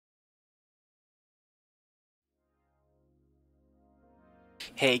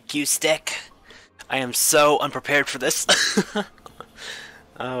Hey, Qhstec. I am so unprepared for this.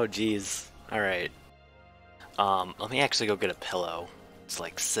 Oh, jeez. Alright. Let me actually go get a pillow to,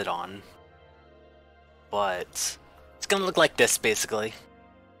 like, sit on. But it's gonna look like this, basically.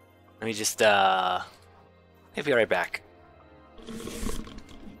 Let me just, I'll be right back.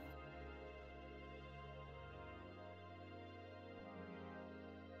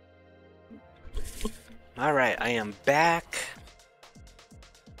 Alright, I am back.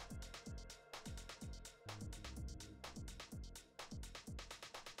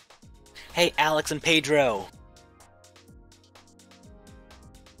 Hey, Alex and Pedro.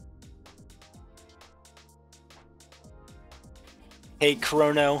 Hey,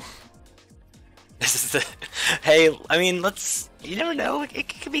 Chrono. This is the... Hey, I mean, let's... You never know,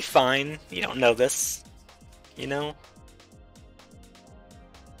 it could be fine. You don't know this. You know?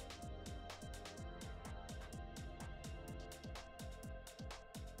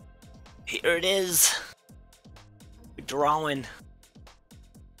 Here it is. Drawing.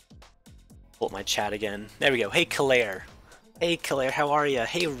 Pull up my chat again. There we go. Hey, Kilere. Hey, Kilere, how are ya?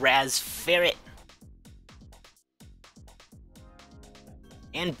 Hey, Ferret.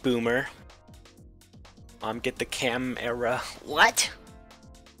 And Boomer. Get the cam era. What?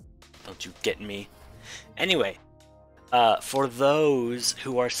 Don't you get me? Anyway, for those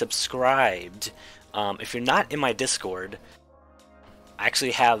who are subscribed, if you're not in my Discord, I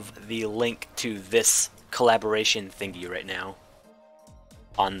actually have the link to this collaboration thingy right now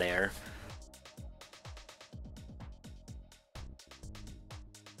on there.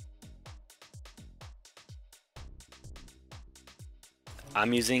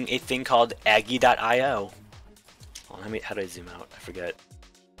 I'm using a thing called Aggie.io. How do I zoom out? I forget.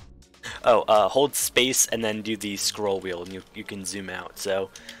 Oh, hold space and then do the scroll wheel, and you can zoom out. So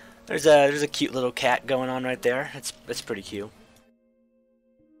there's a cute little cat going on right there. It's pretty cute.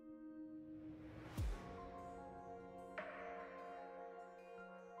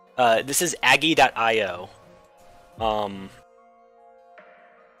 This is Aggie.io.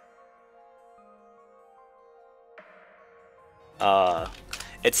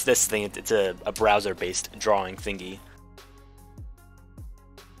 It's this thing. It's a browser-based drawing thingy.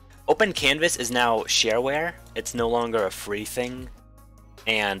 Open Canvas is now shareware. It's no longer a free thing,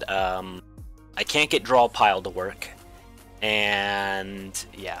 and I can't get Draw Pile to work. And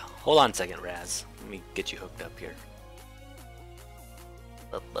yeah, hold on a second, Raz. Let me get you hooked up here.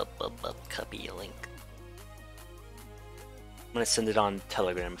 Copy a link. I'm gonna send it on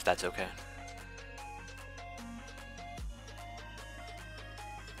Telegram if that's okay.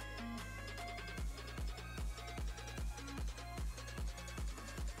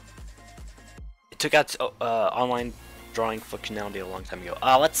 It took out online drawing functionality a long time ago.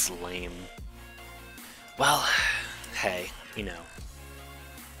 Oh, that's lame. Well, hey, you know.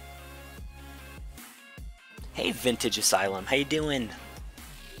 Hey, Vintage Asylum, how you doing?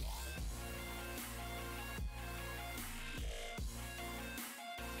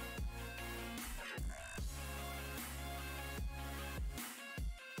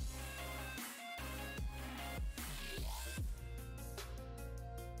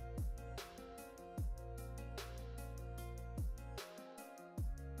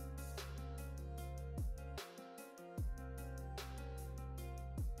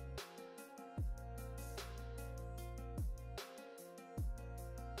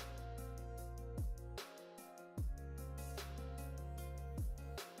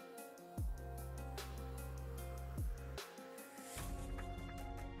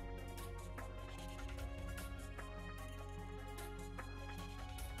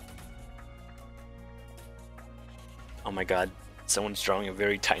 Oh my god, someone's drawing a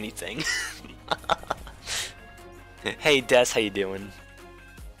very tiny thing. Hey Des, how you doing?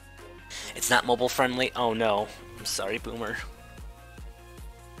 It's not mobile friendly? Oh no. I'm sorry, Boomer.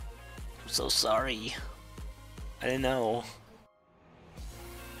 I'm so sorry. I didn't know.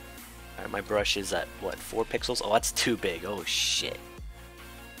 Alright, my brush is at, what, 4 pixels? Oh, that's too big. Oh shit.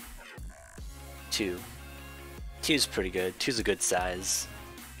 2. 2's pretty good. 2's a good size.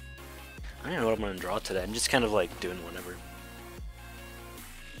 I don't know what I'm gonna draw today. I'm just kind of like doing whatever.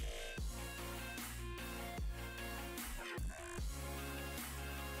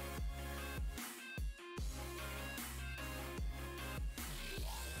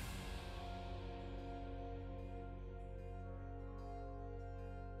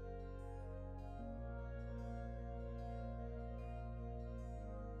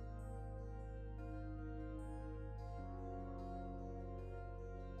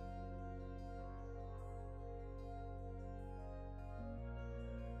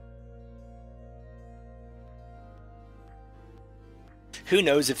 who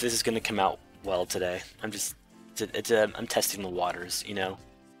knows if this is gonna come out well today. I'm just, I'm testing the waters, you know.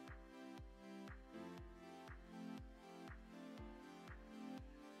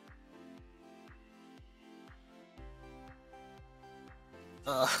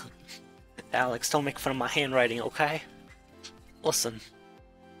 Alex, don't make fun of my handwriting, okay? Listen.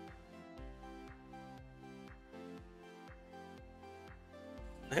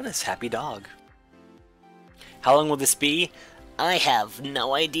 Look at this happy dog. How long will this be? I have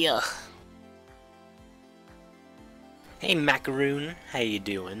no idea. Hey Macaroon, how you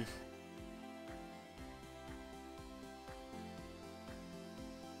doing?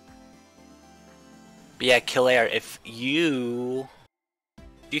 But yeah, Kilere, if you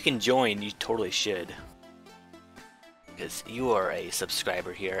can join, you totally should. Because you are a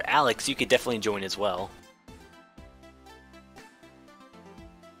subscriber here. Alex, you could definitely join as well.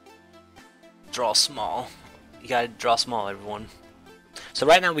 Draw small. You gotta draw small, everyone. So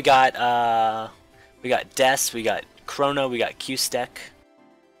right now we got Des, we got Chrono, we got Qhstec.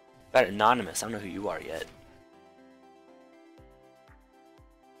 Got Anonymous. I don't know who you are yet.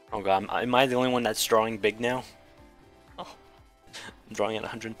 Oh god, am I the only one that's drawing big now? Oh, I'm drawing at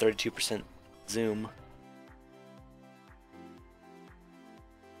 132% zoom.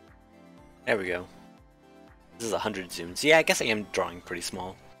 There we go. This is 100 zooms. Yeah, I guess I am drawing pretty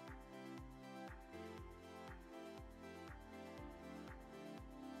small.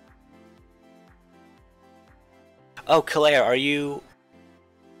 Oh, Kilere, are you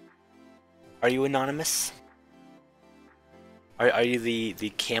anonymous? Are you the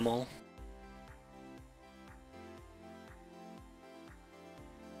camel?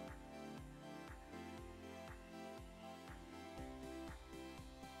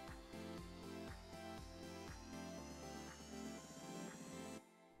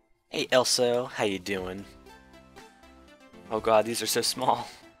 Hey Elso, how you doing? Oh god, these are so small.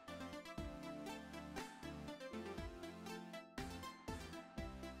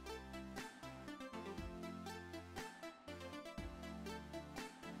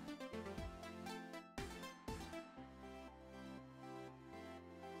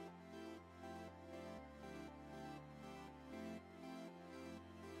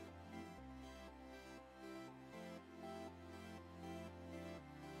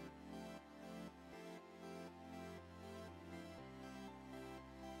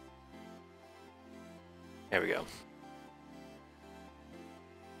 There we go.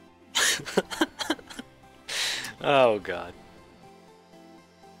 Oh god.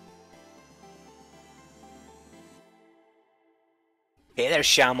 Hey there,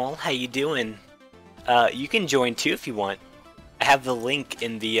 Shamal. How you doing? You can join too if you want. I have the link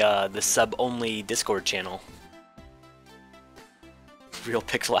in the sub-only Discord channel. Real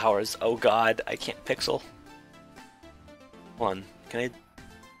pixel hours. Oh god, I can't pixel. Hold on. Can I?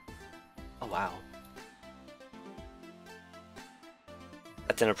 Oh wow.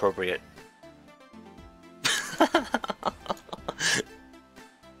 That's inappropriate.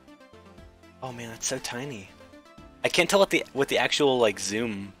 Oh man, that's so tiny. I can't tell what the actual like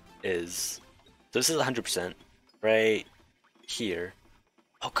zoom is. So this is 100% right here.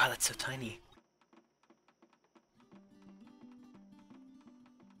 Oh god, that's so tiny.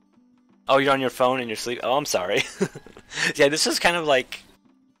 Oh, you're on your phone and you're sleep. Oh, I'm sorry. Yeah, this is kind of like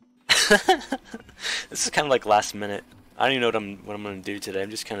this is kind of like last minute. I don't even know what I'm gonna do today.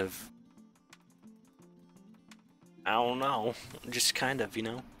 I'm just kind of, I don't know. Just kind of, you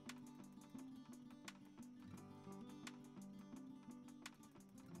know.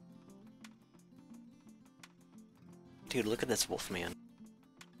 Dude, look at this Wolfman.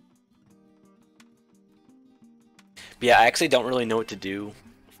 But yeah, I actually don't really know what to do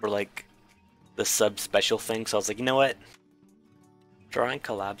for like the sub special thing, so I was like, you know what? Drawing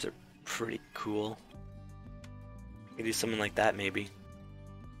collabs are pretty cool. Maybe do something like that, maybe.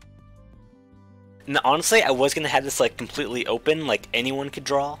 And honestly, I was gonna have this like completely open, like anyone could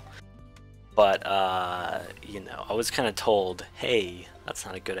draw. But you know, I was kind of told, hey, that's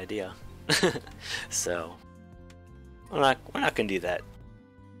not a good idea. So we're not gonna do that.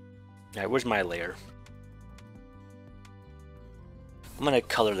 All right, where's my layer? I'm gonna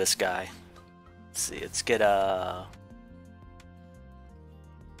color this guy. Let's see, let's get a.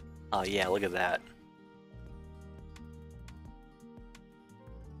 Oh yeah, look at that.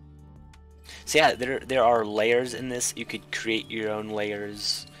 So yeah, there are layers in this. You could create your own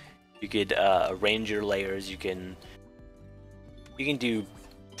layers. You could arrange your layers. You can do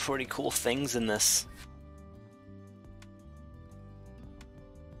pretty cool things in this.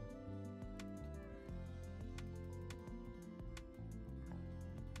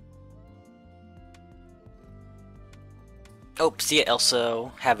 Oh, see ya,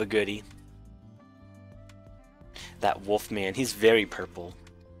 Elso. Have a goodie. That Wolfman, he's very purple.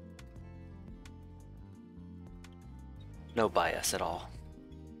 No bias at all.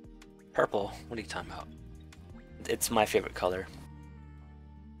 Purple? What are you talking about? It's my favorite color.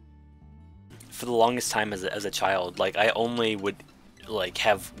 For the longest time as a child, like, I only would, like,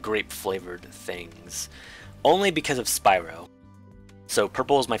 have grape-flavored things. Only because of Spyro. So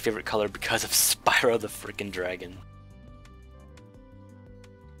purple is my favorite color because of Spyro the frickin' dragon.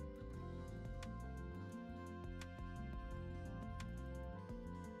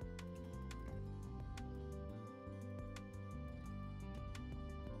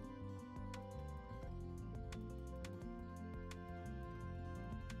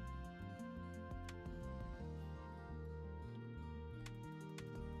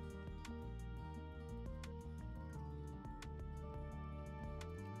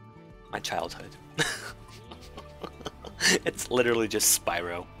 My childhood. It's literally just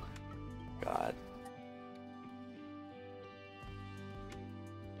Spyro. God.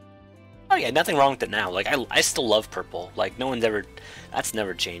 Oh yeah, nothing wrong with it now. Like, I still love purple. Like, no one's ever... That's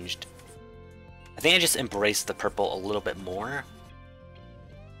never changed. I think I just embraced the purple a little bit more.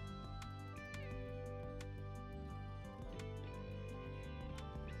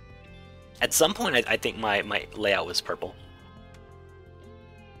 At some point, I think my layout was purple.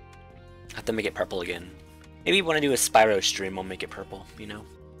 I have to make it purple again. Maybe when I do a Spyro stream, I'll make it purple, you know?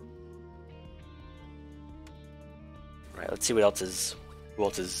 Right, let's see what else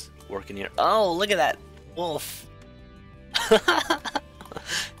is working here. Oh, look at that wolf!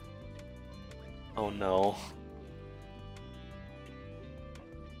 Oh no.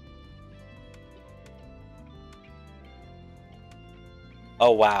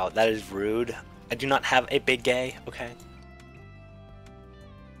 Oh wow, that is rude. I do not have a big gay, okay?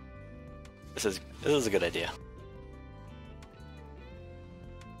 This is a good idea.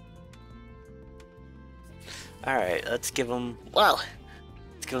 Alright, let's give him... Wow!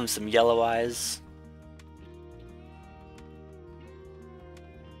 Let's give him some yellow eyes.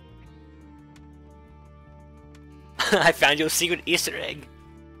 I found you a secret Easter egg!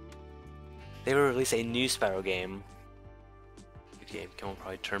 They will release a new Spyro game. Good game, will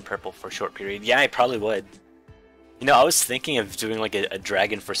probably turn purple for a short period. Yeah, I probably would. You know, I was thinking of doing like a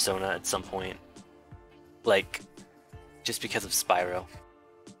dragon persona at some point. Like, just because of Spyro.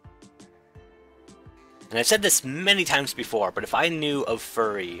 And I've said this many times before, but if I knew of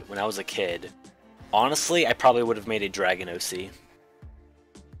furry when I was a kid, honestly, I probably would have made a dragon OC.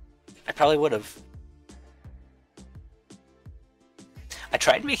 I probably would have. I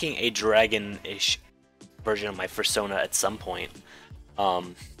tried making a dragon-ish version of my persona at some point,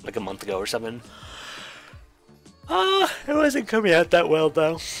 like a month ago or something. It wasn't coming out that well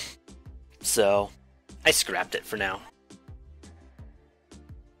though. So, I scrapped it for now.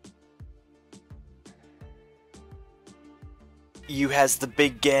 You has the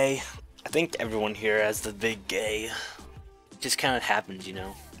big gay. I think everyone here has the big gay. It just kind of happens, you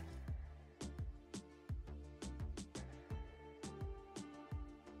know.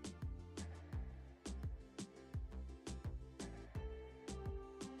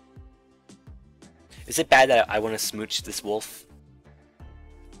 Is it bad that I want to smooch this wolf?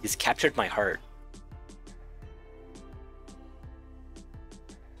 He's captured my heart.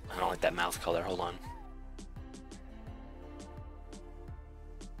 I don't like that mouth color, hold on.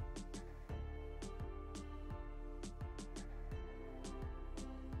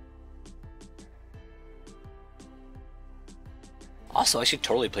 Also, I should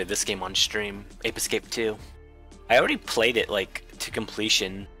totally play this game on stream, Ape Escape 2. I already played it, like, to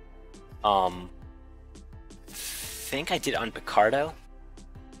completion. I think I did it on Picardo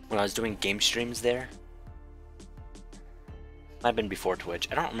when I was doing game streams there. Might have been before Twitch,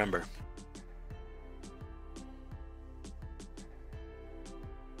 I don't remember.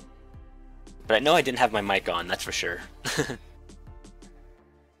 But I know I didn't have my mic on, that's for sure.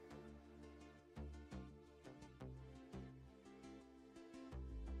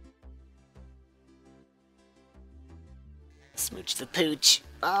 Smooch the pooch.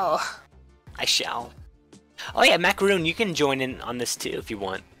 Oh, I shall. Oh yeah, Macaroon, you can join in on this too if you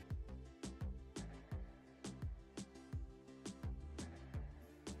want.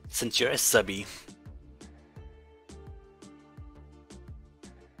 Since you're a subby.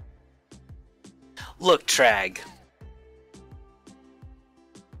 Look, Trag.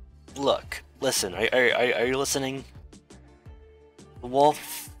 Look, listen, are you listening? The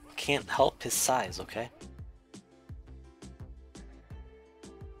wolf can't help his size, okay?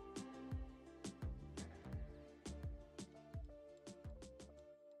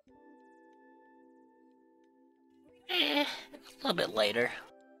 A little bit later.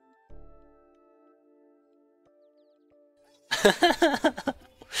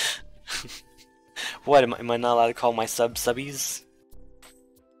 What, am I not allowed to call my subbies?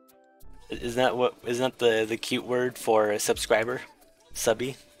 Isn't that the cute word for a subscriber?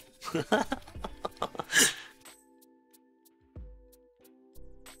 Subby?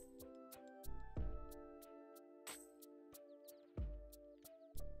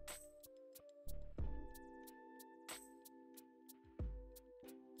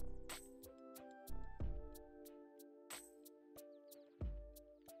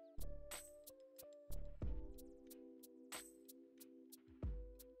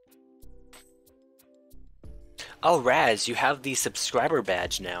 Oh, Raz, you have the subscriber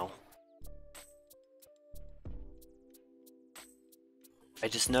badge now. I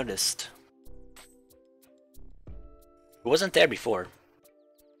just noticed. It wasn't there before.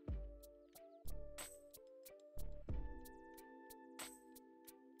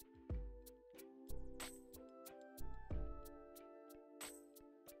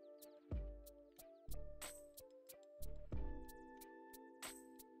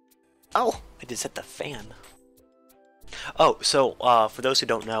 Oh, I just hit the fan. Oh, so for those who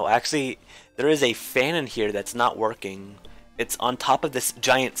don't know, actually there is a fan in here that's not working. It's on top of this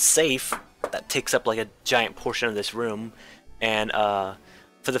giant safe that takes up like a giant portion of this room, and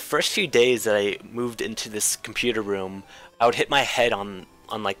for the first few days that I moved into this computer room, I would hit my head on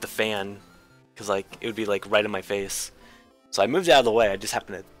like the fan, because like it would be like right in my face. So I moved out of the way. I just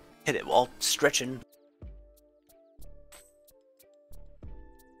happened to hit it while stretching.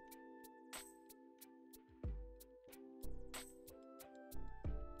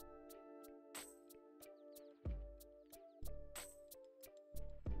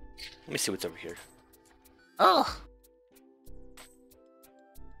 Let me see what's over here. Oh!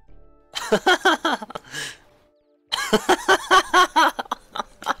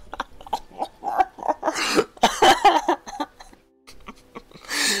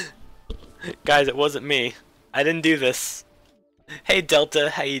 Guys, it wasn't me. I didn't do this. Hey Delta,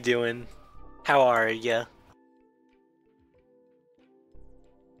 how you doing? How are ya?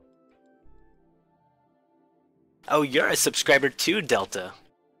 Oh, you're a subscriber too, Delta.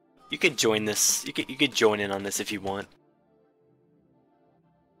 You could join this. You could join in on this if you want.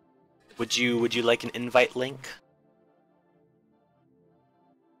 Would you like an invite link?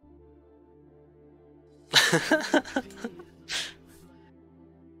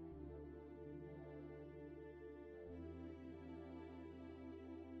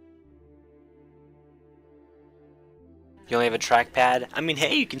 You only have a trackpad? I mean,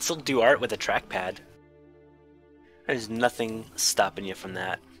 hey, you can still do art with a trackpad. There's nothing stopping you from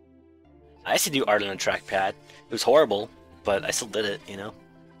that. I used to do art on a trackpad. It was horrible, but I still did it, you know?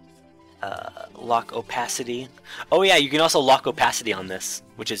 Lock opacity. Oh yeah, you can also lock opacity on this,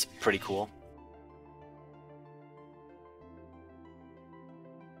 which is pretty cool.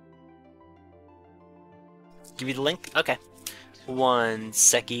 Give you the link? Okay. One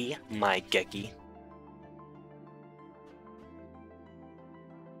secchi, my geki.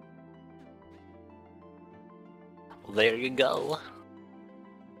 Well, there you go.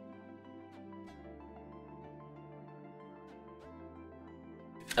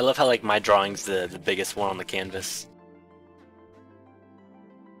 I love how like my drawing's the biggest one on the canvas.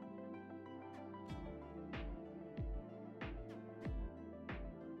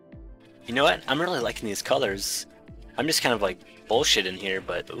 You know what? I'm really liking these colors. I'm just kind of like bullshitting here,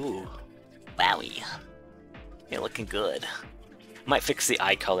 but ooh, wowie, you're looking good. Might fix the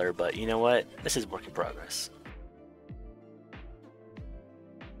eye color, but you know what? This is work in progress.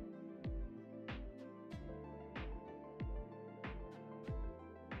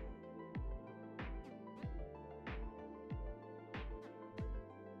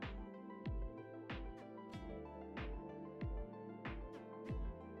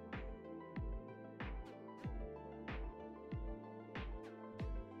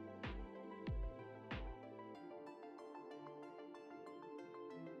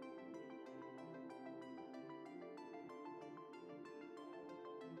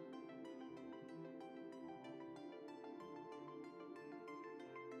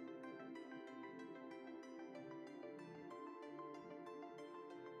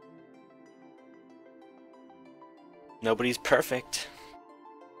 Nobody's perfect.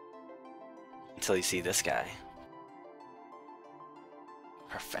 Until you see this guy.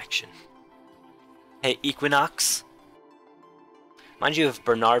 Perfection. Hey, Equinox. Mind you of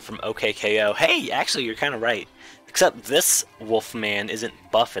Bernard from OKKO. Hey, actually, you're kind of right. Except this Wolfman isn't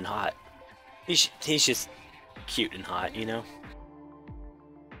buff and hot. He's just cute and hot, you know?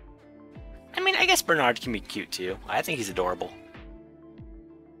 I mean, I guess Bernard can be cute too. I think he's adorable.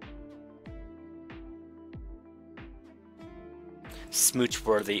 Smooch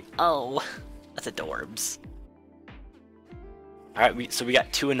worthy. Oh, that's adorbs. Alright, so we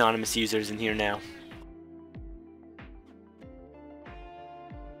got 2 anonymous users in here now.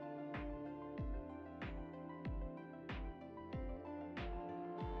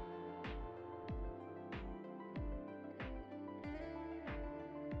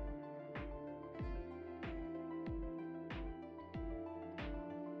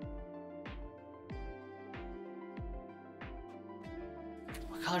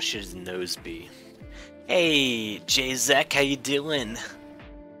 What color should his nose be? Hey, Qhstec, how you doing?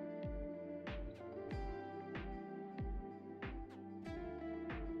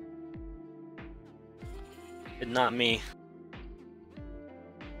 But not me.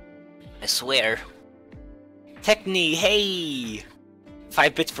 I swear. Teknii, hey!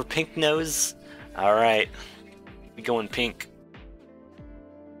 5 bits for pink nose? Alright. We going pink.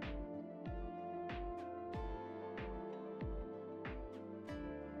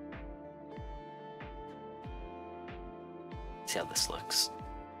 See how this looks.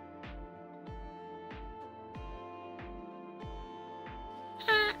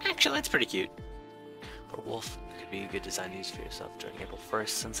 Actually, that's pretty cute. For wolf, could be a good design to use for yourself during April 1st,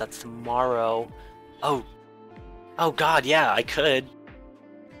 since that's tomorrow. Oh god, yeah, I could.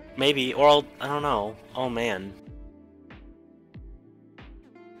 Maybe, or I don't know. Oh man.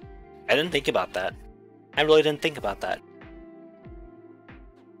 I didn't think about that. I really didn't think about that.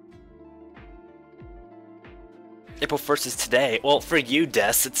 April 1st is today. Well, for you,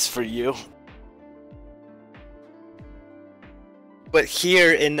 Des, it's for you. But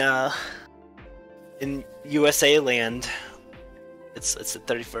here in USA land, it's the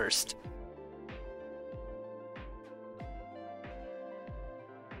 31st.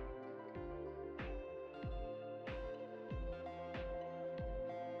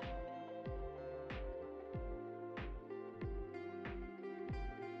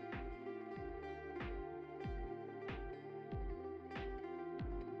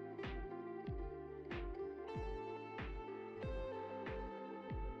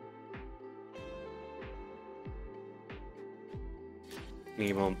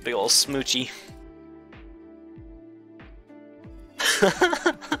 Give him a big ol' smoochy.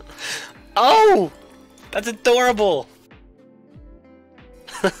 Oh! That's adorable!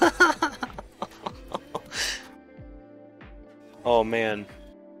 Oh man.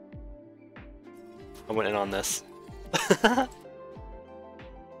 I went in on this.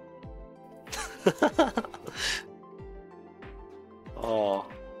 Oh.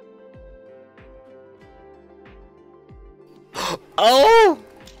 Oh!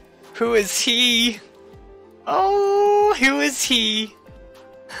 Who is he? Oh, who is he?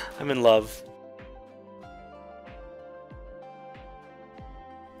 I'm in love.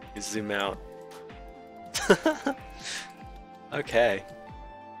 Zoom out. Okay.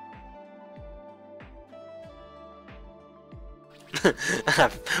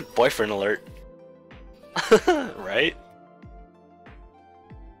 Boyfriend alert. Right?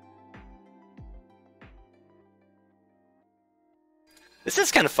 This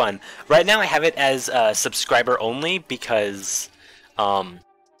is kind of fun. Right now I have it as subscriber only because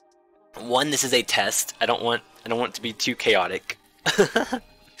one, this is a test. I don't want it to be too chaotic.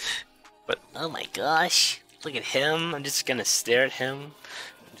 But oh my gosh, look at him. I'm just gonna stare at him.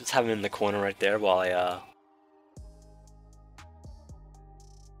 Just have him in the corner right there while I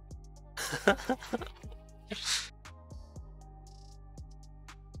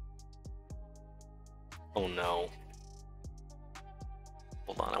Oh no.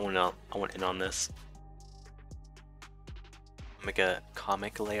 Hold on, I want in on this. Make a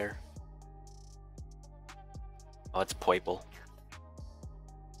comic layer. Oh, it's purple.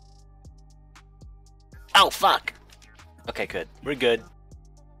 Oh fuck! Okay, good. We're good.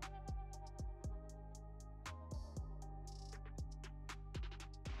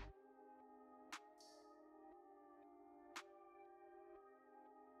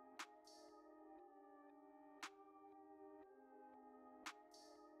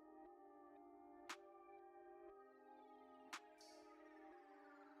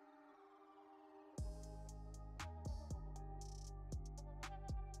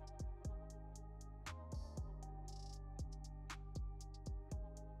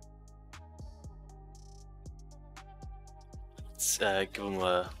 Let's give him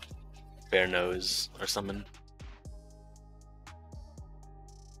a bear nose or something.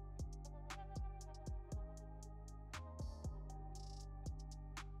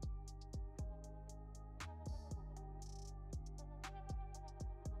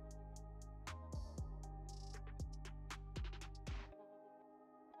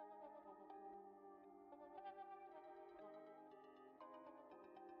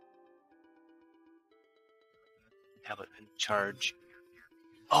 Tablet pen charge.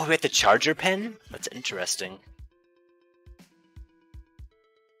 Oh, we have the charger pen? That's interesting.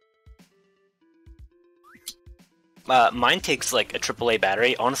 Mine takes like a AAA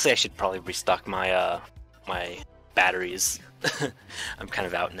battery. Honestly, I should probably restock my my batteries. I'm kind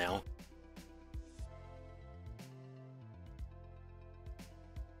of out now.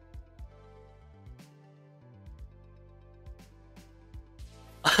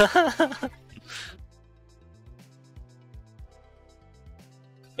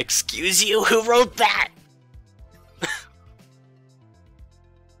 Excuse you? Who wrote that?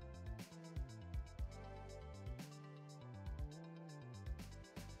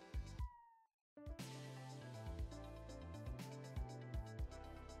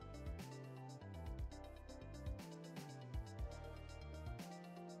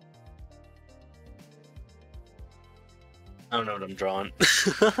 I don't know what I'm drawing.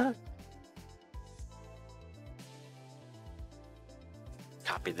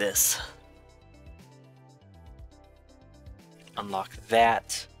 Copy this. Unlock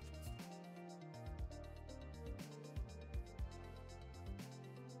that.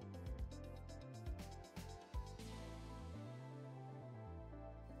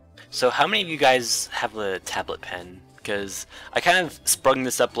 So how many of you guys have a tablet pen? Because I kind of sprung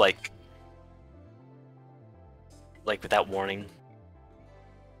this up like without warning.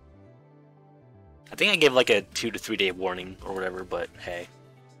 I think I gave like a 2 to 3 day warning or whatever, but hey.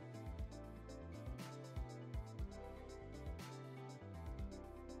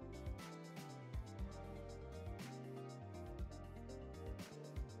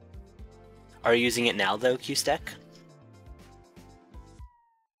 Are you using it now though, Qhstec?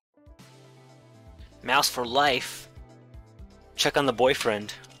 Mouse for life. Check on the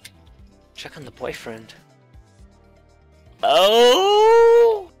boyfriend. Check on the boyfriend.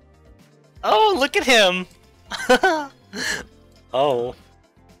 Oh! Oh, look at him! Oh.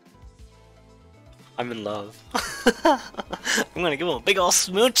 I'm in love. I'm gonna give him a big ol'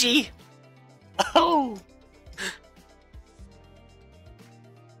 smoochie! Oh!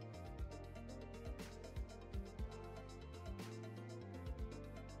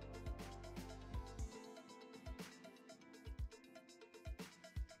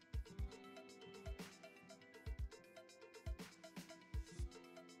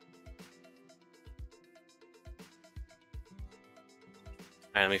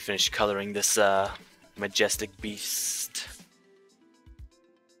 Alright, let me finish coloring this majestic beast.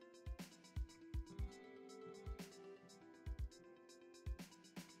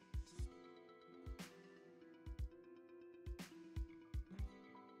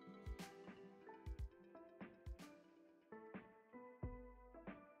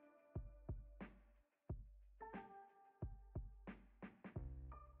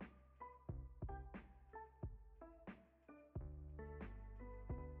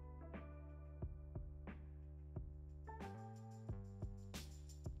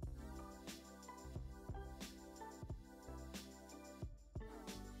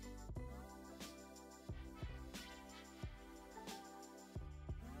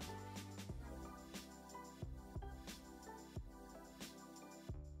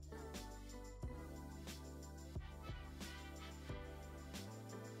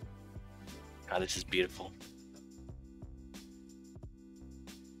 God, this is beautiful.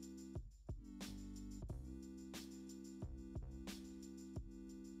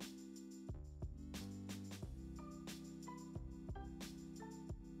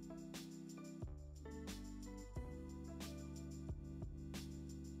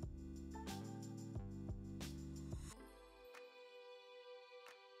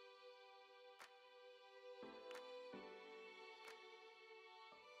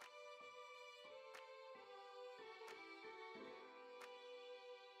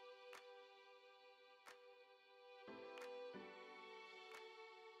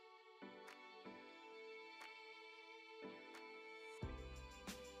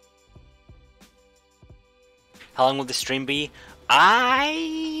 How long will the stream be?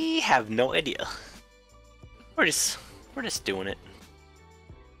 I have no idea. We're just doing it.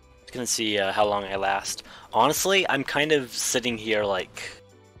 Just gonna see how long I last. Honestly, I'm kind of sitting here like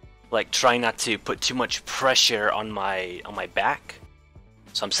trying not to put too much pressure on my back.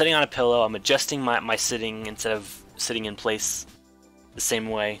 So I'm sitting on a pillow. I'm adjusting my sitting instead of sitting in place the same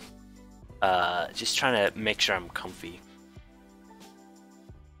way. Just trying to make sure I'm comfy.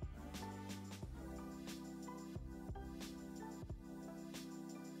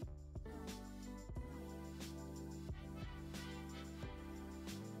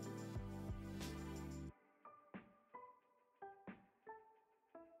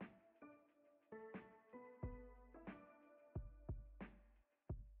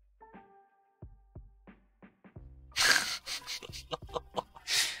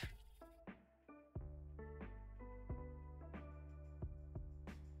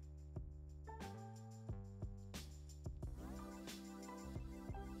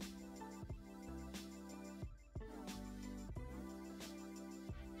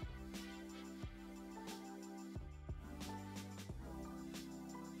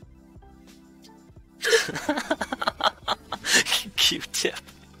 Q-tip.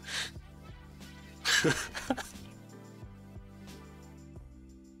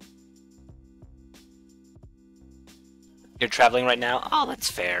 You're traveling right now? Oh, that's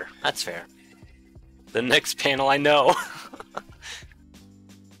fair. That's fair. The next panel I know.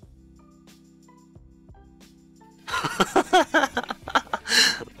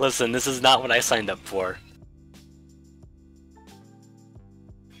 Listen, this is not what I signed up for.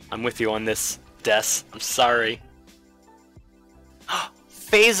 I'm with you on this, Des. I'm sorry.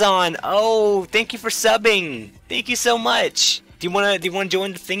 Phaaze! Oh, thank you for subbing. Thank you so much. Do you wanna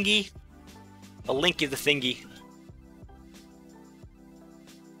join the thingy? I'll link you the thingy.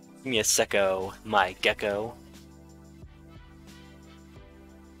 Give me a secco, my gecko.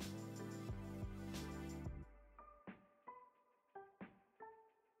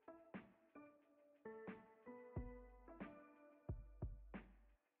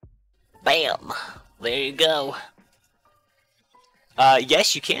 Bam! There you go.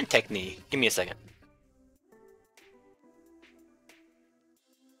 Yes, you can, Teknii. Give me a second.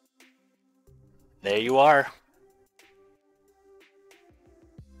 There you are.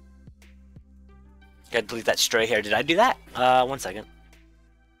 Gotta delete that stray hair. Did I do that? 1 second.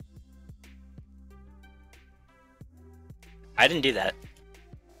 I didn't do that.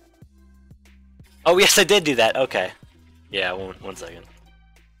 Oh, yes, I did do that. Okay. Yeah, one second.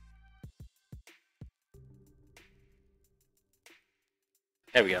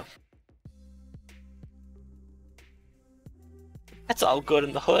 There we go. That's all good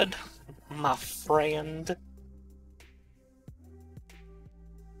in the hood, my friend.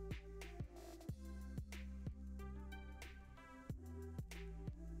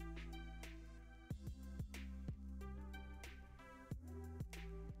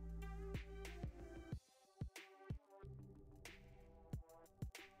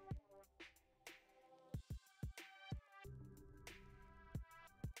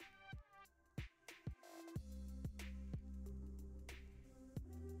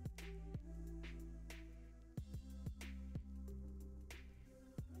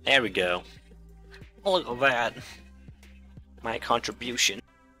 There we go. Look at that. My contribution.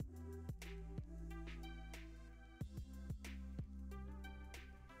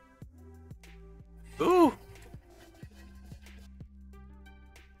 Ooh.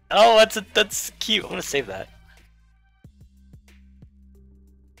 Oh, that's cute. I'm gonna save that.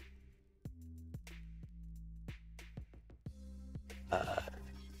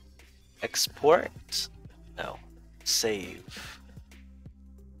 Export? No. Save.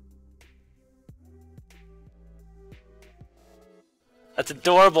 That's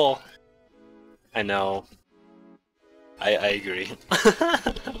adorable. I know. I agree.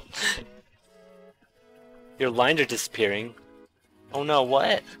 Your lines are disappearing. Oh no,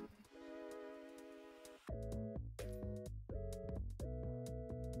 what?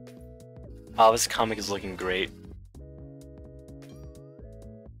 Oh, this comic is looking great.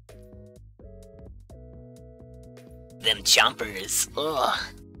 Them chompers. Ugh.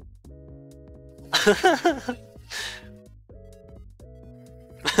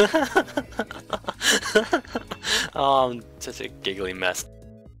 Oh, I'm such a giggly mess.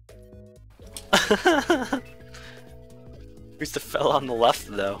 Who's the fella on the left,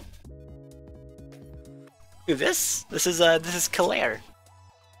 though? Ooh, this is Kilere.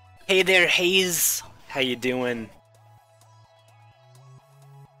 Hey there, Haze. How you doing?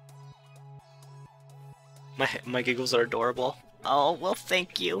 My giggles are adorable. Oh, well,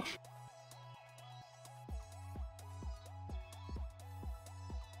 thank you.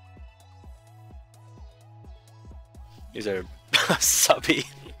 These are subby.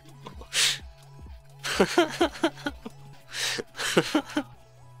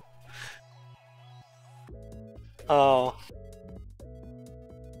 Oh.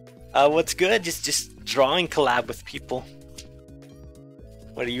 What's good? Just drawing collab with people.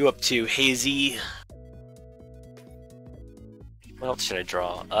 What are you up to, Hazy? What else should I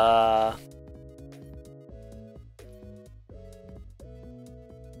draw?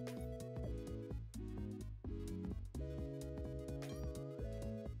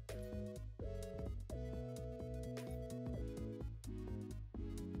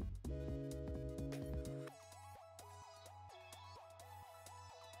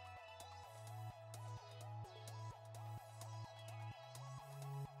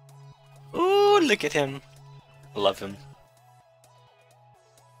 look at him. I love him.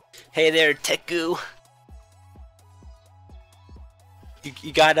 Hey there, Teku.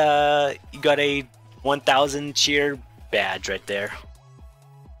 You got a 1000 cheer badge right there.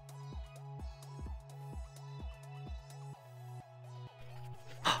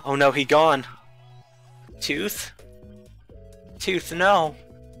 Oh no, he gone. Tooth? Tooth, no.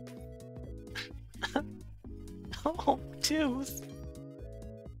 Oh, Tooth.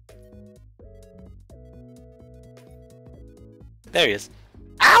 There he is.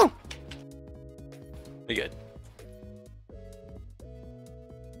 Ow! We good.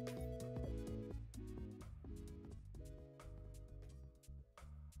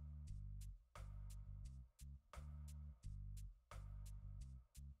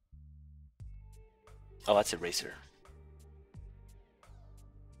 Oh, that's a racer.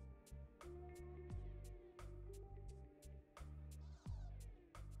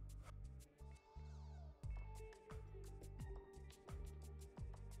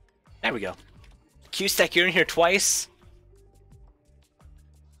 There we go. Qhstec, you're in here twice?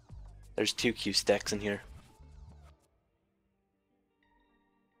 There's 2 Qhstecs in here.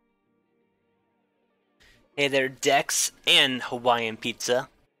 Hey there, Dex and Hawaiian Pizza.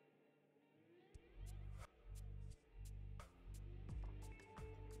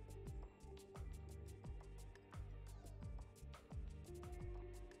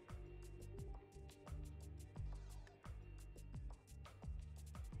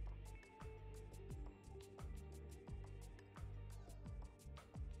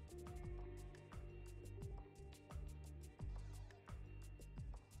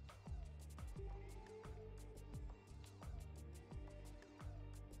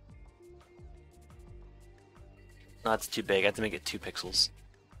 No, that's too big. I have to make it 2 pixels.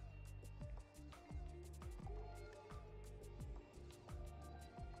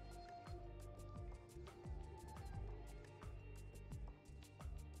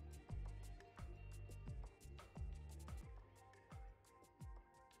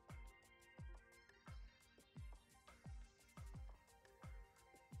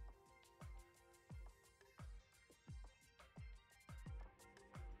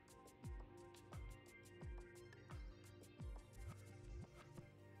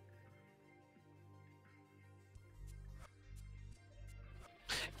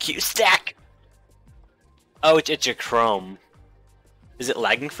 Qhstec! Oh, it's your Chrome. Is it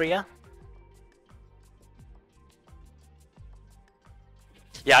lagging for you?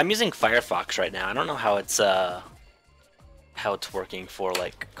 Yeah, I'm using Firefox right now. I don't know how it's working for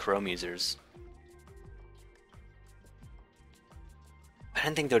like Chrome users. I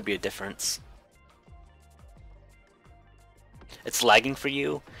didn't think there would be a difference. It's lagging for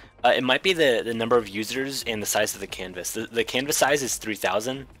you. It might be the number of users and the size of the canvas. The canvas size is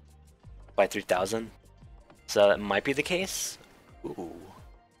 3000 by 3000, so that might be the case. Ooh.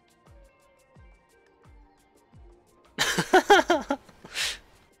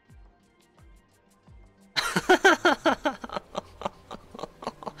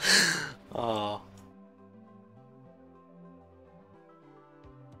 Oh.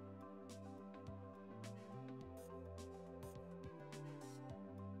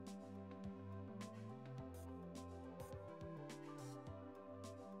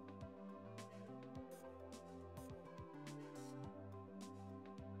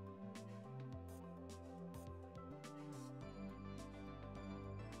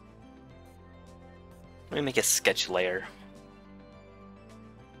 Let me make a sketch layer.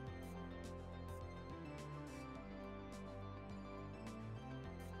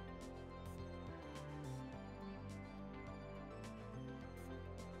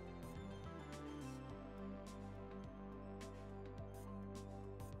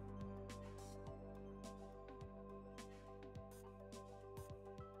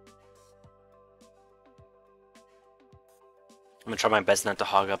 I'm gonna try my best not to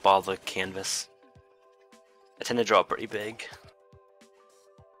hog up all the canvas. I tend to draw pretty big.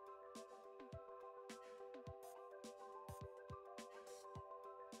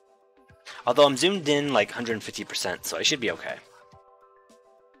 Although I'm zoomed in like 150%, so I should be okay.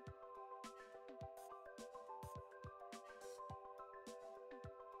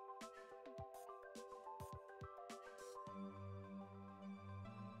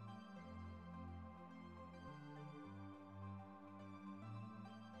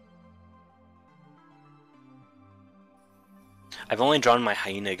 I've only drawn my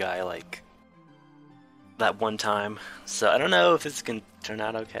hyena guy like that one time, so I don't know if this can turn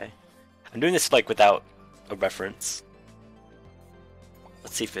out okay. I'm doing this like without a reference.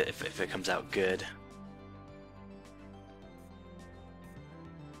 Let's see if it comes out good.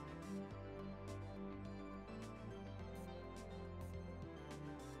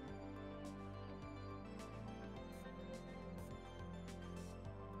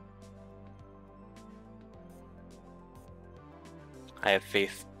 I have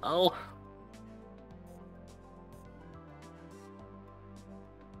faith. Oh.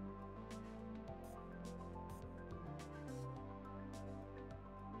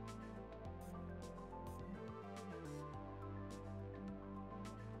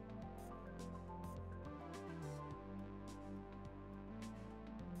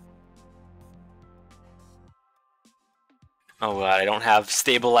 Oh god, I don't have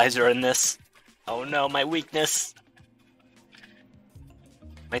stabilizer in this. Oh no, my weakness.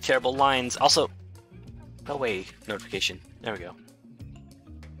 My terrible lines. Also, go away, notification. There we go.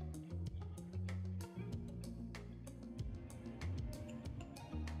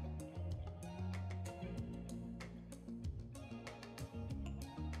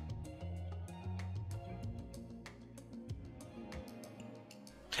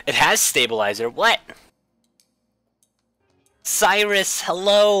 It has stabilizer. What? Cyrus,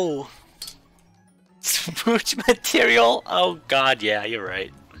 hello! Smooch material? Oh god, yeah, you're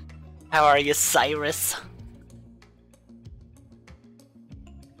right. How are you, Cyrus?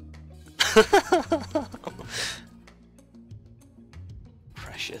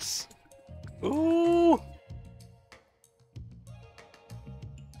 Precious. Ooh!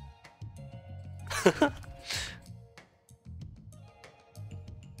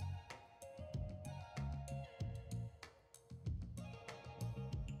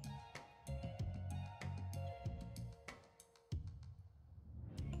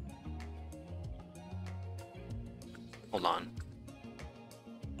 Hold on.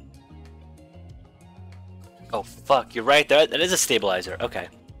 Oh fuck, you're right there. That is a stabilizer. Okay.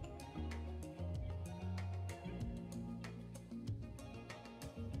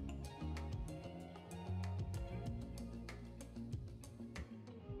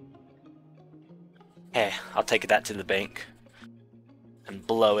 Hey, I'll take that to the bank and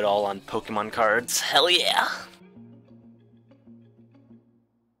blow it all on Pokemon cards. Hell yeah!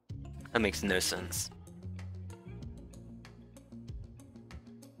 That makes no sense.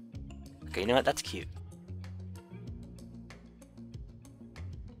 Okay, you know what? That's cute.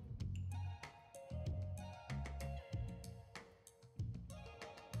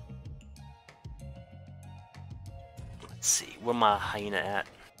 Let's see, where my hyena at?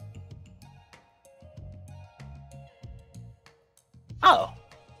 Oh!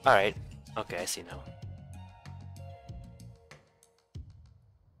 Alright. Okay, I see now.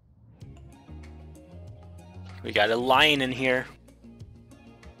 We got a lion in here.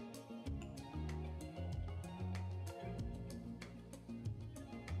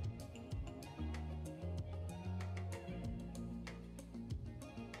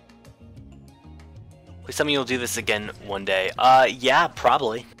 Please tell me you'll do this again one day. Yeah,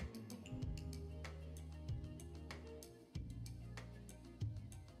 probably.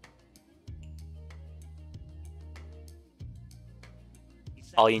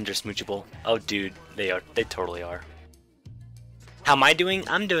 Volumes are smoochable. Oh, dude, they are. They totally are. How am I doing?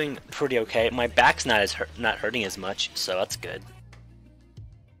 I'm doing pretty okay. My back's not hurting as much, so that's good.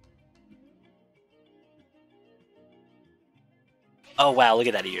 Oh wow, look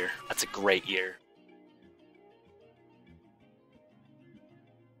at that ear. That's a great ear.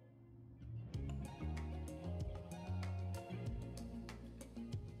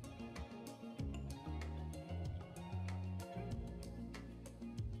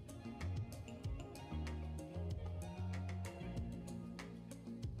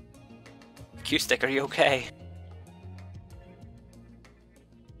 Qhstec, are you okay?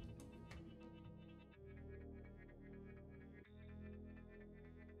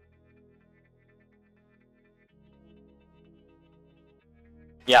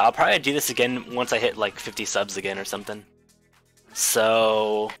 Yeah, I'll probably do this again once I hit like 50 subs again or something.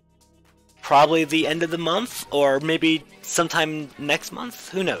 So, probably the end of the month, or maybe sometime next month?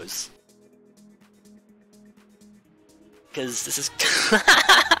 Who knows? Because this is...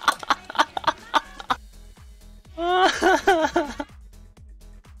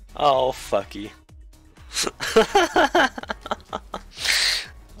 Oh, fucky.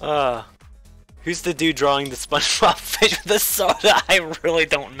 Who's the dude drawing the SpongeBob fish with the soda? I really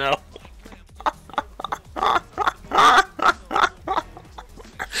don't know.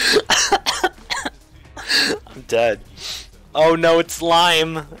 I'm dead. Oh no, it's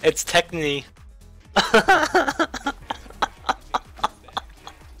Lime. It's Teknii.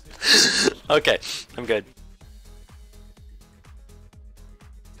 Okay, I'm good.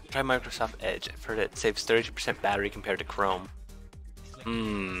 Try Microsoft Edge. I've heard it saves 30% battery compared to Chrome.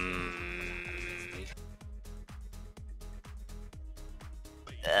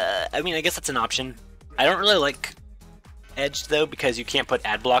 I mean, I guess that's an option. I don't really like Edge though because you can't put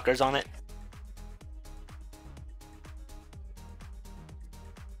ad blockers on it.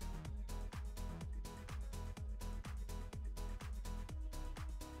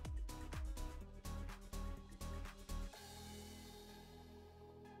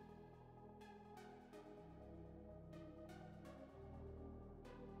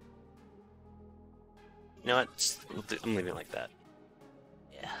 You know what? I'm leaving it like that.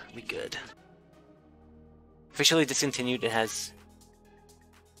 Yeah, we good. Officially discontinued. It has.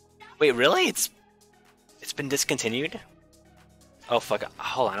 Wait, really? It's been discontinued? Oh fuck!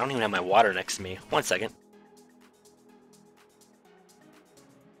 Hold on, I don't even have my water next to me. 1 second.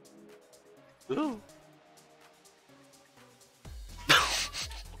 Ooh.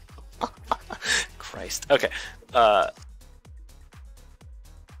 Christ. Okay.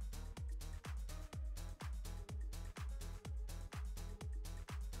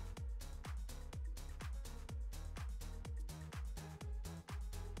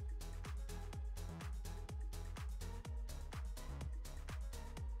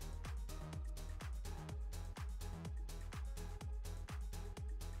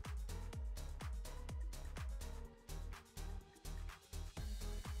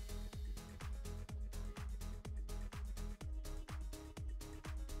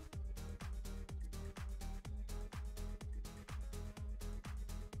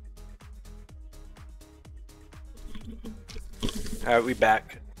 Alright, we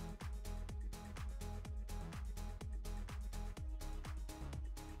back.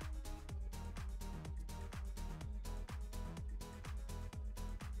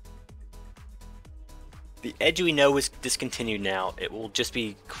 The Edge we know is discontinued now. It will just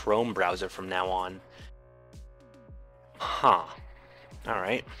be Chrome browser from now on. Huh.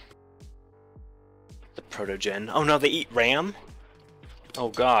 Alright. The protogen. Oh no, they eat RAM? Oh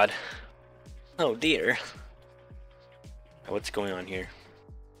god. Oh dear. What's going on here?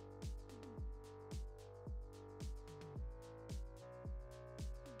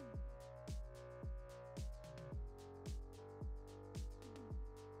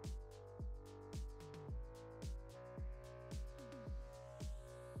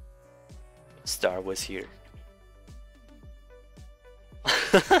 Star was here.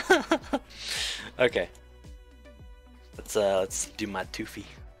 Okay. Let's do my toofy.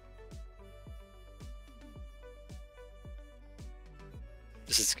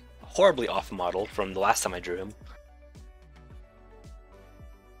 This is horribly off model from the last time I drew him.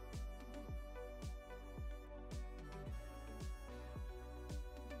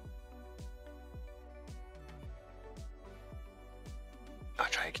 I'll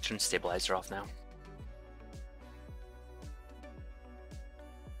try to turn the stabilizer off now.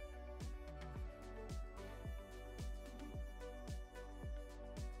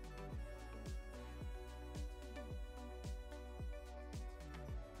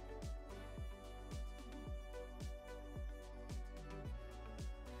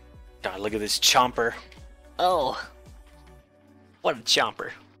 God, look at this chomper. Oh, what a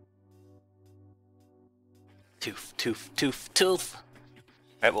chomper. Tooth, tooth, tooth, tooth.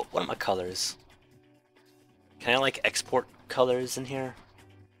 Alright, well, what are my colors? Can I, like, export colors in here?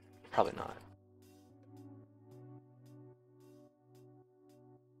 Probably not.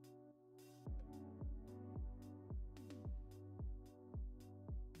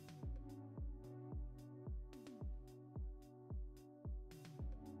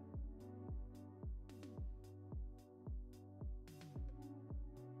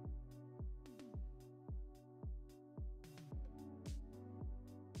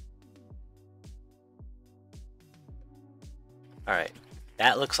 Alright,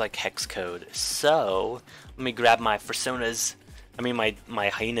 that looks like hex code. So, let me grab my personas, my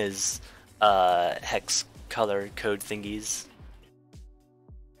hyenas hex color code thingies.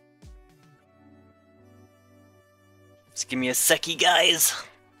 Just give me a seckie, guys.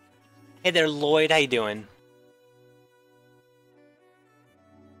 Hey there, Lloyd, how you doing?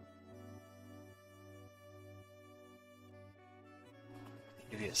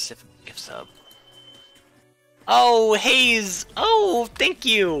 Give you a gift sub. Oh, Haze! Oh, thank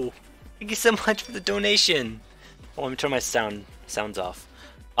you! Thank you so much for the donation. Oh, let me turn my sounds off.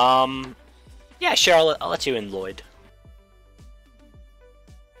 Yeah, sure, I'll let you in, Lloyd.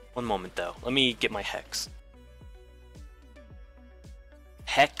 One moment, though. Let me get my hex.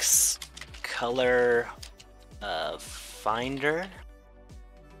 Hex color finder.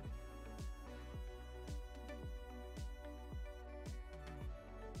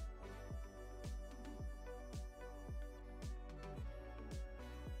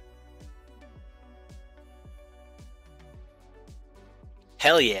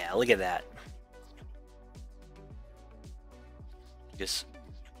 Hell yeah, look at that. Just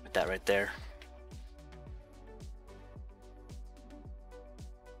put that right there.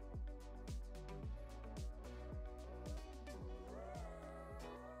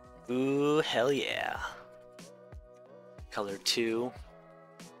 Ooh, hell yeah. Color 2.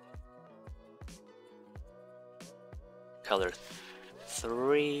 Color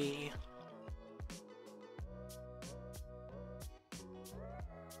 3.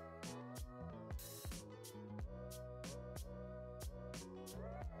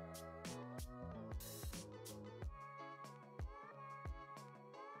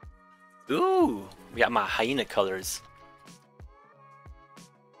 Ooh, we got my hyena colors.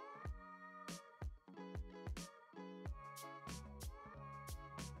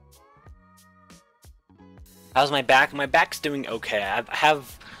 How's my back? My back's doing okay. I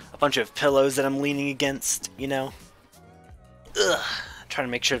have a bunch of pillows that I'm leaning against, you know? Ugh. Trying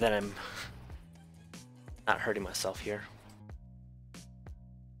to make sure that I'm not hurting myself here.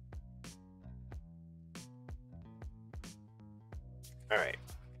 Alright.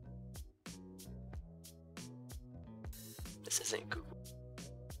 This isn't Google.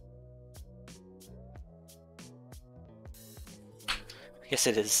 Yes,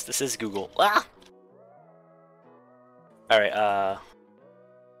 it is. This is Google. Ah! Alright,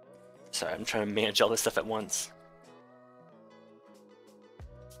 sorry, I'm trying to manage all this stuff at once.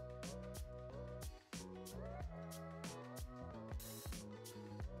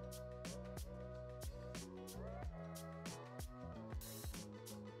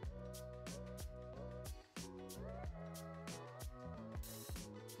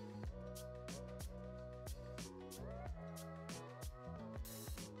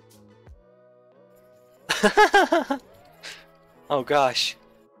 Oh gosh.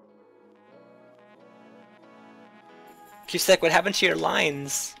 Qhstec, what happened to your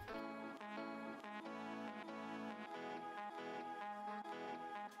lines?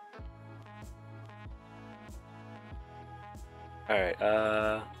 Alright,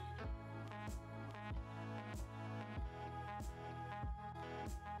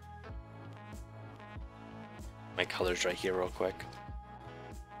 my colors right here real quick.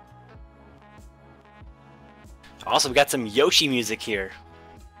 Also, we got some Yoshi music here,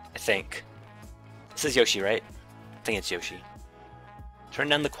 I think. This is Yoshi, right? I think it's Yoshi. Turn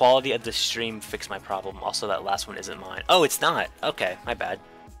down the quality of the stream, fix my problem. Also, that last one isn't mine. Oh, it's not! Okay, my bad.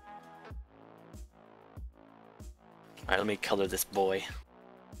 Alright, let me color this boy.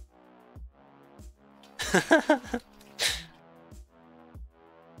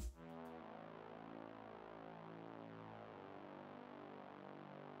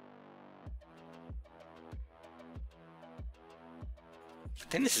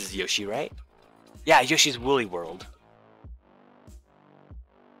 I think this is Yoshi, right? Yeah, Yoshi's Woolly World.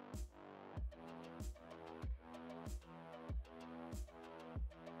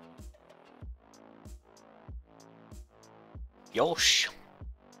 Yosh.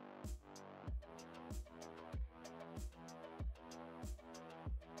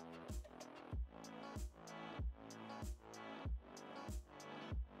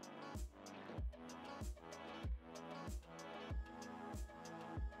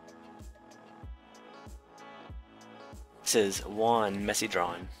 This is one messy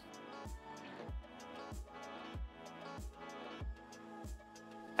drawing.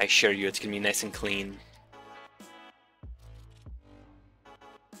 I assure you it's gonna be nice and clean.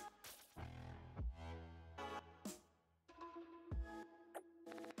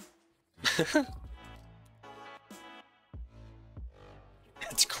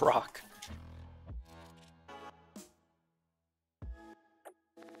 It's Croc.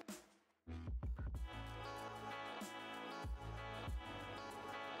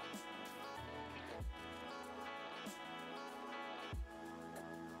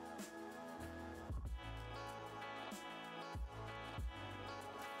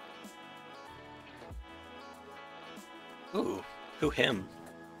 Ooh, who him?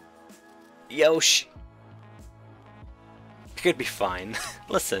 Yosh! It could be fine.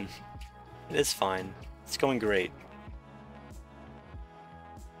 Listen, it is fine. It's going great.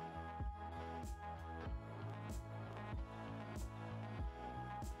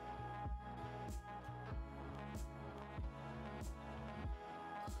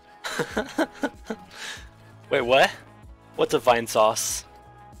 Wait, what? What's a vine sauce?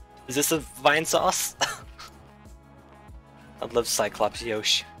 Is this a vine sauce? I love Cyclops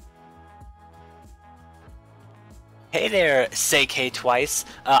Yosh. Hey there, say K twice.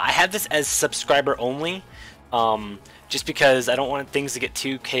 I have this as subscriber only, just because I don't want things to get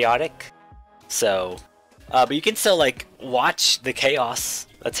too chaotic. So, but you can still like watch the chaos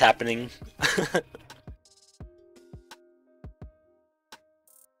that's happening.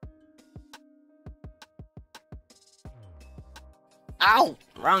 Ow!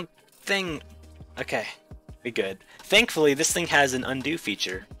 Wrong thing. Okay, be good. Thankfully, this thing has an undo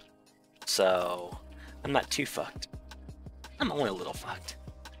feature, so I'm not too fucked. I'm only a little fucked.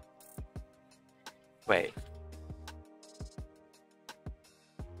 Wait.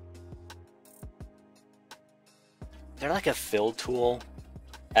 Is there like a fill tool?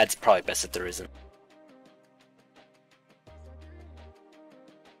 That's probably best if there isn't.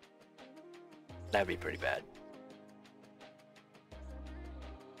 That'd be pretty bad.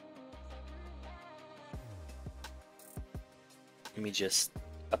 Let me just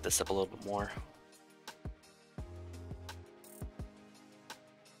up this up a little bit more.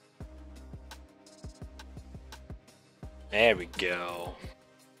 There we go.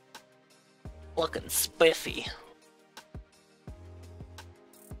 Looking spiffy.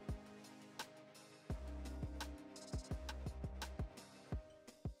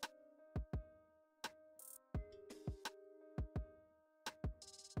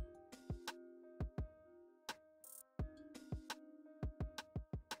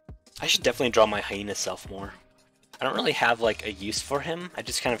 I should definitely draw my hyena self more. I don't really have like a use for him. I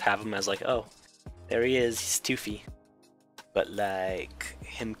just kind of have him as like, oh, there he is, he's toofy. But like,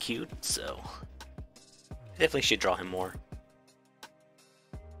 him cute, so I definitely should draw him more.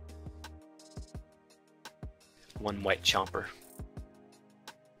 One white chomper.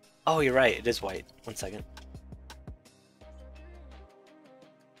 Oh, you're right, it is white. 1 second.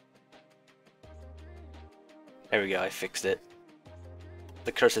 There we go, I fixed it.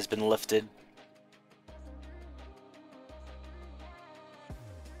 The curse has been lifted.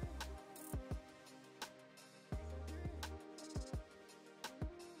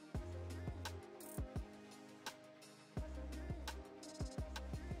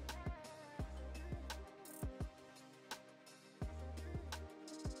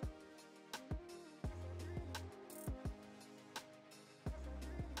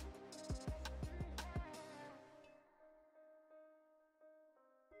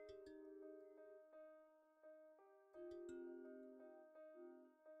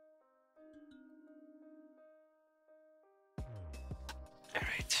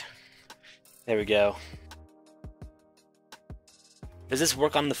 Alright. There we go. Does this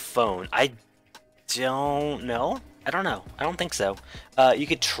work on the phone? I don't know. I don't know. I don't think so. You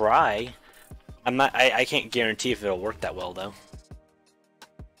could try. I can't guarantee if it'll work that well though.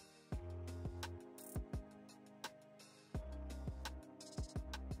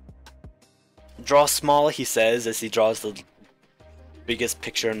 Draw small, he says, as he draws the biggest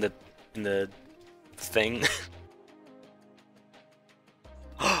picture in the thing.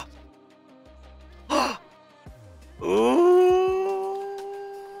 Ooh!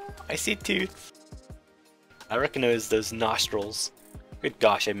 I see tooth. I reckon it was those nostrils. Good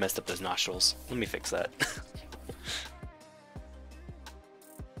gosh, I messed up those nostrils. Let me fix that.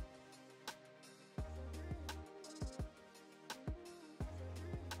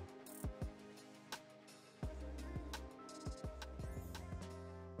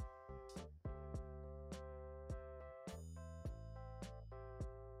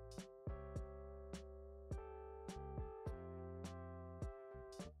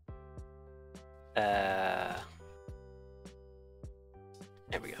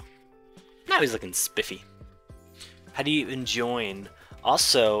 There we go. Now he's looking spiffy. How do you even join?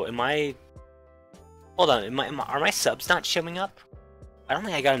 Also, am I... Hold on, are my subs not showing up? I don't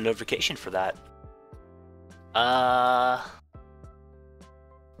think I got a notification for that.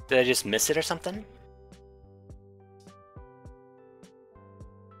 Did I just miss it or something?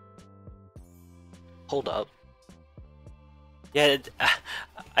 Hold up. Yeah,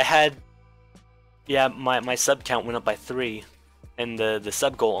 I had... Yeah, my sub count went up by 3. And the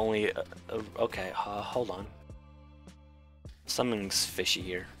sub goal only... okay, hold on. Something's fishy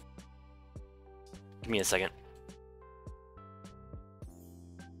here. Give me a second.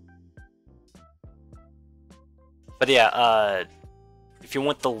 But yeah, if you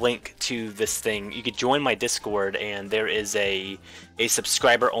want the link to this thing, you could join my Discord, and there is a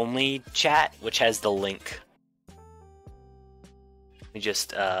subscriber-only chat, which has the link. Let me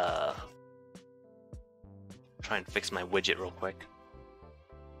just try and fix my widget real quick.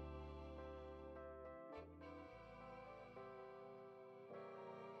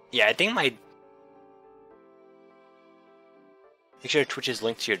 Yeah, I think my... Make sure Twitch is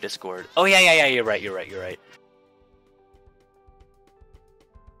linked to your Discord. Oh yeah, you're right.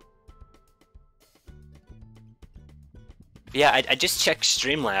 Yeah, I just checked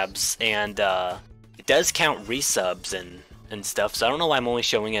Streamlabs, and it does count resubs and stuff, so I don't know why I'm only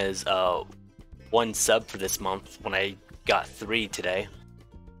showing as 1 sub for this month when I got 3 today.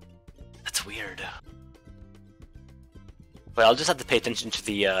 That's weird. But I'll just have to pay attention to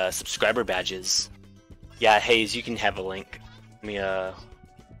the subscriber badges. Yeah, Haze, you can have a link. Let me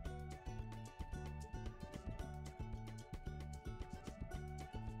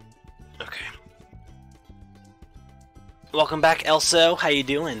Okay. Welcome back, Elso. How you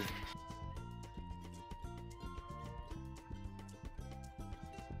doing?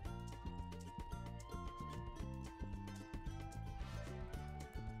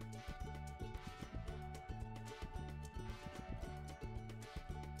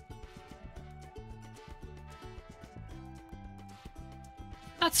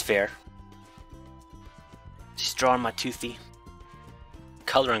 That's fair. Just drawing my toothy.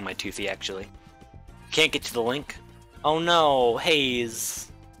 Coloring my toothy, actually. Can't get to the link. Oh no, Haze.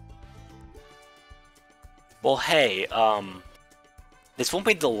 Well, hey, this won't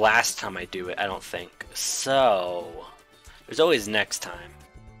be the last time I do it, I don't think. So, there's always next time.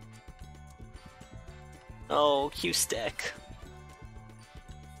 Oh, Qhstec.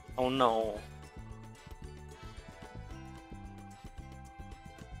 Oh no.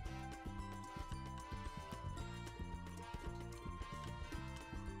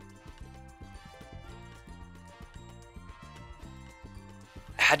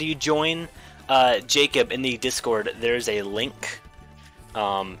 How do you join? Jacob, in the Discord, there's a link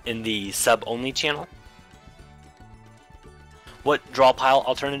in the sub-only channel. What draw pile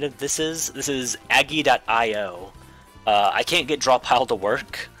alternative this is? This is Aggie.io. I can't get draw pile to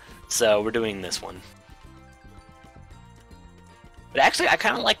work, so we're doing this one. But actually, I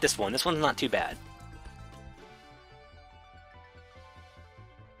kind of like this one. This one's not too bad.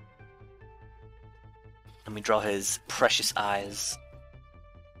 Let me draw his precious eyes.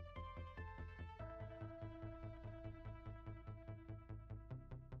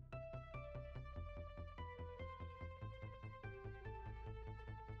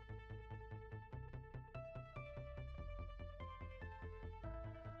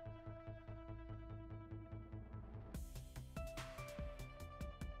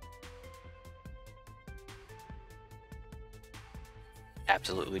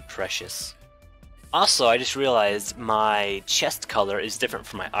 Absolutely precious. Also, I just realized my chest color is different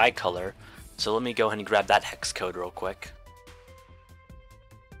from my eye color, so let me go ahead and grab that hex code real quick.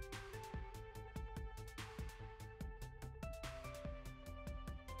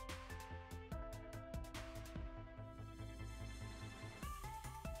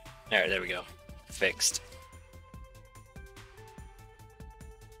 Alright, there we go. Fixed.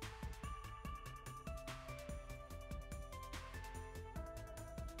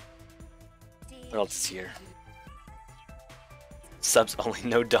 What else is here? Subs only,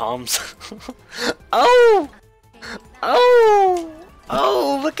 no DOMs. Oh! Oh!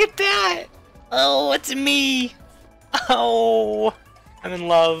 Oh, look at that! Oh, it's me! Oh! I'm in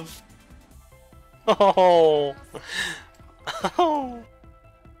love. Oh! Oh!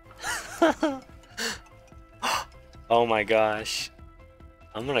 Oh my gosh.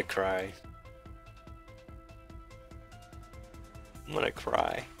 I'm gonna cry. I'm gonna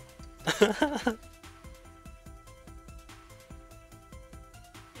cry.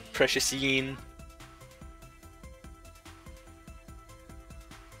 Precious Yeen.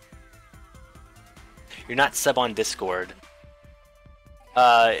 You're not sub on Discord.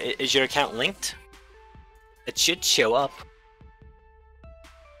 Is your account linked? It should show up.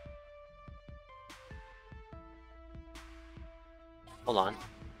 Hold on.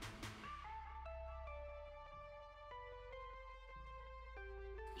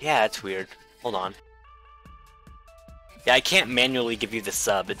 Yeah, it's weird. Hold on. Yeah, I can't manually give you the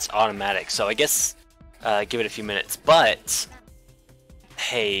sub, it's automatic, so I guess give it a few minutes. But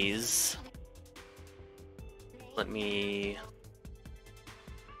Haze, let me...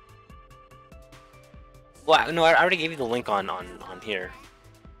 Well, no, I already gave you the link on here.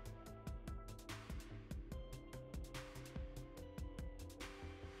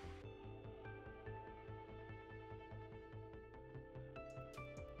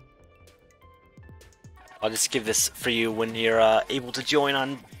 I'll just give this for you when you're able to join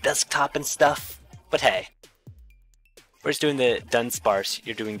on desktop and stuff. But hey, we're just doing the Dunsparce.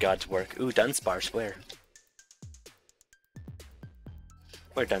 You're doing God's work. Ooh, Dunsparce, where?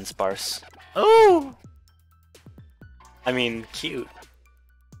 Where Dunsparce? Oh! I mean, cute.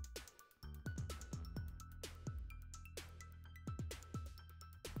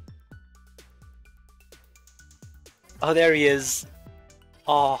 Oh, there he is.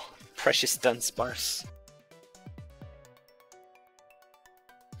 Oh, precious Dunsparce.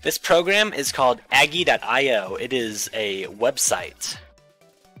 This program is called Aggie.io. It is a website.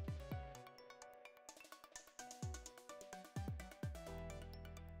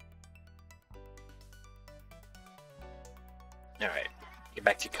 Alright, get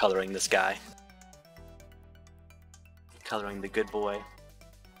back to coloring this guy. Coloring the good boy.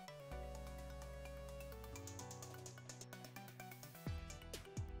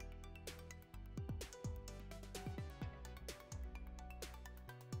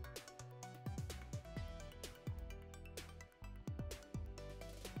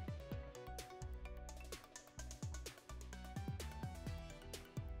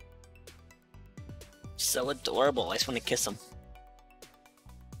 So adorable. I just want to kiss him.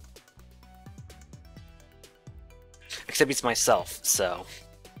 Except he's myself, so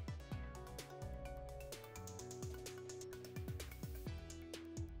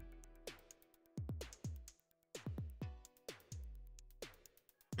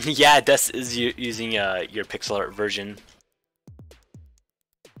Yeah, Des is using your pixel art version.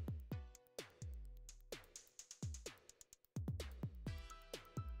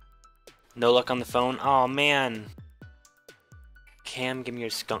 No luck on the phone? Oh man. Cam, give me your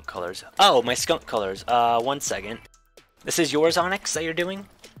skunk colors. Oh, my skunk colors. 1 second. This is yours, Onyx, that you're doing?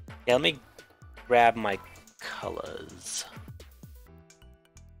 Yeah, let me grab my colors.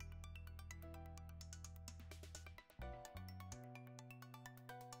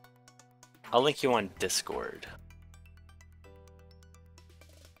 I'll link you on Discord.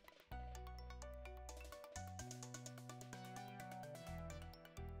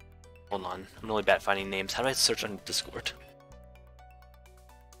 Hold on, I'm really bad at finding names. How do I search on Discord?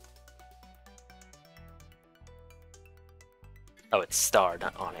 Oh, it's Star,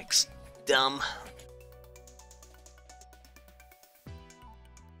 not Onyx. Dumb.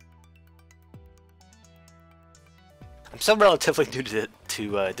 I'm still relatively new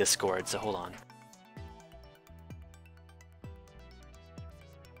to Discord, so hold on.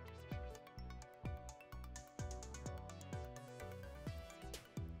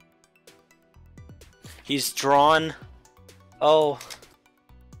 He's drawn... Oh.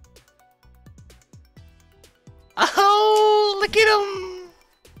 Oh, look at him!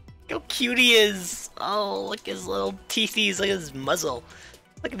 Look how cute he is! Oh, look at his little teethies, look at his muzzle.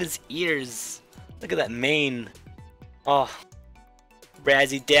 Look at his ears. Look at that mane. Oh,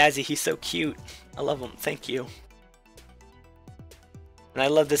 Razzie Dazzy, he's so cute. I love him, thank you. And I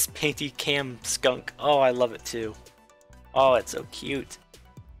love this painty cam skunk. Oh, I love it too. Oh, it's so cute.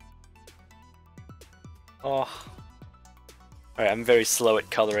 Oh. Alright, I'm very slow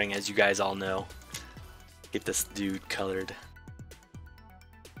at coloring, as you guys all know. Get this dude colored.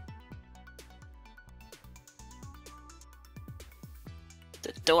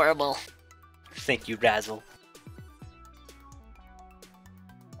 It's adorable. Thank you, Razzle.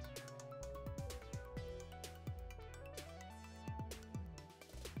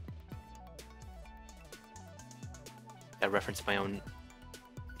 I reference my own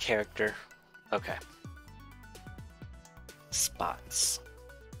character. Okay. Spots.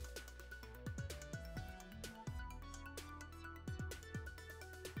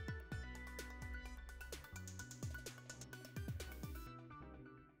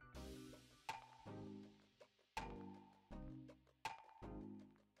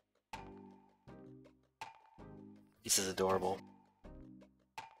 This is adorable.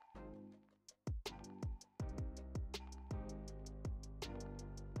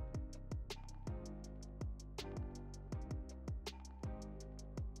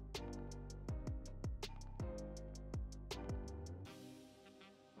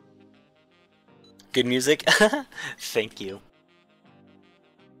 Good music? Thank you.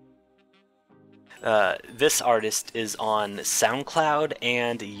 This artist is on SoundCloud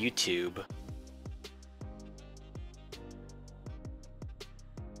and YouTube.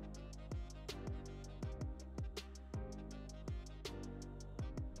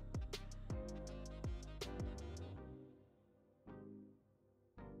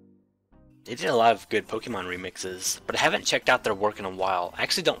 They did a lot of good Pokemon remixes, but I haven't checked out their work in a while. I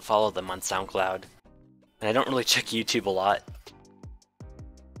actually don't follow them on SoundCloud, and I don't really check YouTube a lot.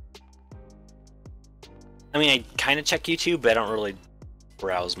 I mean, I kind of check YouTube, but I don't really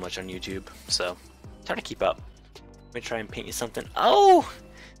browse much on YouTube, so it's hard to keep up. Let me try and paint you something. Oh!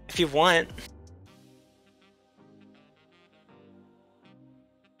 If you want.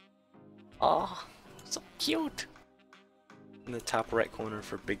 Oh, so cute. In the top right corner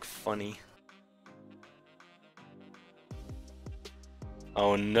for Big Funny.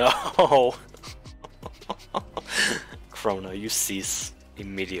 Oh no! Chrono, you cease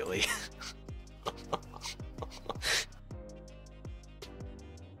immediately.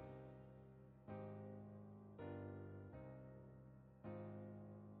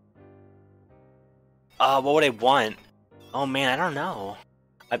 What would I want? Oh man, I don't know.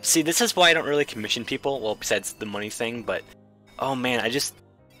 See, this is why I don't really commission people, well, besides the money thing, but... Oh man, I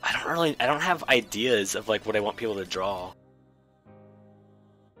don't have ideas of like what I want people to draw.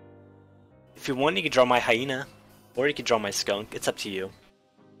 If you want, you could draw my hyena, or you could draw my skunk. It's up to you.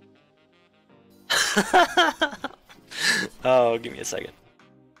 Oh, give me a second.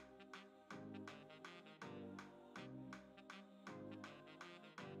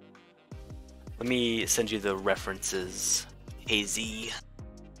 Let me send you the references. Haze.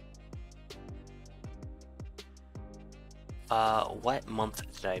 What month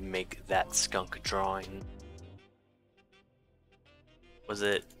did I make that skunk drawing? Was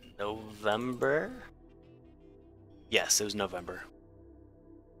it November? Yes, it was November.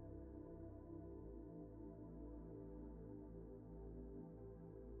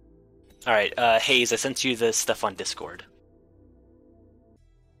 Alright, Haze, I sent you the stuff on Discord.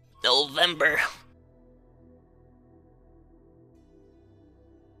 November.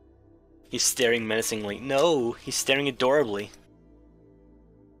 He's staring menacingly. No, he's staring adorably.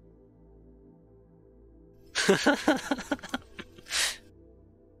 This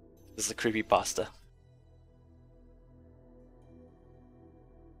is a creepypasta.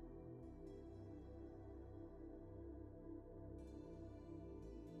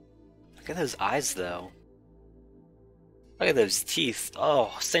 Look at those eyes, though. Look at those teeth.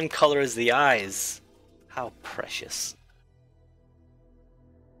 Oh, same color as the eyes. How precious.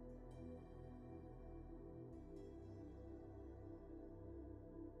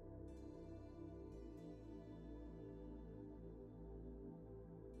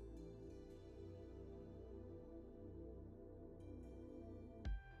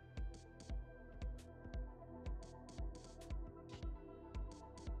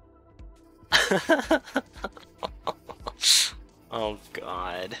 Oh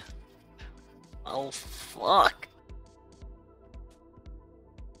god. Oh fuck.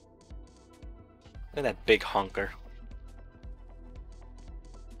 Look at that big honker.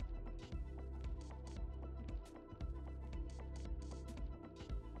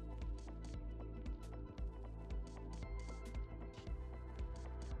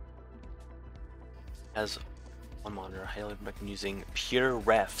 As one monitor, I highly recommend using pure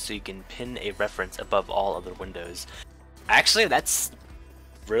ref so you can pin a reference above all other windows. Actually, that's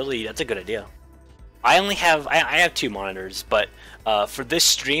a good idea. I have 2 monitors, but for this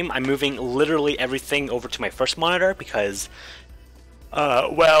stream, I'm moving literally everything over to my first monitor because,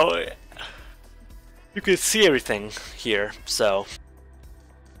 well, you can see everything here, so.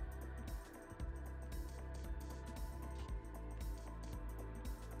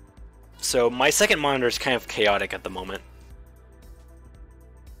 So my second monitor is kind of chaotic at the moment.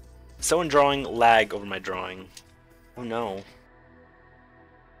 Someone drawing lag over my drawing. Oh no.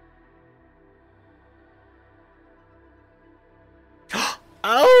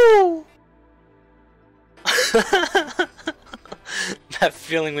 Oh! That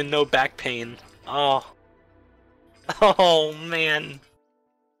feeling with no back pain. Oh. Oh man.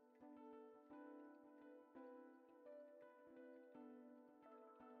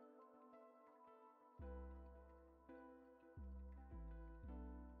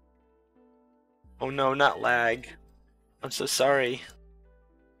 Oh no, not lag. I'm so sorry.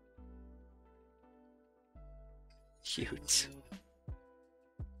 Cute.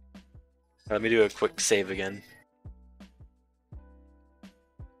 Let me do a quick save again.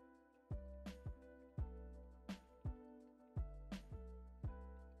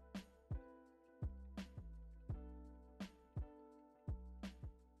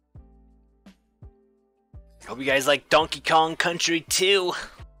 Hope you guys like Donkey Kong Country 2.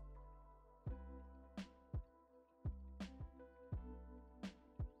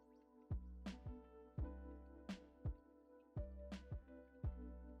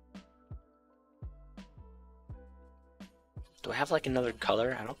 Do I have like another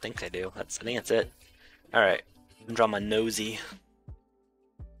color? I don't think I do. I think that's it. Alright. I'm gonna draw my nosy.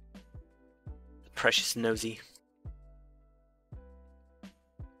 Precious nosy.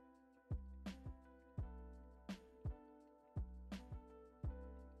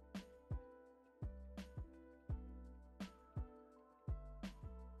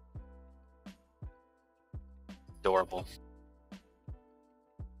 Adorable.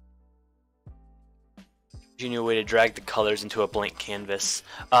 New way to drag the colors into a blank canvas.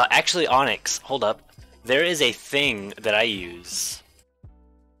 Actually, Onyx, hold up. There is a thing that I use.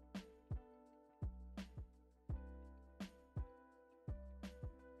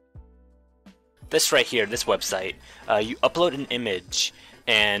 This right here, this website. You upload an image,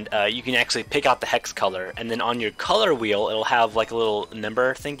 and you can actually pick out the hex color, and then on your color wheel, it'll have like a little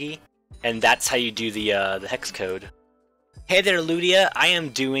number thingy, and that's how you do the hex code. Hey there, Ludia. I am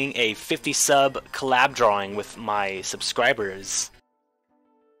doing a 50 sub collab drawing with my subscribers.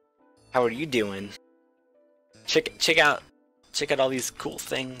 How are you doing? Check out all these cool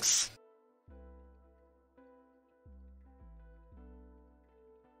things.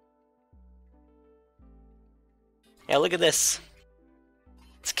 Yeah, look at this.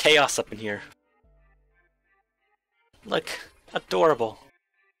 It's chaos up in here. Look, adorable.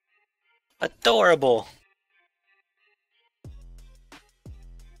 Adorable.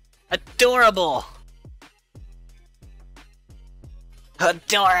 Adorable!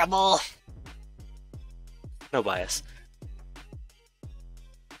 Adorable! No bias.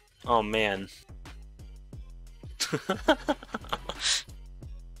 Oh man.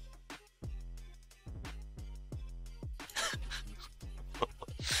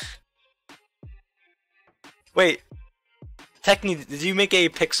 Wait, Teknii, did you make a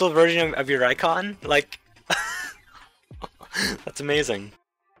pixel version of your icon? Like, that's amazing.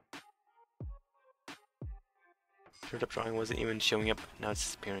 Third up drawing wasn't even showing up. Now it's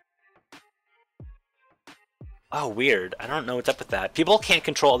disappearing. Oh, weird. I don't know what's up with that. People can't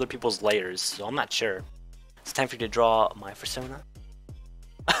control other people's layers, so I'm not sure. It's time for you to draw my persona.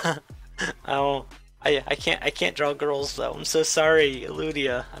 Oh, I can't draw girls though. I'm so sorry,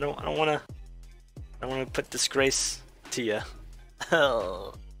 Eludia. I don't wanna put disgrace to you.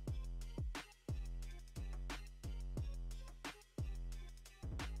 Oh.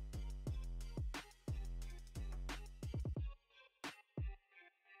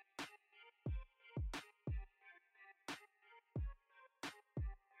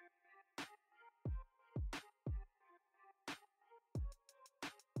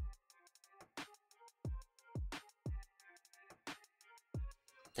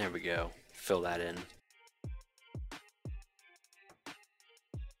 There we go. Fill that in.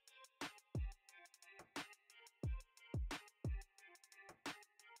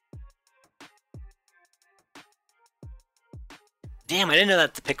 Damn, I didn't know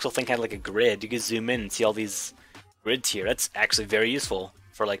that the pixel thing had like a grid. You could zoom in and see all these grids here. That's actually very useful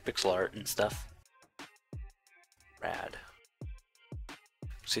for like pixel art and stuff. Rad.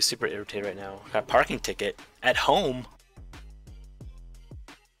 So super irritated right now. Got a parking ticket at home.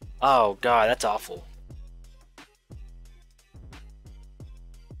 Oh god, that's awful.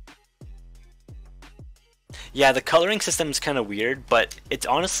 Yeah, the coloring system is kind of weird, but it's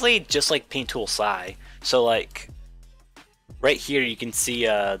honestly just like Paint Tool Psi. So like, right here you can see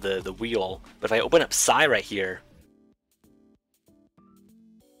the wheel, but if I open up Psi right here,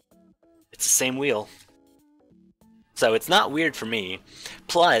 it's the same wheel. So it's not weird for me.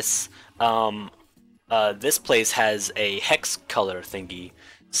 Plus, this place has a hex color thingy.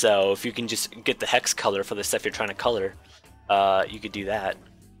 So if you can just get the hex color for the stuff you're trying to color, you could do that.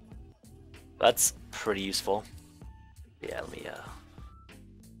 That's pretty useful. Yeah, let me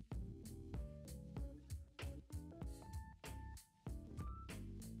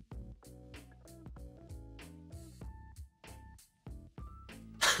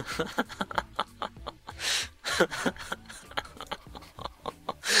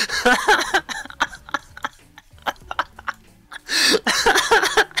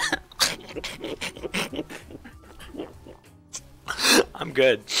I'm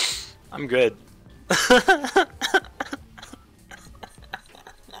good. I'm good.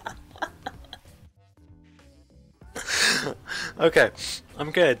 Okay,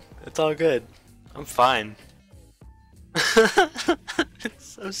 I'm good. It's all good. I'm fine. It's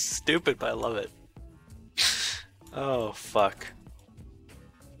so stupid, but I love it. Oh, fuck.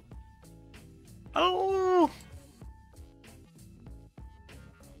 Oh!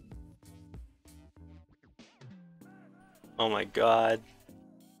 Oh my god.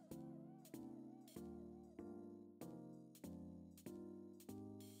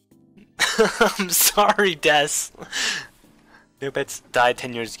 I'm sorry, Des. Neopets died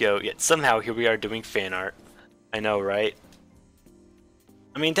 10 years ago, yet somehow here we are doing fan art. I know, right?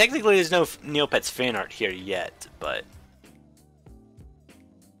 I mean, technically there's no Neopets fan art here yet, but...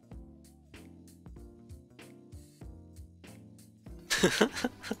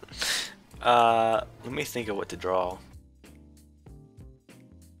 let me think of what to draw.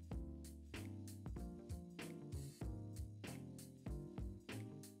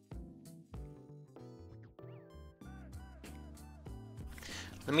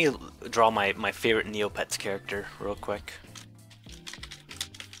 Let me draw my favorite Neopets character real quick.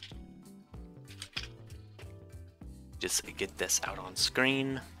 Just get this out on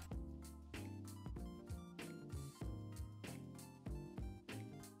screen.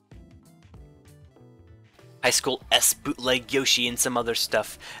 High School S bootleg Yoshi and some other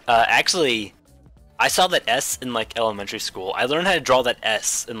stuff. Actually, I saw that S in like elementary school. I learned how to draw that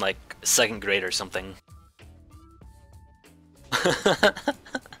S in like 2nd grade or something.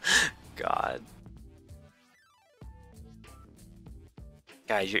 God.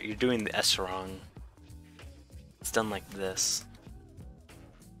 Guys, you're doing the S wrong. It's done like this.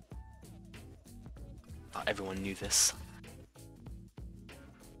 Oh, everyone knew this.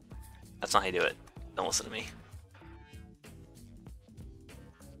 That's not how you do it. Don't listen to me.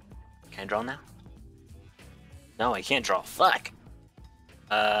 Can I draw now? No, I can't draw. Fuck!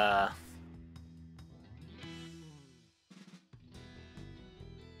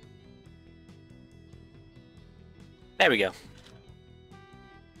 There we go.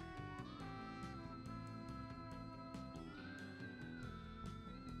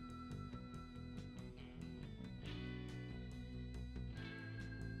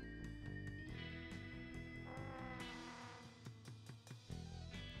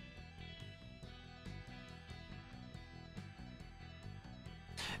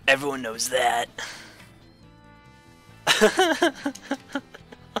 Everyone knows that.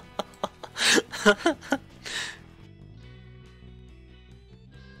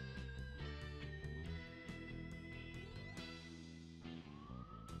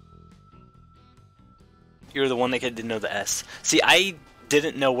 You're the one that didn't know the S. See, I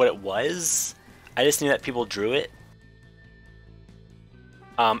didn't know what it was. I just knew that people drew it.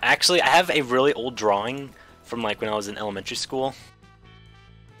 Actually, I have a really old drawing from like when I was in elementary school.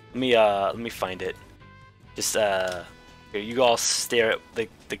 Let me find it. Just here, you all stare at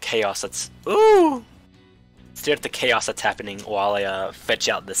the chaos that's stare at the chaos that's happening while I fetch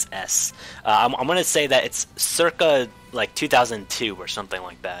out this S. I'm gonna say that it's circa like 2002 or something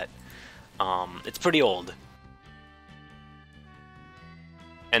like that. It's pretty old.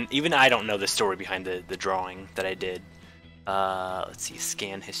 And even I don't know the story behind the drawing that I did. Let's see,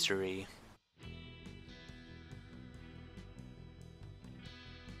 scan history.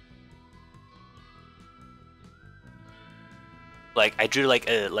 Like I drew like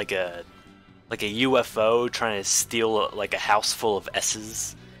a UFO trying to steal like a house full of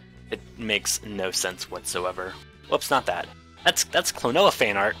S's. It makes no sense whatsoever. Whoops, not that. That's Klonoa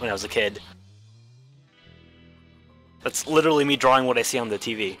fan art when I was a kid. That's literally me drawing what I see on the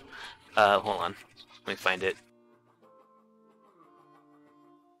TV. Hold on. Let me find it.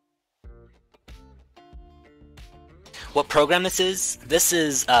 What program this is? This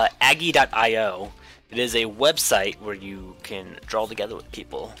is Aggie.io. It is a website where you can draw together with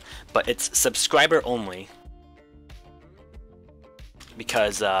people, but it's subscriber only.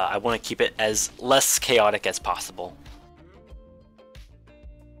 Because I want to keep it as less chaotic as possible.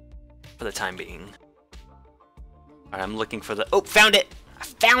 For the time being. Alright, I'm looking for the... Oh, found it! I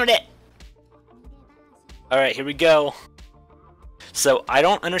found it! Alright, here we go. So, I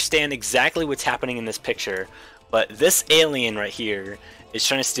don't understand exactly what's happening in this picture, but this alien right here is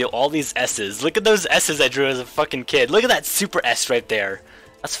trying to steal all these S's. Look at those S's I drew as a fucking kid. Look at that super S right there.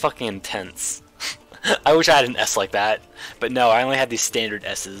 That's fucking intense. I wish I had an S like that. But no, I only had these standard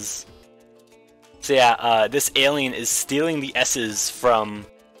S's. So yeah, this alien is stealing the S's from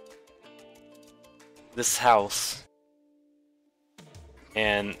this house.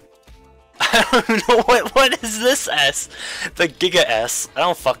 And I don't even know what is this S? The Giga S. I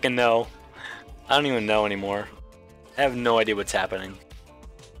don't fucking know. I don't even know anymore. I have no idea what's happening.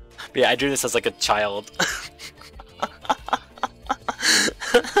 But yeah, I drew this as like a child.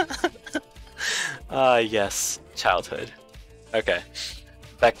 Yes, childhood. Okay,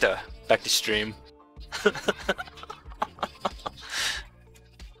 back to stream.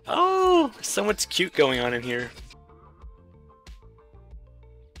 Oh, so much cute going on in here.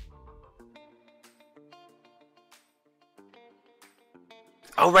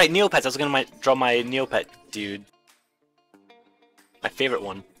 Oh right, Neopets. I was gonna draw my Neopet dude. My favorite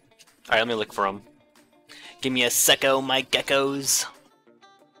one. Alright, let me look for him. Give me a secco, my geckos.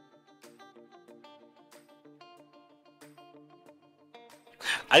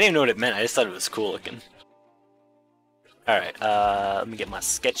 I didn't even know what it meant, I just thought it was cool looking. Alright, let me get my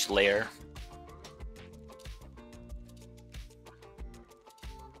sketch layer.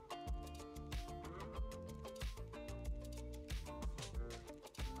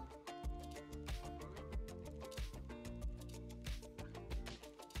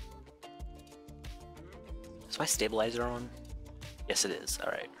 Is my stabilizer on? Yes, it is.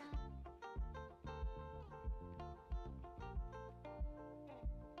 Alright.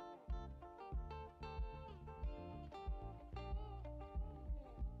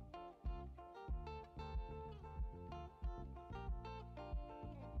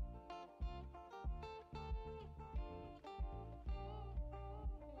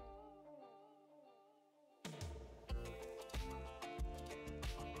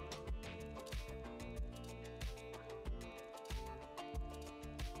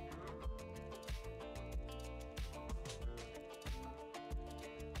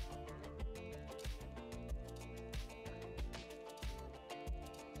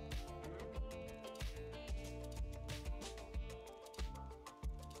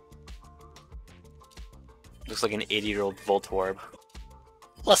 Looks like an 80-year-old Voltorb.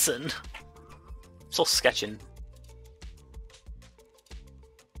 Listen! I'm still sketching.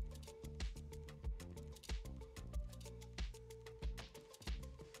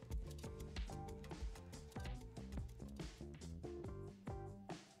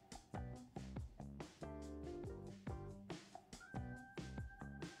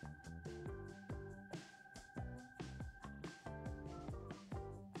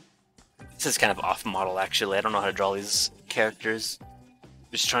 This is kind of off model actually. I don't know how to draw these characters.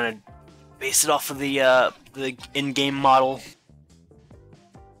 Just trying to base it off of the in-game model.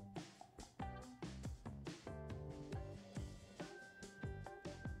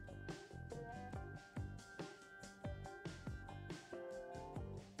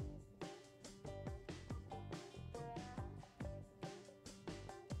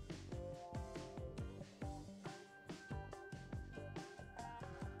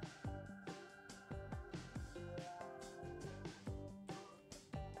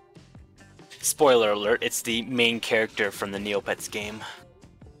 Spoiler alert, it's the main character from the Neopets game.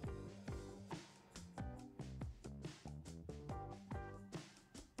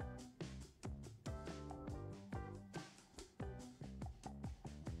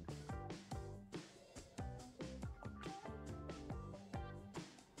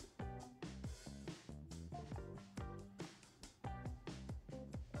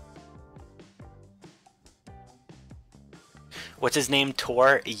 What's his name?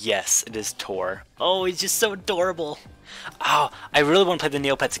 Tor? Yes, it is Tor. Oh, he's just so adorable. Oh, I really want to play the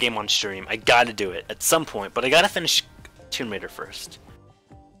Neopets game on stream. I gotta do it at some point, but I gotta finish Tomb Raider first.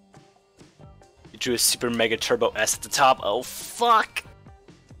 You drew a Super Mega Turbo S at the top. Oh, fuck.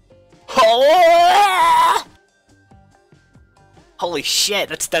 Oh! Holy shit,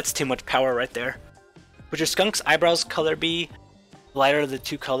 that's too much power right there. Would your skunk's eyebrows color be lighter of the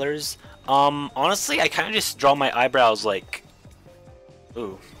two colors? Honestly, I kind of just draw my eyebrows like...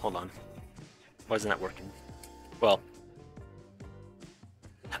 Ooh, hold on. Why isn't that working? Well,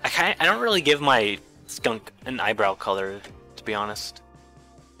 I don't really give my skunk an eyebrow color, to be honest.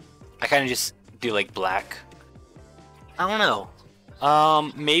 I kind of just do like black. I don't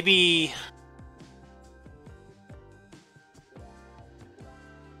know. Maybe...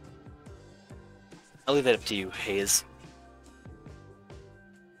 I'll leave that up to you, Haze.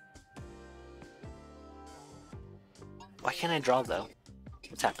 Why can't I draw though?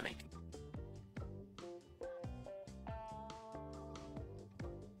 What's happening?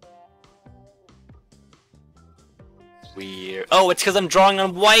 Weird. Oh, it's because I'm drawing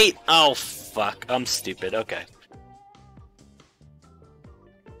on white! Oh, fuck. I'm stupid. Okay.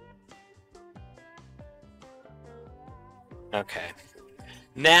 Okay.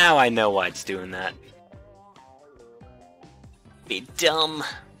 Now I know why it's doing that. Be dumb.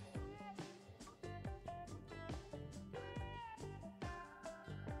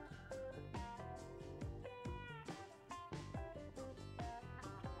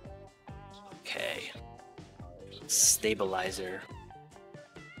 Okay. Stabilizer.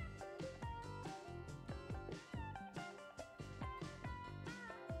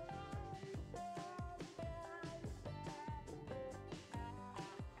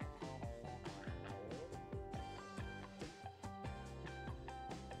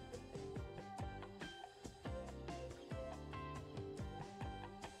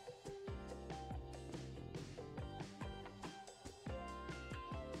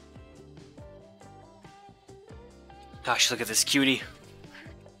 Gosh, look at this cutie.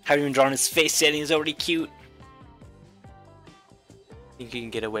 Haven't even drawn his face yet and he's already cute. Think you can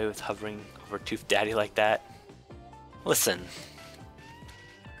get away with hovering over Tooth Daddy like that? Listen.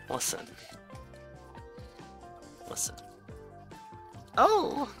 Listen. Listen.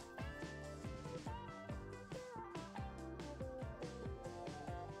 Oh!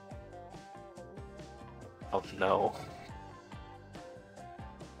 Oh no.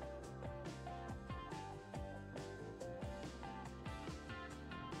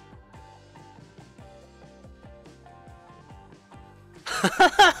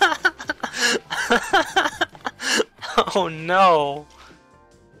 Oh no.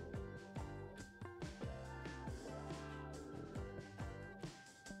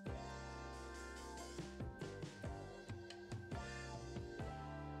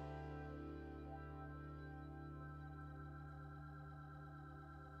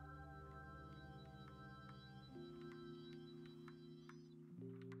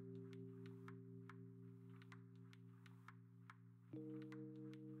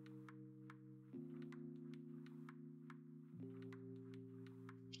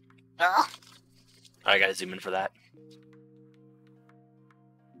 I gotta zoom in for that.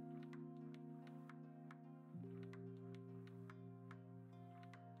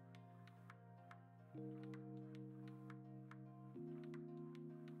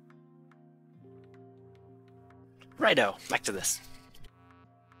 Righto, back to this.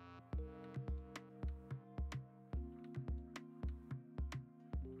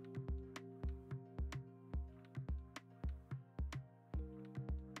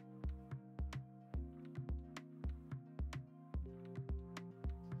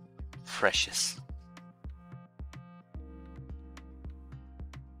 Precious.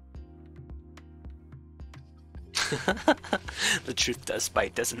 The truth does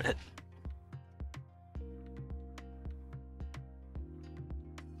bite, doesn't it?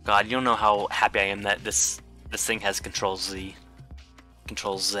 God, you don't know how happy I am that this thing has Control Z,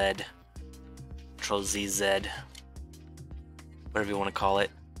 Control Z, Control ZZ, whatever you want to call it.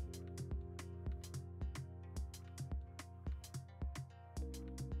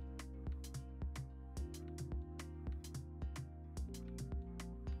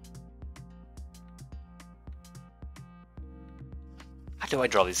 do I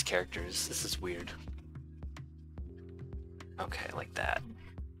draw these characters? This is weird. Okay, like that.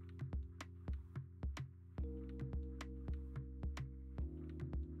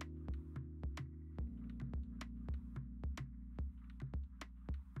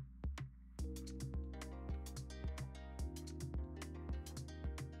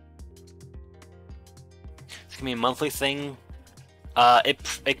 It's gonna be a monthly thing.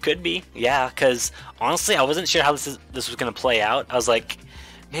 It could be, yeah. Because honestly, I wasn't sure how this was gonna play out. I was like,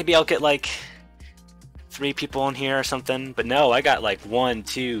 maybe I'll get like 3 people in here or something. But no, I got like 1,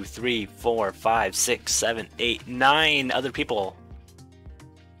 2, 3, 4, 5, 6, 7, 8, 9 other people.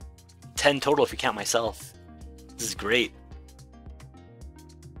 10 total if you count myself. This is great.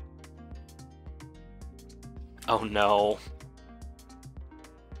 Oh no.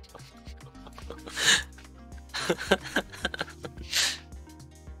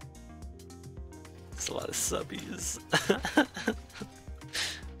 That's a lot of subbies.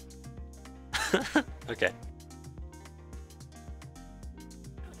 Okay.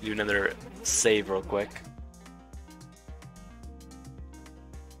 Do another save real quick.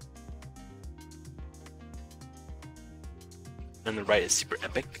 And the right is super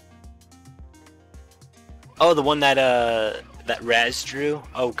epic. Oh, the one that that Raz drew?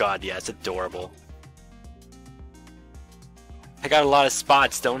 Oh god, yeah, it's adorable. I got a lot of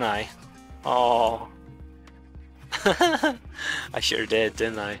spots, don't I? Oh. I sure did,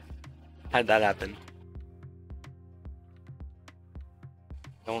 didn't I? How'd that happen?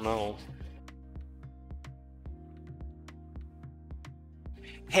 Don't know.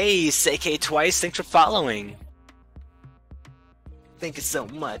 Hey, Seikei Twice, thanks for following. Thank you so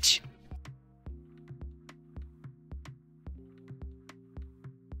much.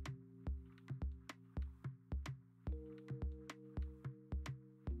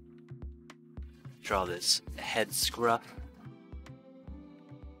 Draw this head scruff.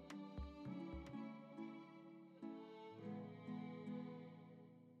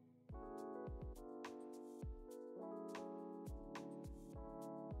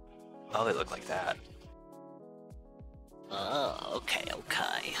 Oh, they look like that. Oh, okay,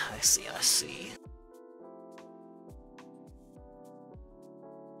 okay. I see, I see.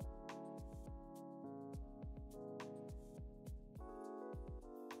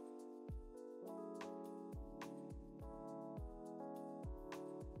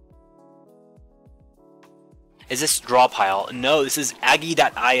 Is this draw pile? No, this is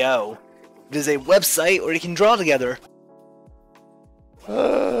Aggie.io. It is a website where you can draw together.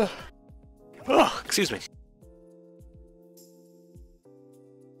 Oh, excuse me.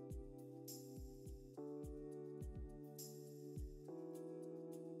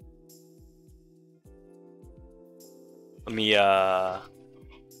 Let me grab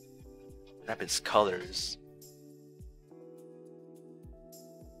its colors.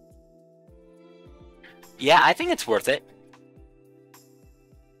 Yeah, I think it's worth it.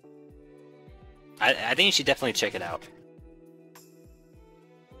 I think you should definitely check it out.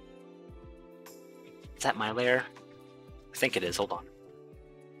 Is that my layer? I think it is. Hold on.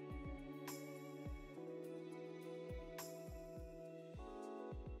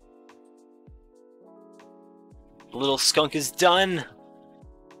 The little skunk is done.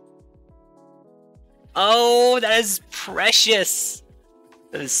 Oh, that is precious.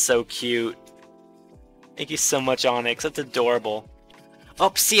 That is so cute. Thank you so much, Onyx. That's adorable.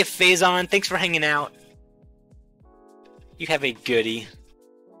 Oh, see a Phaaze on. Thanks for hanging out. You have a goodie.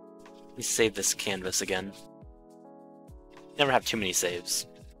 Let me save this canvas again. Never have too many saves.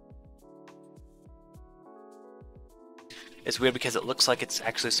 It's weird because it looks like it's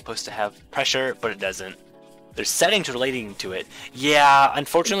actually supposed to have pressure, but it doesn't. There's settings relating to it. Yeah,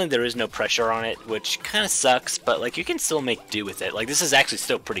 unfortunately there is no pressure on it, which kind of sucks, but like you can still make do with it. Like this is actually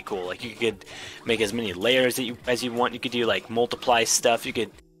still pretty cool. Like you could make as many layers as you want. You could do like multiply stuff. You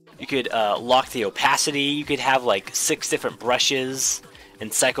could lock the opacity. You could have like 6 different brushes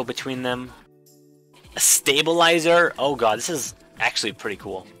and cycle between them. A stabilizer. Oh god, this is actually pretty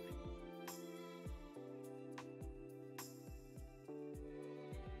cool.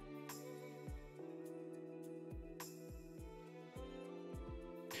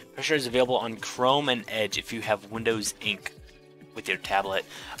 Pressure is available on Chrome and Edge if you have Windows Ink with your tablet.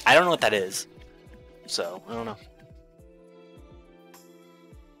 I don't know what that is, so I don't know.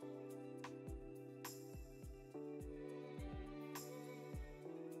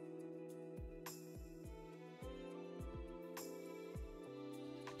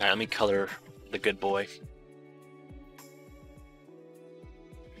 Alright, let me color the good boy.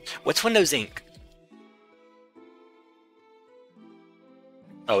 What's Windows Ink?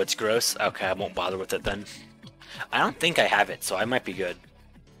 Oh, it's gross? Okay, I won't bother with it then. I don't think I have it, so I might be good.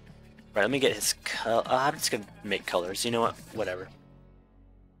 Right, let me get his color. I'm just gonna make colors. You know what? Whatever.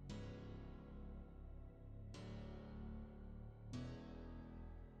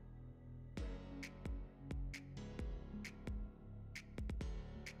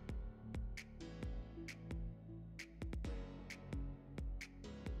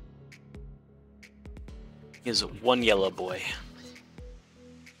 Here's one yellow boy.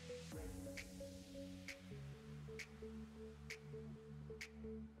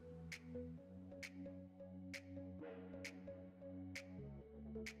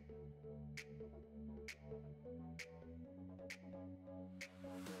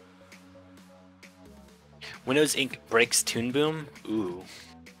 Windows Ink breaks Toon Boom? Ooh.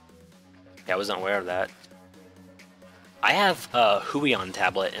 Yeah, I wasn't aware of that. I have a Huion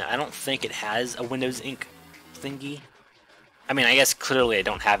tablet, and I don't think it has a Windows Ink thingy. I mean, I guess clearly I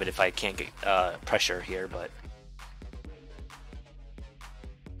don't have it if I can't get pressure here, but...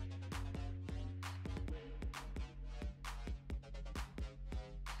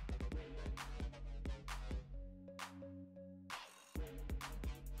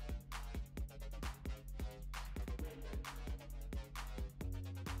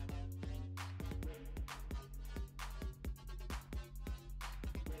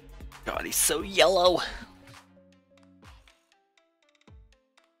 God, he's so yellow!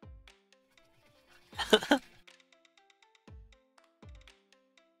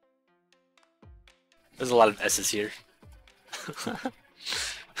 There's a lot of S's here.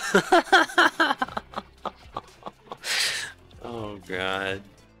 Oh god.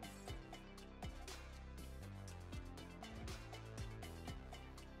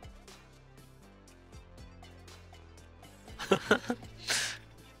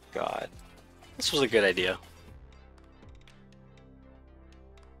 God. This was a good idea.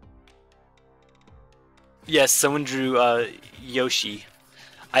 Yes, someone drew Yoshi.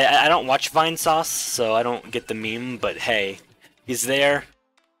 I don't watch Vine Sauce, so I don't get the meme, but hey, he's there.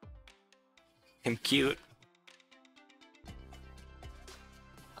 I'm cute.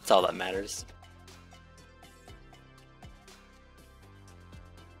 That's all that matters.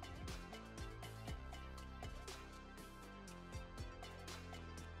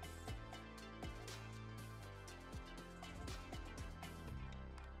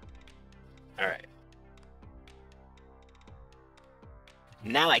 Alright.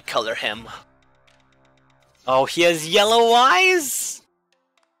 Now I color him. Oh, he has yellow eyes!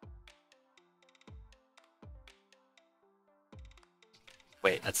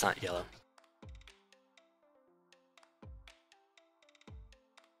 Wait, that's not yellow.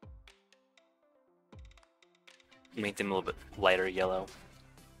 Make them a little bit lighter yellow.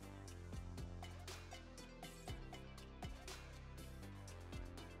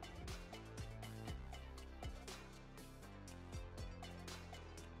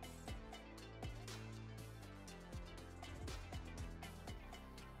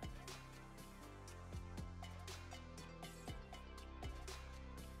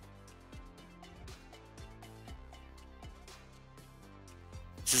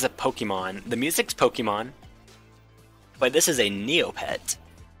 This is a Pokemon. The music's Pokemon, but this is a Neopet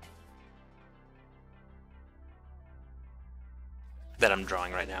that I'm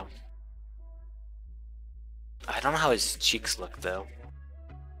drawing right now. I don't know how his cheeks look though.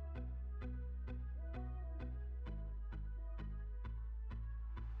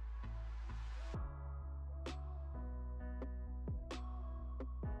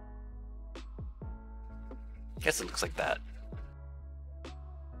 Guess it looks like that.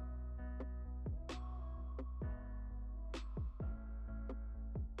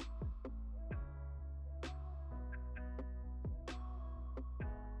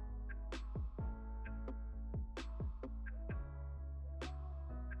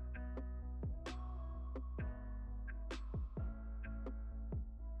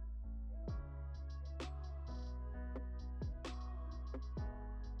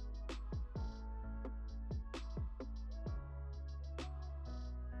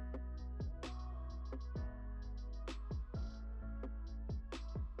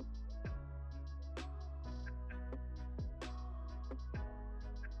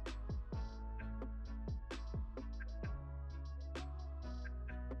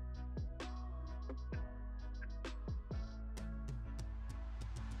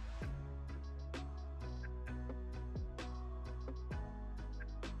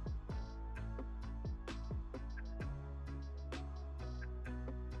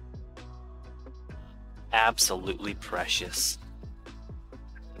 Absolutely precious.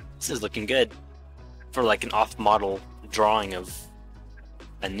 This is looking good for like an off-model drawing of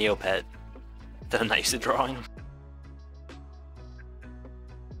a Neopet that I'm not used to drawing.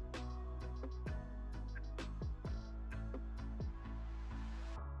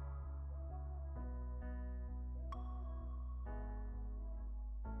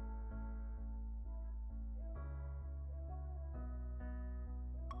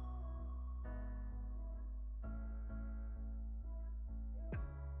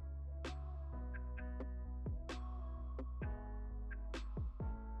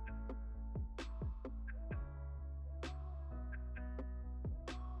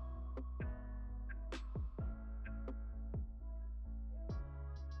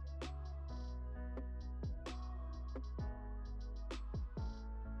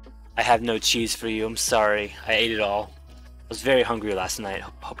 I have no cheese for you. I'm sorry. I ate it all. I was very hungry last night.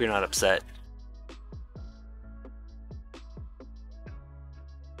 Hope you're not upset.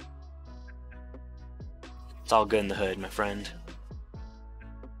 It's all good in the hood, my friend.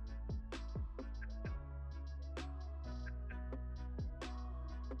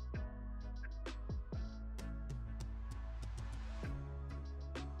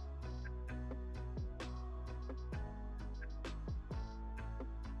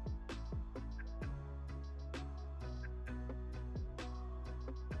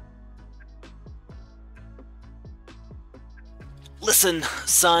 Listen,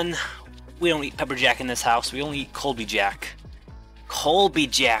 son, we don't eat pepper jack in this house. We only eat Colby Jack. Colby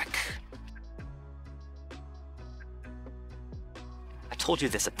Jack. I told you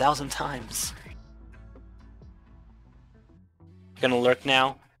this 1,000 times. Gonna lurk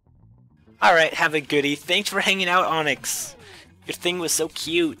now? Alright, have a goodie. Thanks for hanging out, Onyx. Your thing was so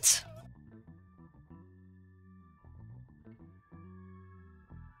cute.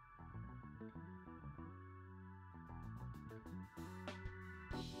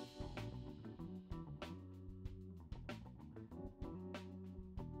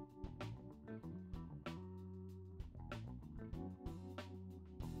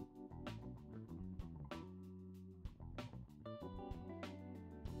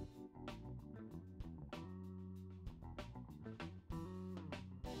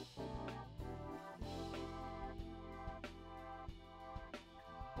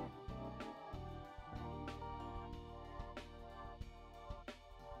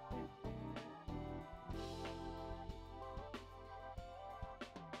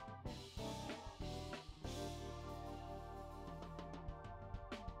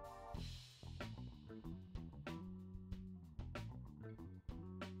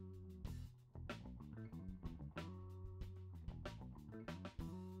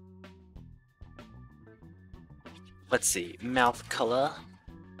 Let's see, mouth color.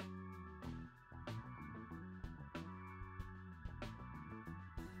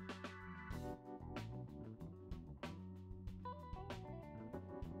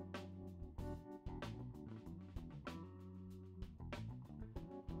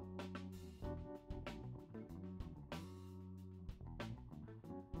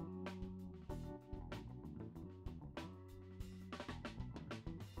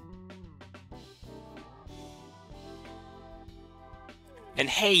 And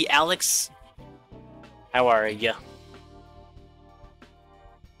hey, Alex, how are ya?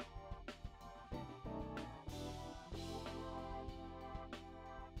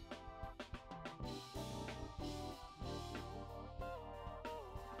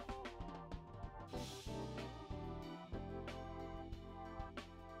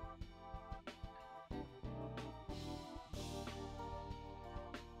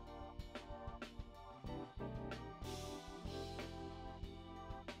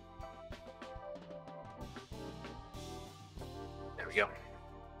 There we go.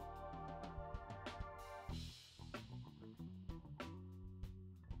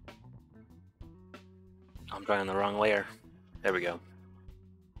 I'm drawing on the wrong layer. There we go.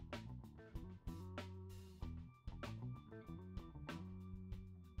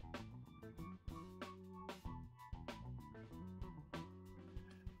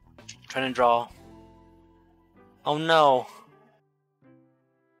 Trying to draw. Oh no.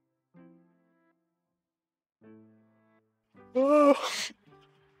 Oh.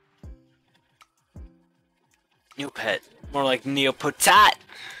 New pet. More like Neopotat.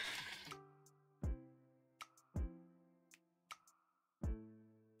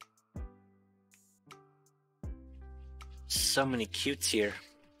 So many cutes here.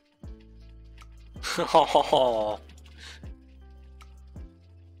 Oh.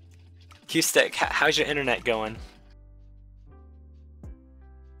 Qhstec, how's your internet going?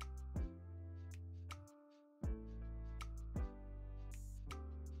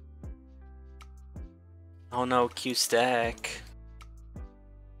 Oh no, Qhstec.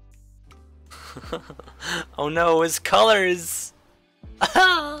 Oh no, his colors!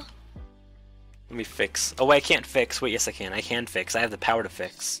 Let me fix. Oh wait, I can't fix. Wait, yes I can. I can fix. I have the power to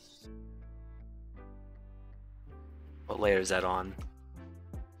fix. What layer is that on?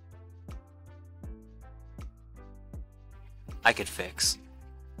 I could fix.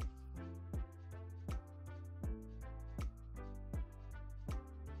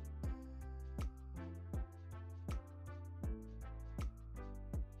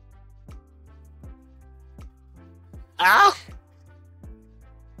 Ah!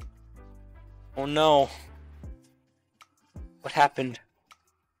 Oh no. What happened?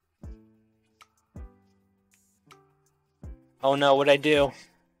 Oh no, what'd I do?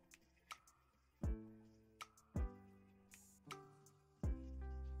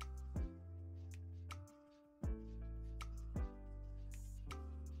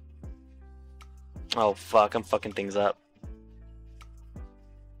 Oh fuck, I'm fucking things up.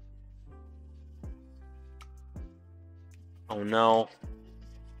 Oh no.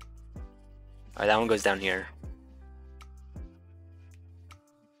 Alright, that one goes down here.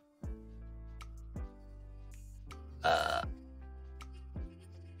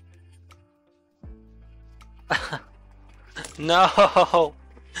 No!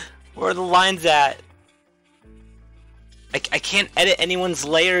 Where are the lines at? I can't edit anyone's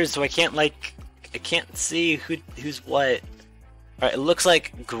layers, so I can't like... I can't see who's what. Alright, it looks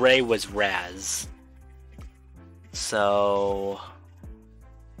like gray was Raz. So...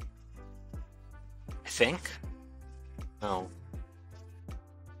 I think? No.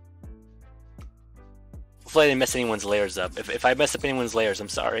 Hopefully I didn't mess anyone's layers up. If I mess up anyone's layers, I'm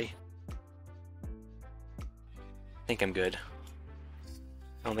sorry. I think I'm good.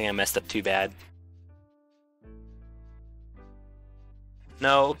 I don't think I messed up too bad.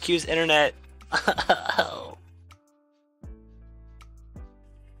 No, Q's internet. Alright,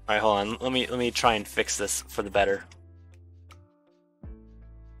 hold on. Let me try and fix this for the better.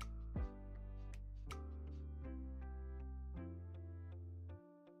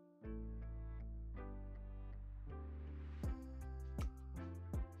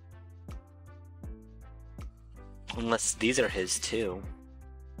 Unless these are his too.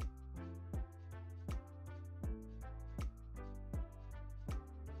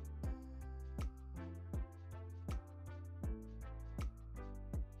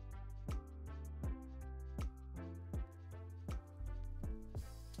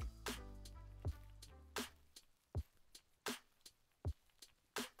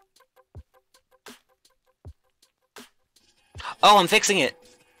 Oh, I'm fixing it!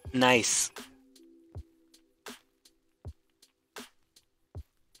 Nice.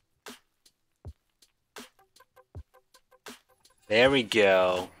 There we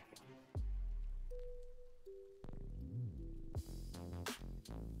go.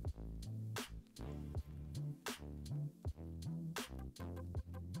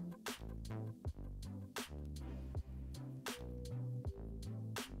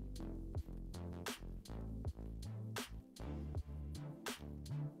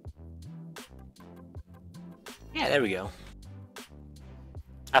 Yeah, there we go.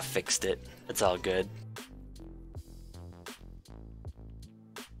 I fixed it. It's all good.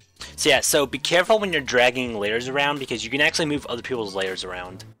 So yeah, so be careful when you're dragging layers around because you can actually move other people's layers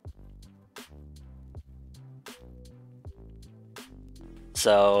around.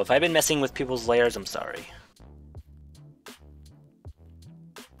 So if I've been messing with people's layers, I'm sorry.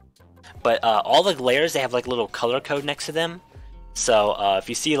 But all the layers, they have like little color code next to them. So if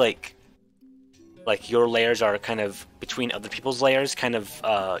you see like your layers are kind of between other people's layers, kind of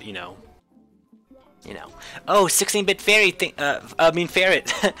you know. Oh, 16-bit fairy. Ferret.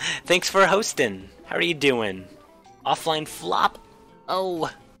 Thanks for hosting. How are you doing? Offline flop. Oh.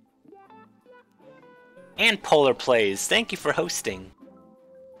 And Polar Plays. Thank you for hosting.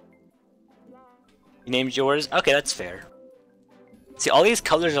 You named yours? Okay, that's fair. See, all these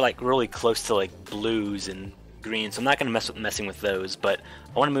colors are like really close to like blues and greens, so I'm not gonna messing with those. But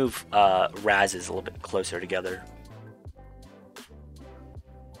I want to move Raz's a little bit closer together.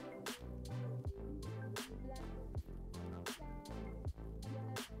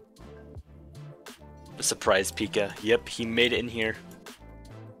 Surprise Pika. Yep, he made it in here.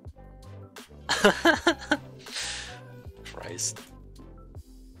 Christ.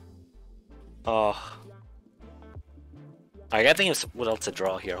 Oh. I gotta think of what else to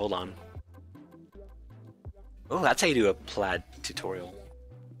draw here. Hold on. Oh, that's how you do a plaid tutorial.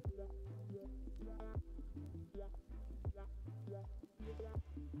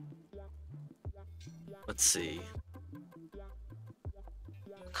 Let's see.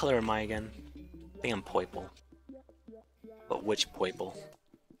 What color am I again? I think I'm purple. But which purple?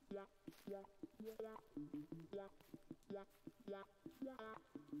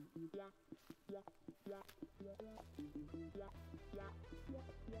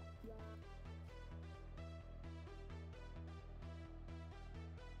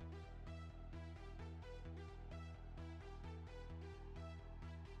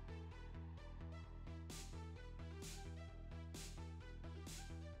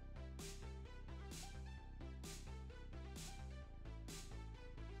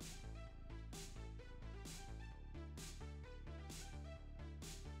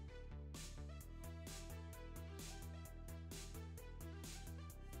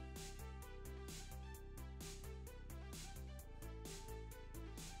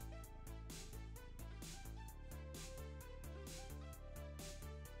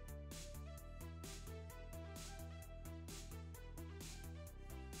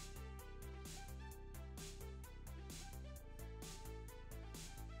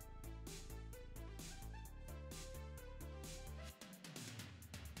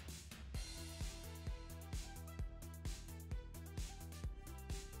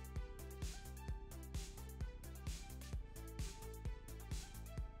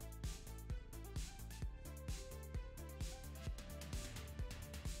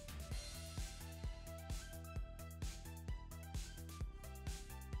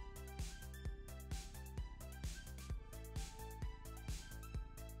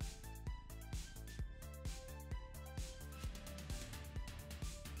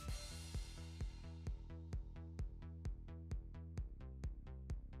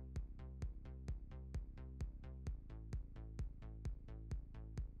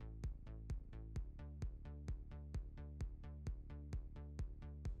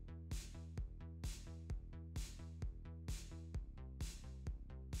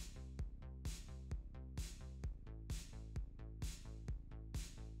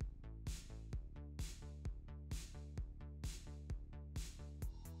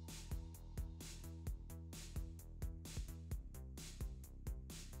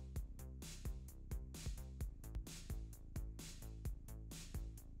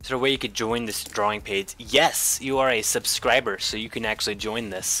 there a way you could join this drawing page? Yes, you are a subscriber, so you can actually join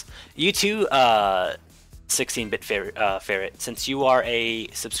this. You too, 16-bit Ferret, since you are a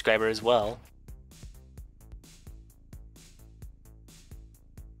subscriber as well.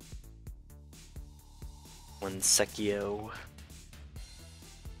 One secchio.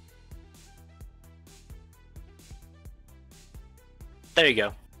 There you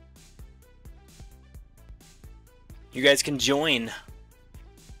go. You guys can join.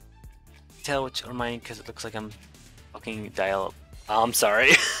 Tell which or mine because it looks like I'm fucking dial up. Oh, I'm sorry.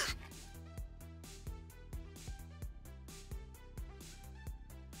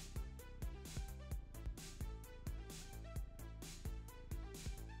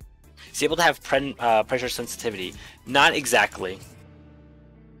 Is he able to have pressure sensitivity? Not exactly.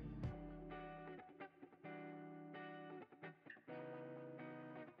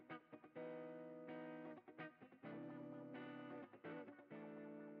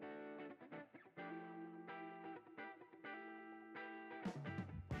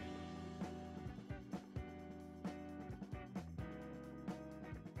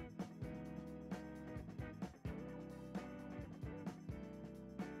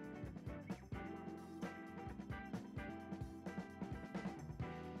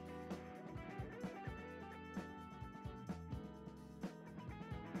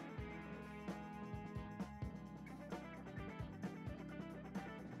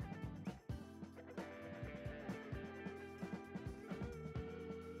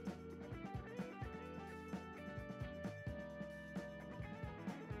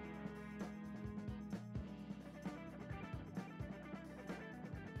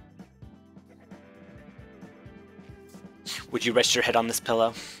 Would you rest your head on this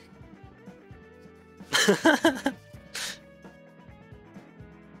pillow?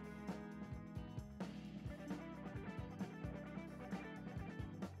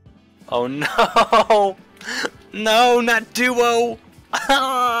 Oh no! No, not duo!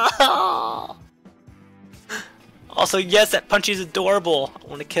 Also, yes, that Punchy's adorable. I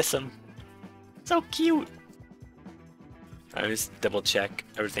want to kiss him. So cute. Alright, just double check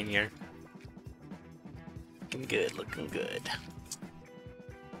everything here. Looking good, looking good.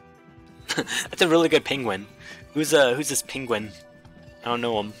 That's a really good penguin. Who's this penguin? I don't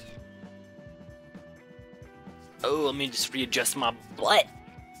know him. Oh, let me just readjust my butt.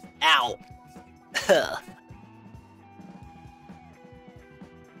 Ow.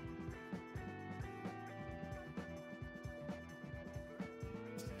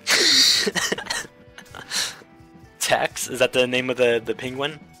 Tex, is that the name of the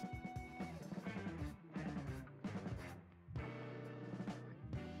penguin?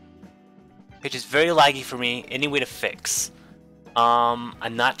 Which is very laggy for me. Any way to fix? I'm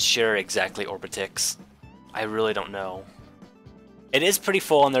not sure exactly, Orbitics. I really don't know. It is pretty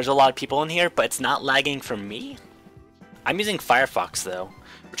full and there's a lot of people in here, but it's not lagging for me. I'm using Firefox though.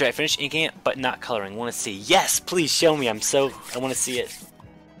 Which I finished inking it, but not coloring. Want to see? Yes, please show me. I want to see it.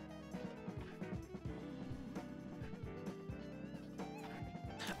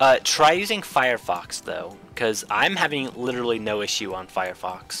 Try using Firefox though, because I'm having literally no issue on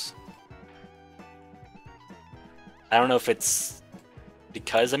Firefox. I don't know if it's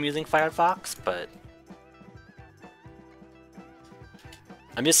because I'm using Firefox, but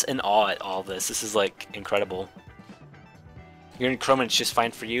I'm just in awe at all this. This is like incredible. You're in Chrome and it's just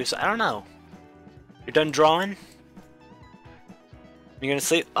fine for you, so I don't know. You're done drawing? You're gonna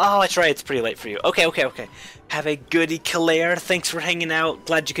sleep? Oh, that's right, it's pretty late for you. Okay. Have a goodie, Kilere. Thanks for hanging out.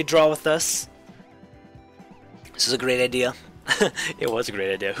 Glad you could draw with us. This is a great idea. It was a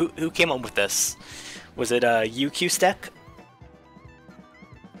great idea. Who came up with this? Was it you, Qhstec?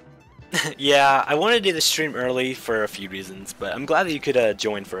 Yeah, I wanted to do the stream early for a few reasons, but I'm glad that you could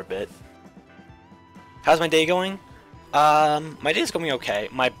join for a bit. How's my day going? My day's going okay.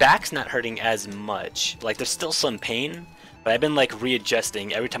 My back's not hurting as much. Like, there's still some pain, but I've been, like,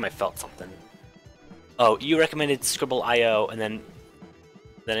 readjusting every time I felt something. Oh, you recommended Scribble.io, and then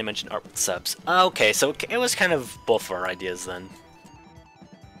I mentioned art with subs. Okay, so it was kind of both of our ideas then.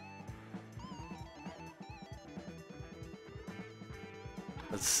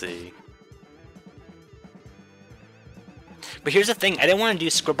 Let's see. But here's the thing, I didn't want to do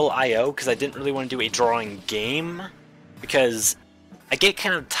Scribble.io because I didn't really want to do a drawing game, because I get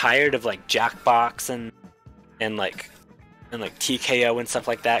kind of tired of like Jackbox and like TKO and stuff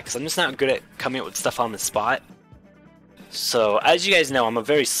like that, because I'm just not good at coming up with stuff on the spot. So as you guys know, I'm a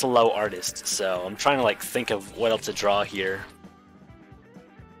very slow artist, so I'm trying to like think of what else to draw here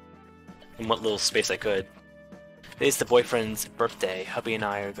in what little space I could. Today's the boyfriend's birthday. Hubby and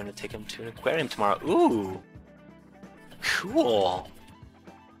I are going to take him to an aquarium tomorrow. Ooh! Cool!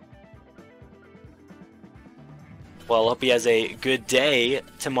 Well, hope he has a good day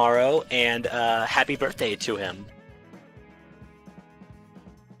tomorrow, and happy birthday to him.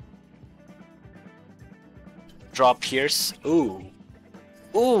 Draw Pierce. Ooh.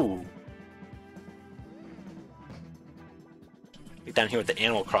 Ooh. Get down here with the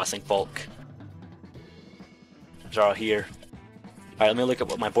Animal Crossing folk. Draw here. Alright, let me look at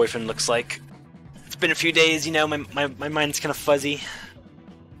what my boyfriend looks like. It's been a few days, you know, my mind's kind of fuzzy.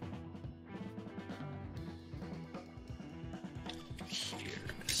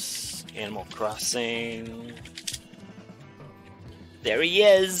 Here's Animal Crossing. There he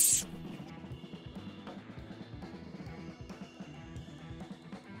is!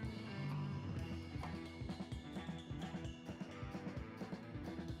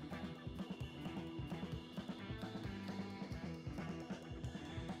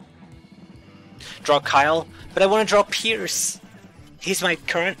 Draw Kyle, but I want to draw Pierce. He's my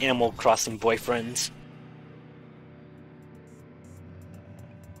current Animal Crossing boyfriend.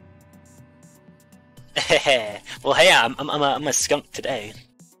 Well, hey, I'm a skunk today.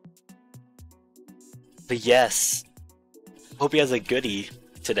 But yes, hope he has a goodie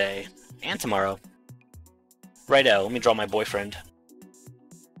today and tomorrow. Righto, let me draw my boyfriend.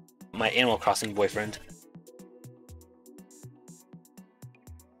 My Animal Crossing boyfriend.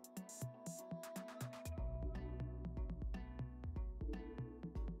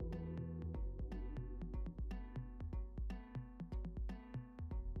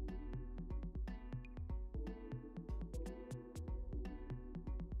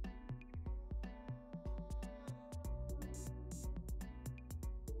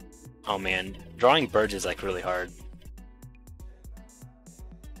 Oh man, drawing birds is like really hard.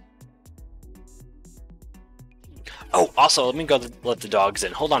 Oh, also, let me go let the dogs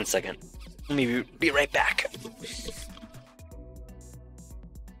in. Hold on a second. Let me be right back.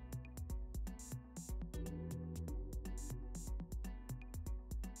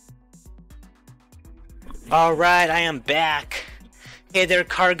 Alright, I am back. Hey there,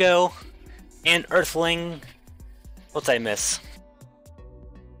 Cargo and Earthling. What did I miss?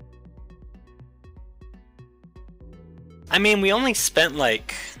 I mean, we only spent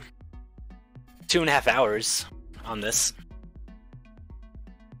like 2.5 hours on this.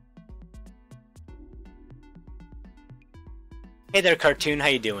 Hey there, Cartoon, how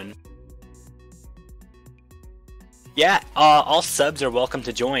you doing? Yeah, all subs are welcome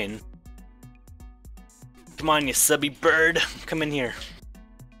to join. Come on, you subby bird, come in here.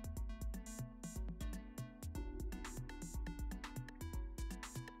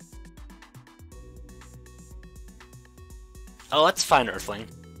 Oh, that's fine, Earthling.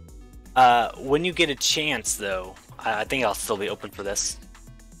 When you get a chance, though, I think I'll still be open for this.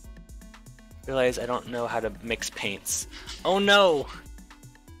 Realize I don't know how to mix paints. Oh no!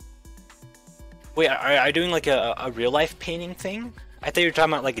 Wait, are you doing like a real-life painting thing? I thought you were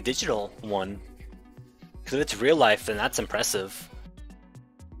talking about like a digital one. Because if it's real life, then that's impressive.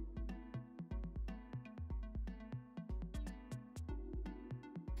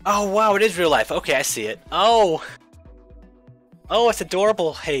 Oh wow, it is real life. Okay, I see it. Oh! Oh, it's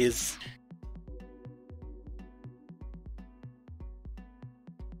adorable, Haze.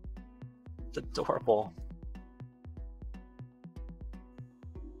 It's adorable.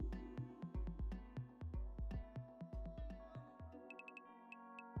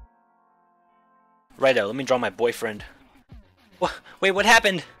 Righto, let me draw my boyfriend. What? Wait, what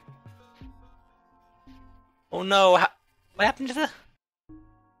happened? Oh no, what happened to the...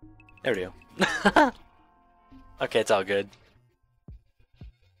 There we go. Okay, it's all good.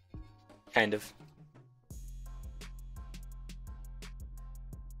 Kind of.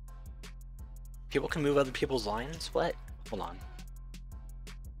 People can move other people's lines? What? Hold on.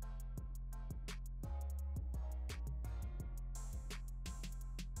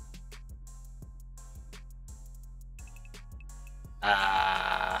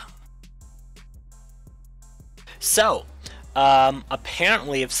 So,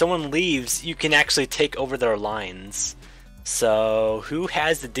 apparently if someone leaves, you can actually take over their lines. So, who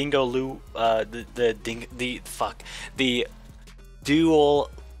has the the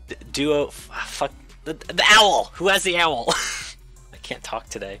owl? Who has the owl? I can't talk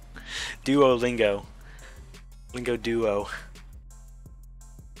today. Duolingo. Lingo Duo.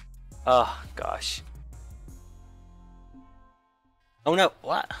 Oh, gosh. Oh no,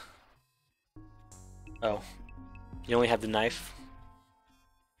 what? Oh. You only have the knife?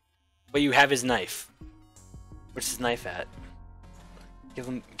 Wait, you have his knife. Where's his knife at?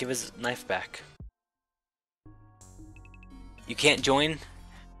 Give his knife back. You can't join?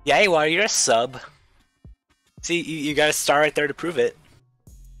 Yeah, well, you're a sub. See, you got a star right there to prove it.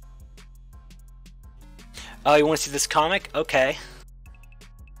 Oh, you want to see this comic? Okay.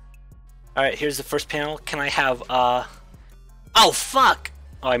 Alright, here's the first panel. Can I have, Oh, fuck!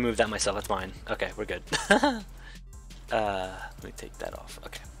 Oh, I moved that myself. That's mine. Okay, we're good. Let me take that off.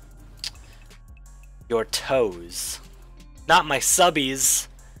 Okay. Your toes. Not my subbies.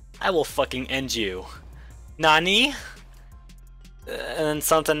 I will fucking end you. Nani? And then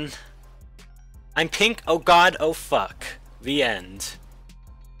something. I'm pink. Oh god. Oh fuck. The end.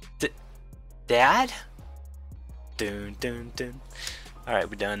 Dad? Dun dun dun. All right,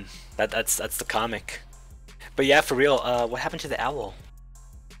 we're done. That's the comic. But yeah, for real. What happened to the owl?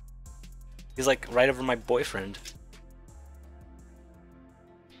 He's like right over my boyfriend.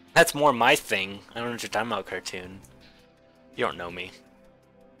 That's more my thing. I don't know what you're talking about, Cartoon. You don't know me.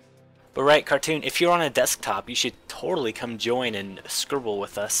 But right, Cartoon, if you're on a desktop, you should totally come join and scribble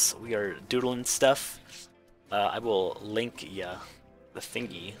with us. We are doodling stuff. I will link ya the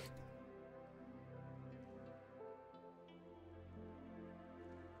thingy.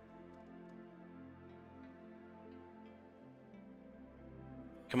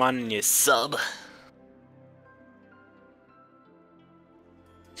 Come on and you sub.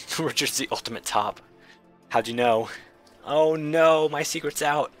 Richard's the ultimate top. How'd you know? Oh no, my secret's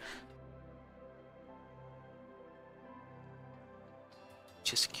out.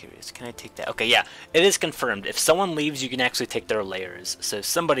 Just curious, can I take that? Okay, yeah, it is confirmed. If someone leaves, you can actually take their layers. So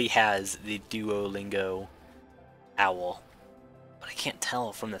somebody has the Duolingo owl. But I can't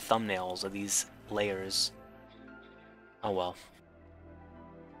tell from the thumbnails of these layers. Oh well.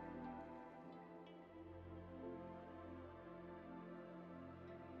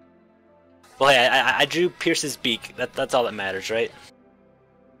 Well, hey, I drew Pierce's beak. That's all that matters, right?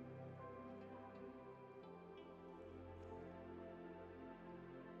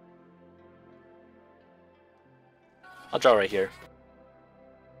 I'll draw right here.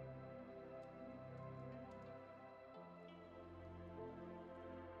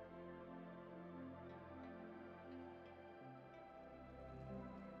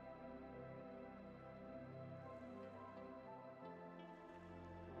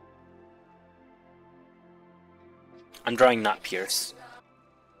 I'm drawing not Pierce.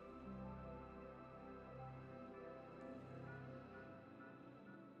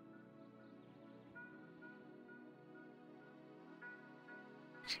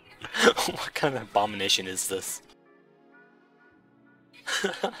 What kind of abomination is this?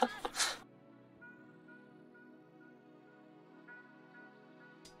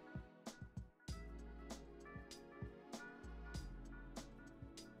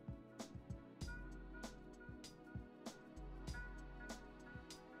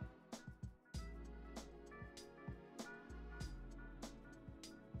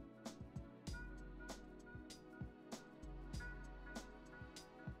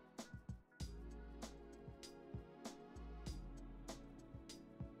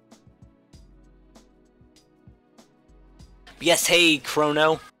 Yes, hey,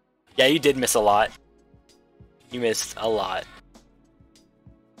 Chrono. Yeah, you did miss a lot. You missed a lot.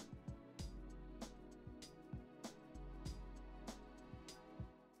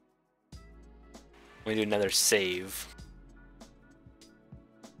 Let me do another save.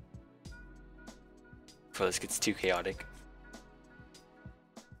 Before this gets too chaotic.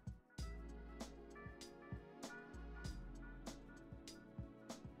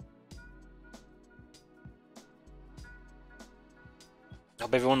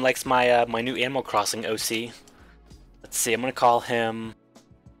 Hope everyone likes my my new Animal Crossing OC. Let's see, I'm gonna call him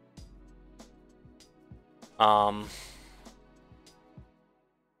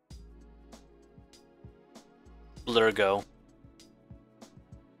Blurgo.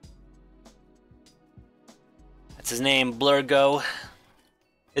 That's his name, Blurgo.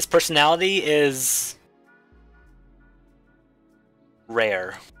 His personality is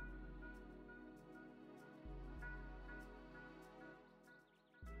rare.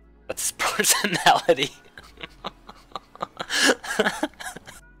 That's his personality.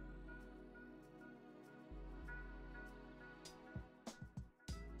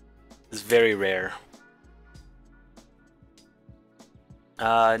 It's very rare.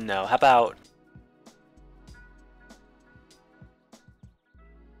 No. How about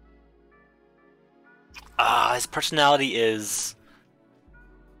his personality is,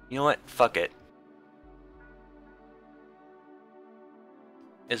 you know what? Fuck it.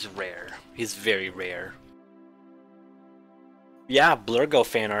 Is rare. He's very rare. Yeah, Blurgo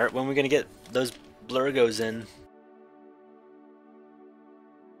fan art. When are we gonna get those Blurgos in?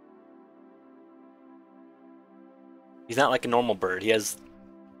 He's not like a normal bird. He has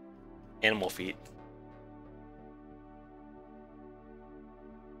animal feet.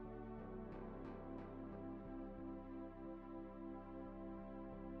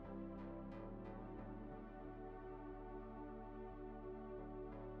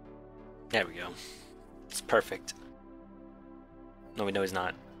 There we go. It's perfect. No, we know he's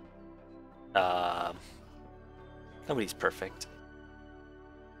not. Nobody's perfect.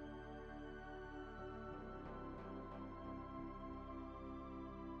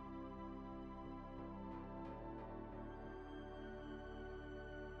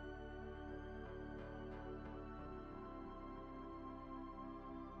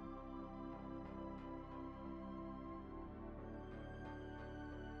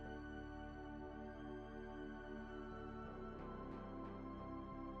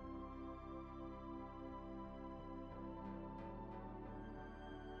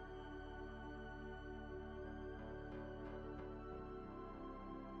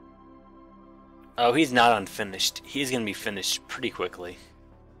 Oh, he's not unfinished. He's gonna be finished pretty quickly.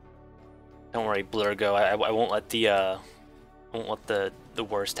 Don't worry, Blurgo. I won't let the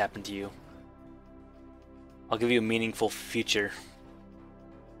worst happen to you. I'll give you a meaningful future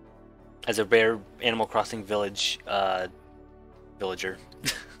as a rare Animal Crossing villager.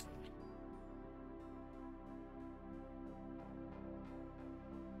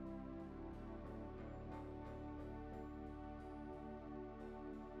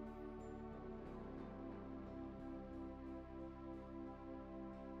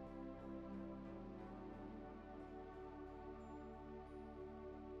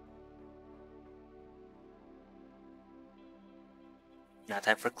 Now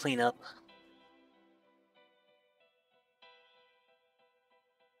time for cleanup.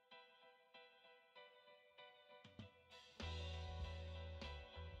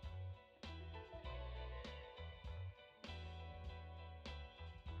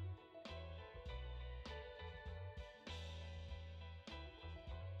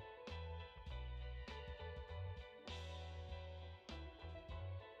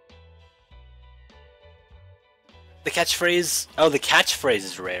 The catchphrase? Oh, the catchphrase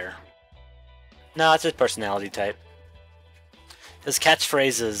is rare. No, it's a personality type. His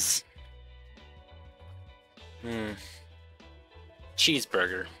catchphrase is...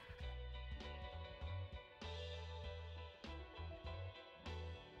 cheeseburger.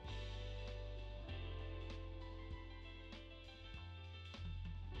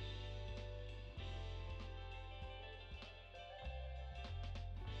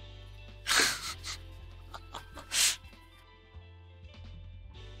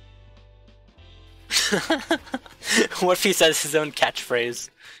 What if he says his own catchphrase?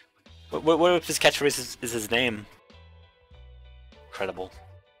 What if his catchphrase is his name? Incredible.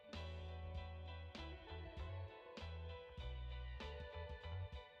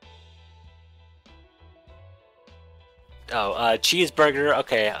 Oh, cheeseburger.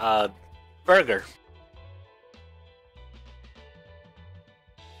 Okay, burger.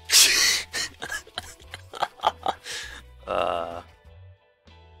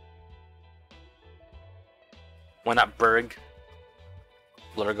 Why not Berg?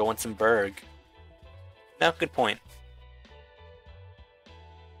 Blurgo wants some Berg. No, good point.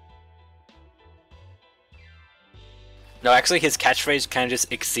 No, actually his catchphrase kind of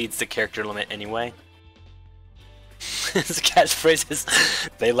just exceeds the character limit anyway. His catchphrase is,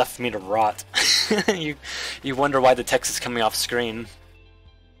 "They left me to rot." You wonder why the text is coming off screen.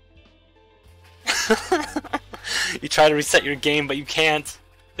 You try to reset your game, but you can't.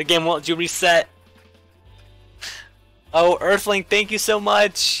 The game won't let you reset. Oh, Earthling, thank you so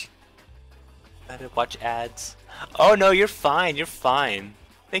much! I had to watch ads. Oh no, you're fine, you're fine.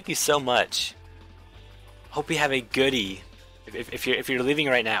 Thank you so much. Hope you have a goodie. If you're leaving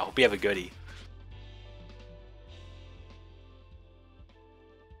right now, hope you have a goodie.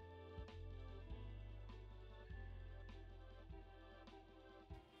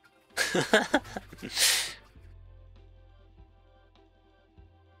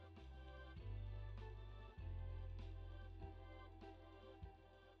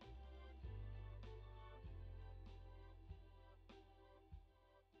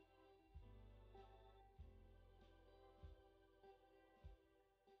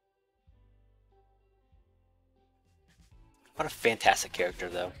 What a fantastic character,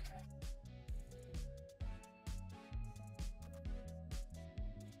 though.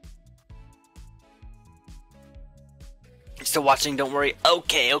 You're still watching, don't worry.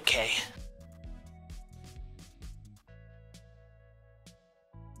 Okay, okay.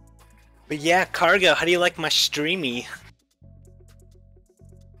 But yeah, Cargo, how do you like my streamy?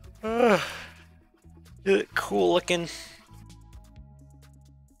 Ugh. You look cool looking.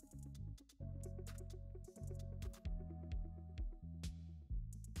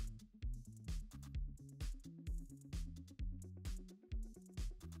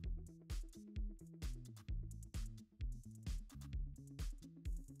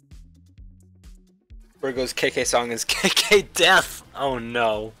 Blurgo's KK song is KK Death! Oh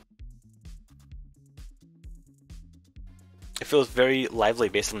no. It feels very lively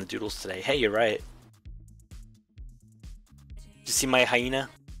based on the doodles today. Hey, you're right. Did you see my hyena?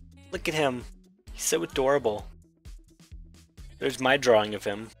 Look at him. He's so adorable. There's my drawing of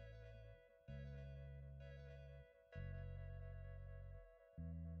him.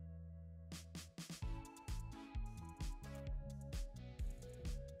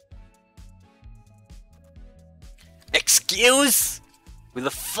 Excuse? Who the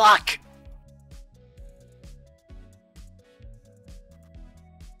fuck?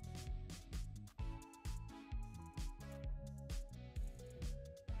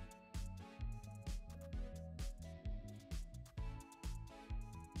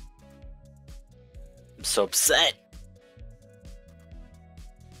 I'm so upset.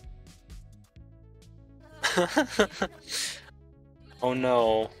 Oh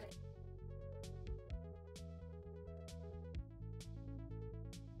no.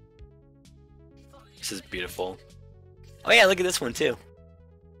 This is beautiful. Oh yeah, look at this one too.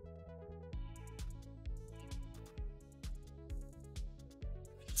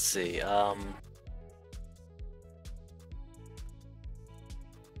 Let's see,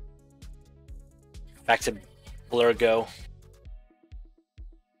 back to Blurgo.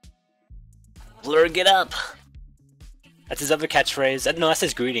 Blurg it up! That's his other catchphrase. No, that's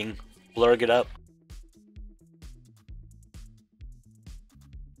his greeting. Blurg it up.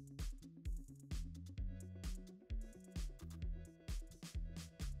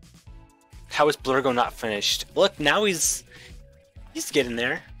 How is Blurgo not finished? Look, now he's getting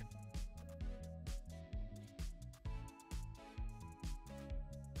there.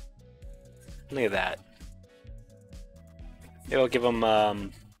 Look at that. Maybe I'll give him I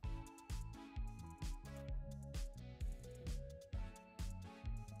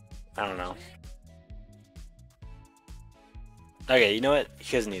don't know. Okay, you know what?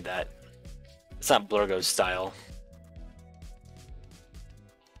 He doesn't need that. It's not Blurgo's style.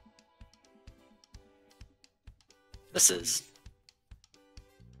 This is.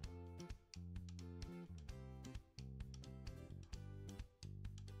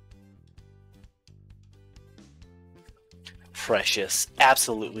 Precious.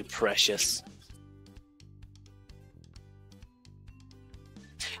 Absolutely precious.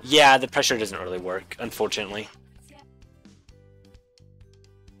 Yeah, the pressure doesn't really work, unfortunately.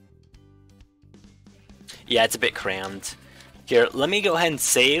 Yeah, it's a bit crammed. Here, let me go ahead and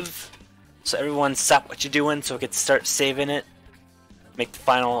save. So everyone stop what you're doing so we can start saving it. Make the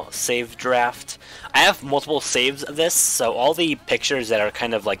final save draft. I have multiple saves of this, so all the pictures that are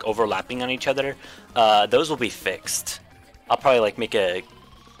kind of like overlapping on each other, those will be fixed. I'll probably like make a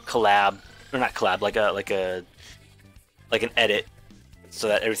collab, or not collab, like an edit, so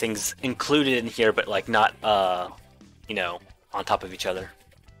that everything's included in here, but like not, you know, on top of each other.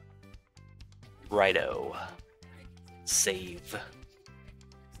 Righto. Save.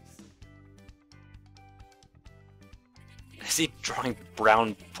 Is he drawing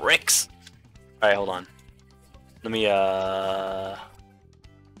brown bricks? Alright, hold on. Let me, yeah,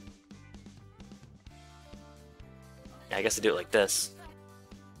 I guess I do it like this.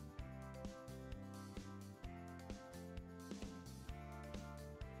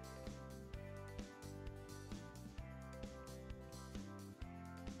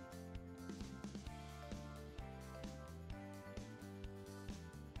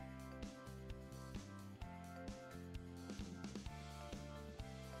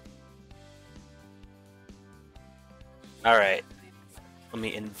 Alright, let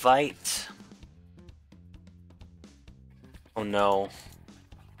me invite. Oh no,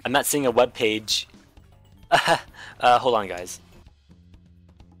 I'm not seeing a web page. Hold on guys.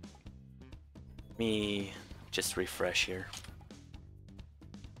 Let me just refresh here.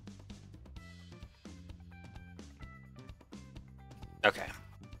 Okay.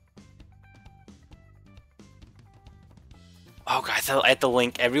 Oh god, I have to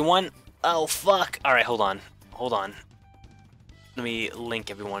link everyone? Oh fuck! Alright, hold on. Hold on. Let me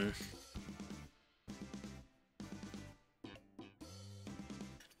link everyone.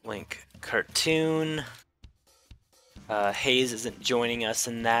 Link cartoon. Haze isn't joining us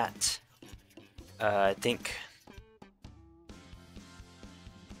in that. I think.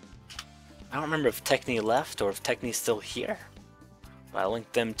 I don't remember if Teknii left or if Teknii's still here. I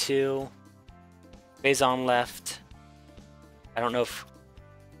linked them too. Phaaze left. I don't know if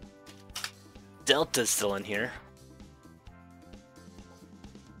Delta's still in here.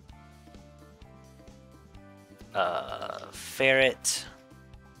 Ferret.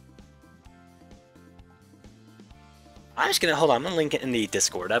 I'm just gonna hold on. I'm gonna link it in the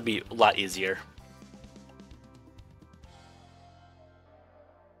Discord. That'd be a lot easier.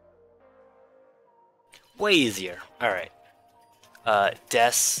 Way easier. Alright.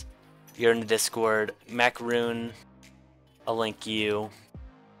 Des, you're in the Discord. Macaroon, I'll link you.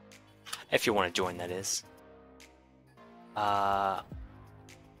 If you want to join, that is.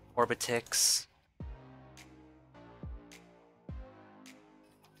 Orbitics.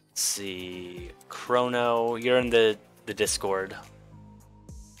 Let's see. Chrono, you're in the Discord.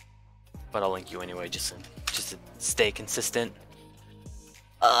 But I'll link you anyway, just to stay consistent.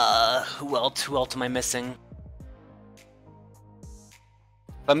 Who else am I missing?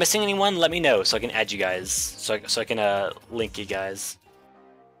 If I'm missing anyone, let me know so I can add you guys. So I can link you guys.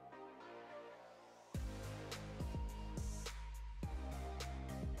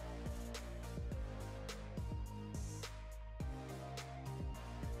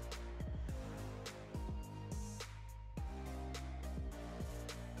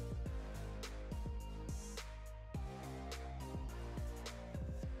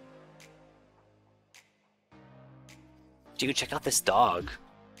 Dude, check out this dog.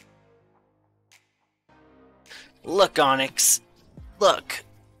 Look, Onyx. Look.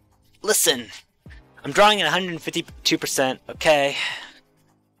 Listen. I'm drawing at 152%, okay?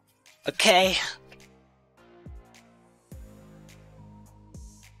 Okay?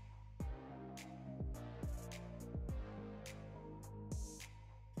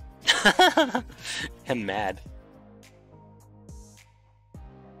 I'm mad.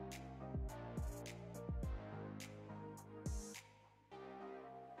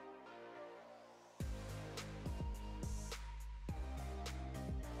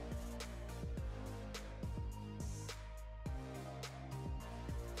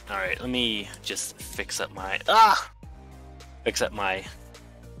 Alright, let me just fix up my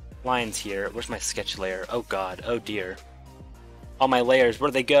lines here. Where's my sketch layer? Oh god, oh dear. All my layers,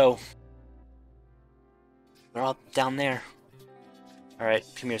 where'd they go? They're all down there. Alright,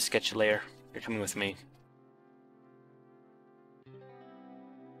 come here, sketch layer. You're coming with me.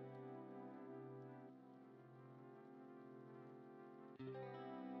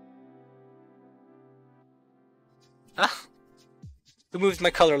 Ah! Who moved my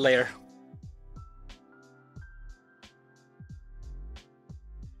color layer?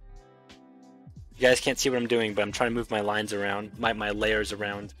 You guys can't see what I'm doing, but I'm trying to move my lines around, my layers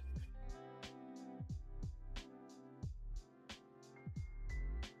around.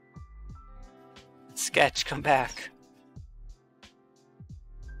 Sketch, come back.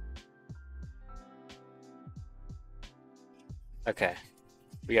 Okay.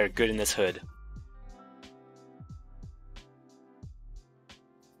 We are good in this hood.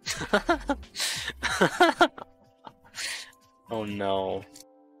 Oh no.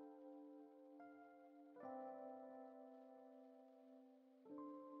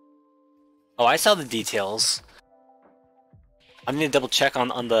 Oh, I saw the details. I need to double check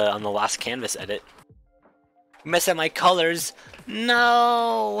on the last canvas edit. Mess up my colors.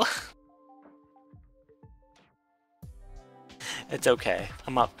 No. It's okay.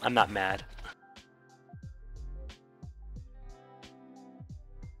 I'm not mad.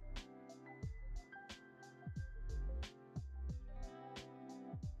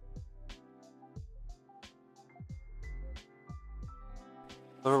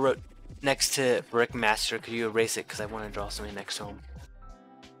 Whoever wrote next to Brickmaster, could you erase it? Because I want to draw something next to him.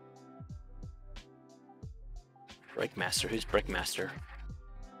 Brickmaster? Who's Brickmaster?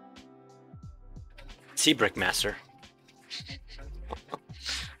 See Brickmaster.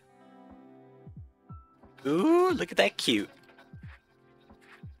 Ooh, look at that cute.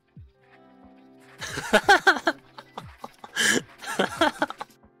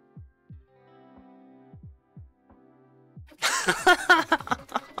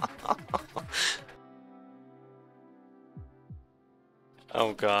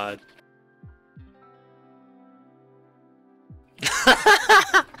 Oh god.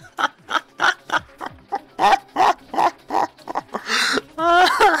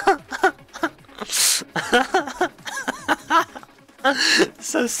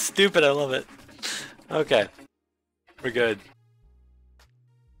 So stupid, I love it. Okay. We're good.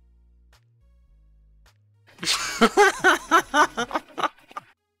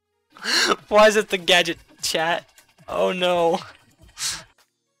 Why is it the gadget chat? Oh no.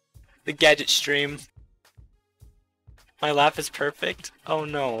 The gadget stream. My laugh is perfect. Oh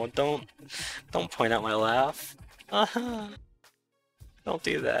no, don't point out my laugh. Don't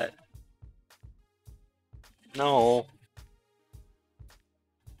do that. No.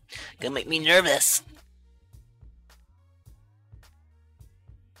 Gonna make me nervous.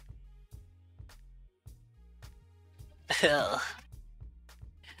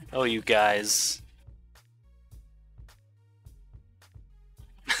 Oh, you guys.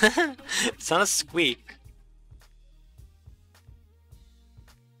 It's not a squeak.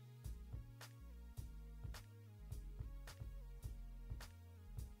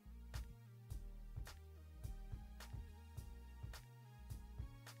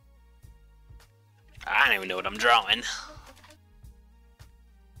 don't even know what I'm drawing.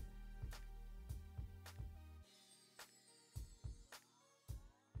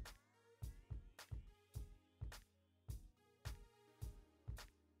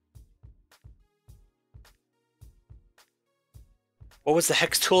 What was the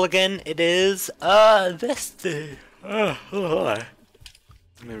hex tool again? It is, this thing. Let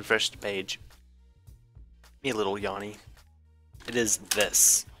me refresh the page. Me a little yawny. It is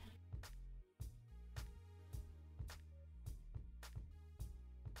this.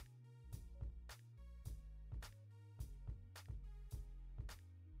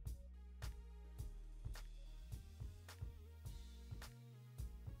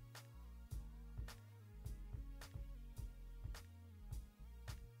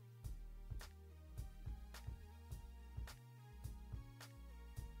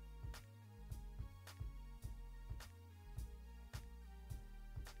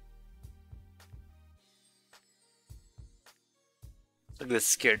 Look at this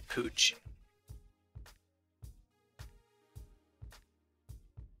scared pooch.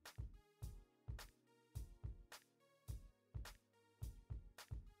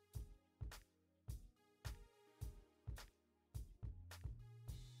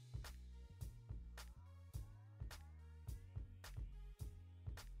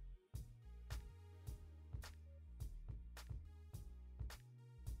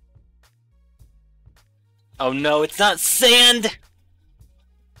 Oh no, it's not sand!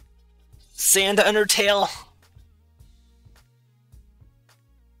 Sand Undertale.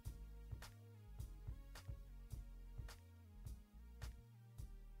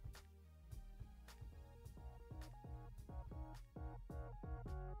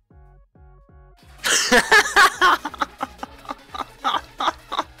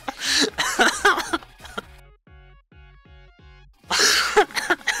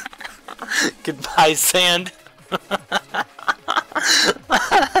 Goodbye, sand.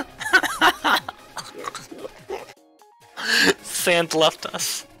 Sand left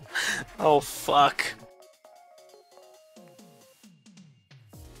us. Oh, fuck.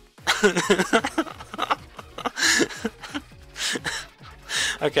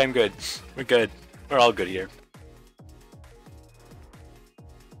 Okay, I'm good. We're good. We're all good here.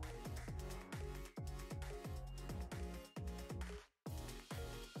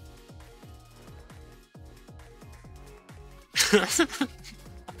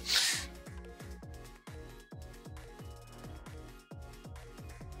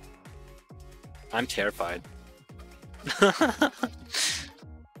 I'm terrified. What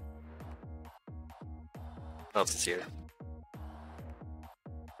else is here?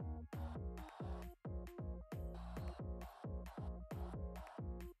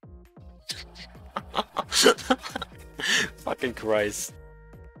 Fucking Christ.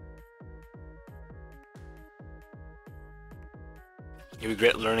 You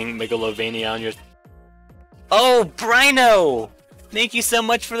regret learning Megalovania on your... Oh, Bryno! Thank you so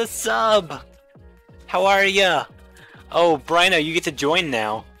much for the sub! How are ya? Oh, Bryno, you get to join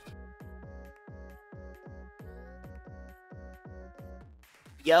now.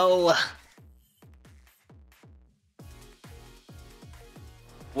 Yo!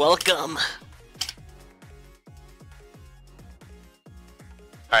 Welcome!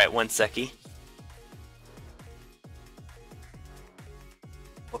 Alright, one seckie.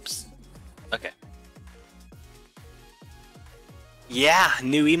 Whoops. Okay. Yeah,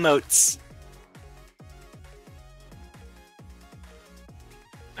 new emotes.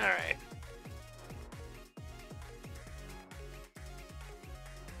 Alright.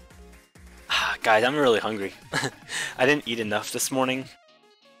 Guys, I'm really hungry. I didn't eat enough this morning.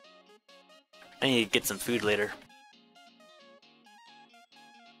 I need to get some food later.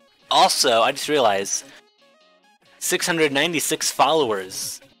 Also, I just realized 696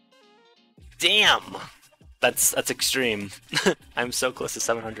 followers. Damn! That's extreme. I'm so close to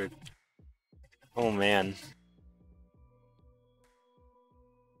 700. Oh man.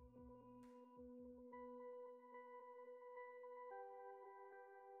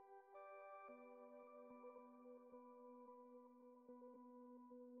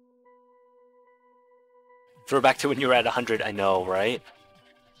 We're back to when you were at 100, I know, right?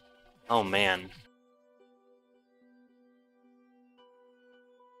 Oh man.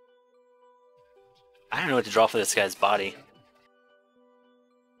 I don't know what to draw for this guy's body.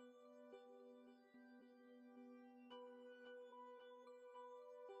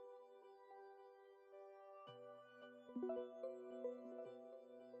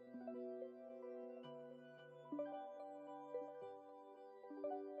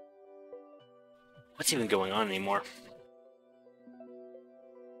 What's even going on anymore?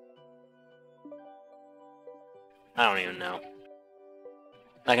 I don't even know.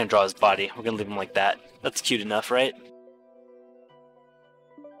 I'm not gonna draw his body. We're gonna leave him like that. That's cute enough, right?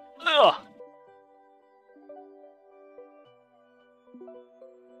 Ugh!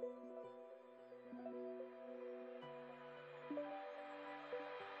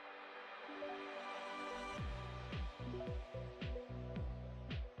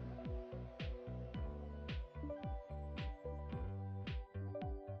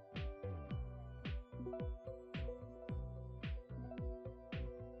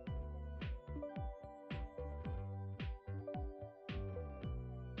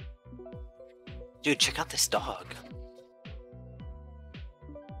 Dude, check out this dog.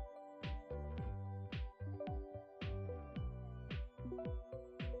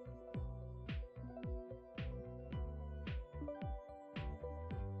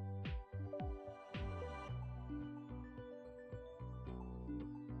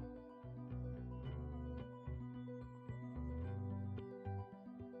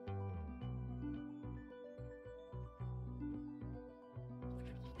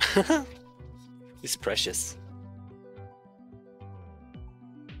 He's precious.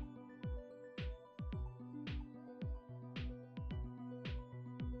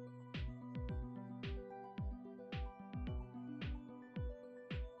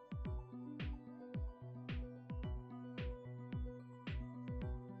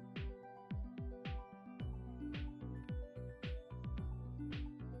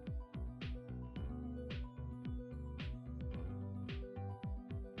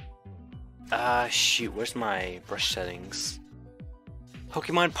 Shoot, where's my brush settings?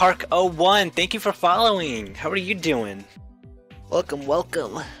 Pokemon Park 01, thank you for following! How are you doing? Welcome,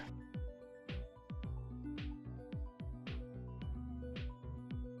 welcome!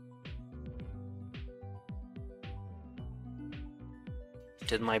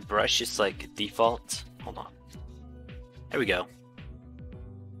 Did my brush just like default? Hold on. There we go.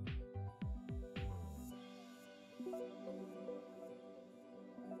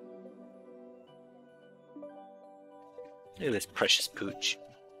 Look at this precious pooch.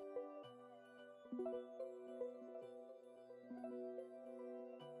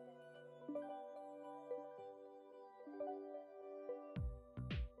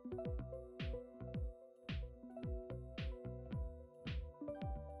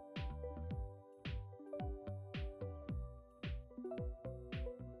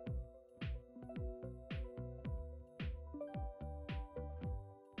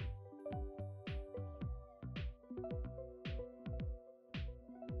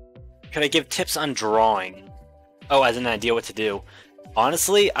 Could I give tips on drawing? Oh, as an idea what to do.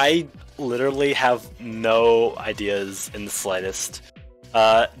 Honestly, I literally have no ideas in the slightest.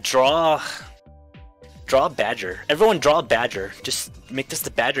 Draw a badger. Everyone draw a badger. Just make this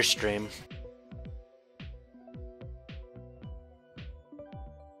the badger stream.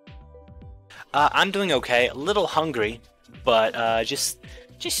 I'm doing okay. A little hungry, but just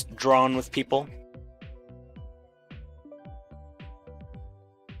drawing with people.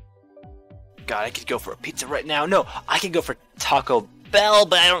 God, I could go for a pizza right now. No, I could go for Taco Bell,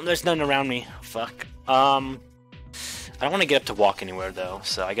 but there's none around me. Fuck. I don't want to get up to walk anywhere though,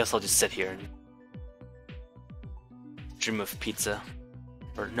 so I guess I'll just sit here and dream of pizza.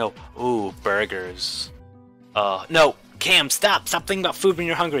 Or no, ooh, burgers. No, Cam, stop thinking about food when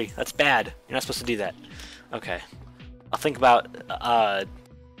you're hungry. That's bad. You're not supposed to do that. Okay. I'll think about,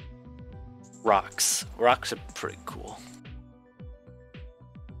 rocks. Rocks are pretty cool.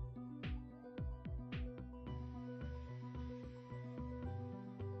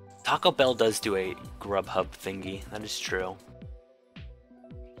 Taco Bell does do a Grubhub thingy. That is true.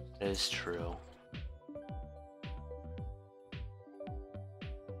 That is true.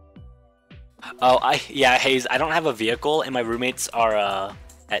 Oh, yeah, Haze, I don't have a vehicle, and my roommates are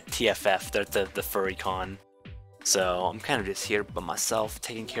at TFF. They're at the furry con. So I'm kind of just here by myself,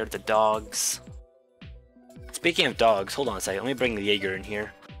 taking care of the dogs. Speaking of dogs, hold on a second. Let me bring the Jaeger in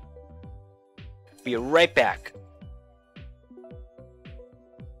here. Be right back.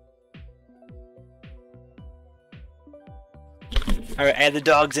 Alright, add the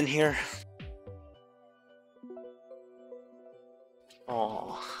dogs in here.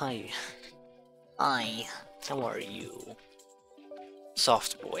 Oh, hi. Hi. How are you?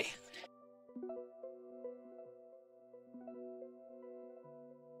 Soft boy.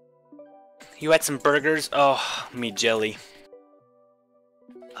 You had some burgers? Oh, me jelly.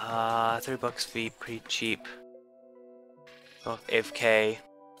 $3 fee, pretty cheap. Oh, AFK.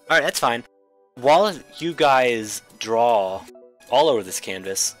 Alright, that's fine. While you guys draw all over this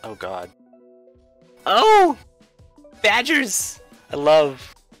canvas. Oh god. Oh! Badgers! I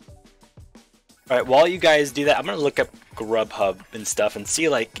love Alright, while you guys do that, I'm gonna look up Grubhub and stuff and see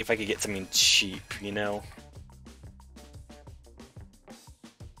like if I could get something cheap, you know?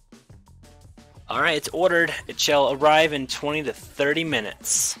 Alright, it's ordered. It shall arrive in 20 to 30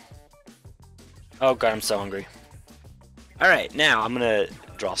 minutes. Oh god, I'm so hungry. Alright, now I'm gonna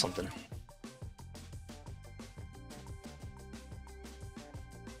draw something.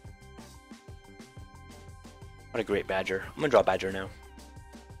 What a great badger. I'm gonna draw a badger now.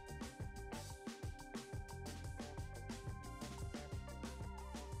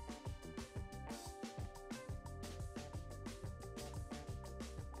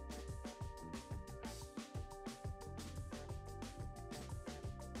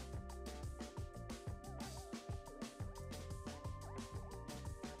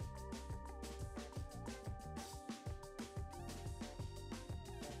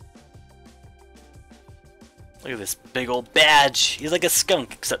 Look at this big old badge. He's like a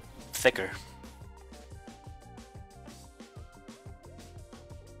skunk, except thicker.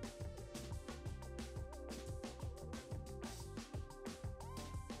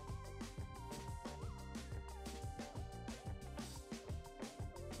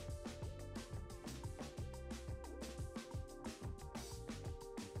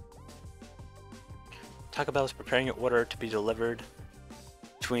 Taco Bell is preparing an order to be delivered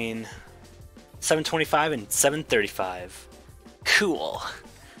between 7:25 and 7:35. Cool.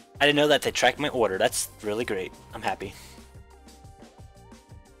 I didn't know that they tracked my order. That's really great. I'm happy.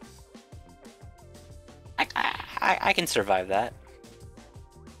 I can survive that.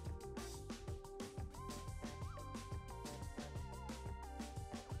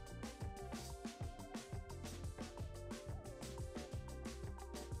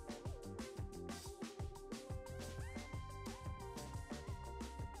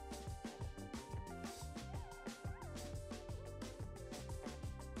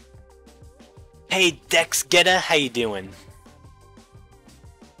 Hey Dex Getta, how you doing?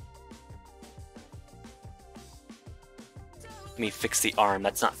 Let me fix the arm,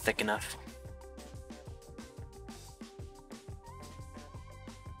 that's not thick enough.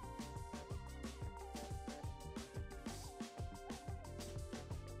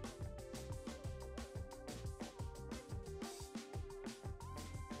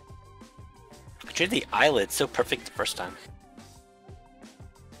 I drew the eyelid so perfect the first time.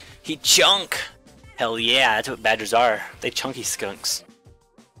 He chunk! Hell yeah, that's what badgers are. They chunky skunks.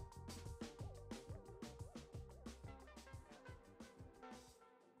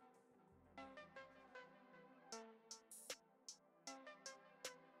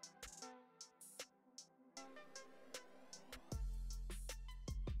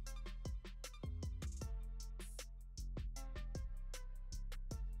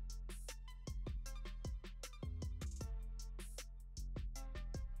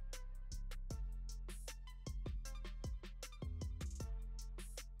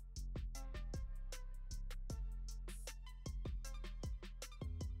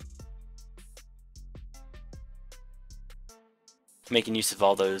 Making use of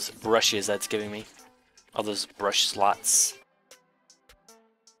all those brushes that's giving me. All those brush slots.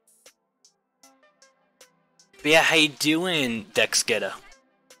 But yeah, how you doing, Dex Getta?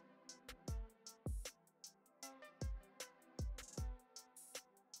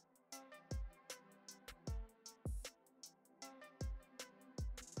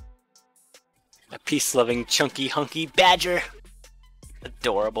 A peace-loving, chunky, hunky badger.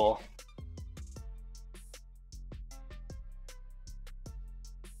 Adorable.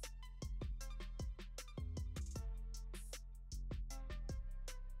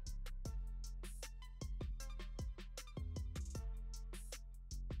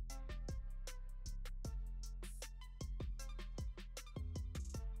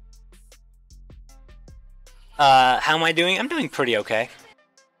 How am I doing? I'm doing pretty okay.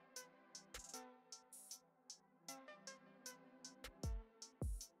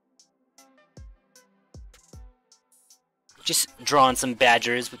 Just drawing some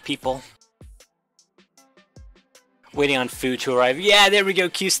badgers with people. Waiting on food to arrive. Yeah, there we go,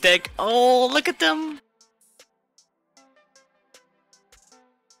 Qhstec. Oh, look at them.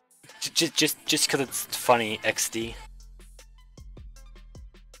 Just because it's funny, XD.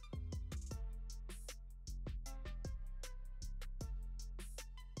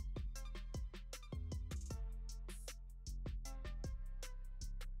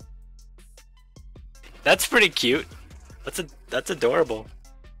 That's pretty cute. That's adorable.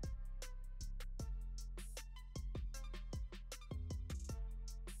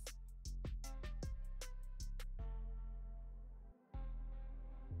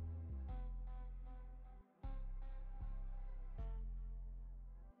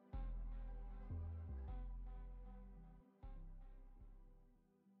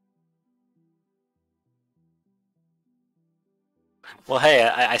 Well, hey,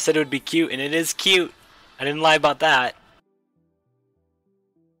 I said it would be cute, and it is cute. I didn't lie about that.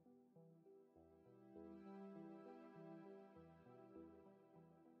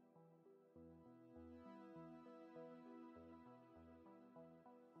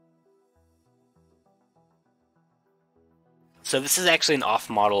 So this is actually an off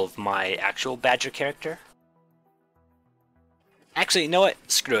model of my actual badger character. Actually, you know what?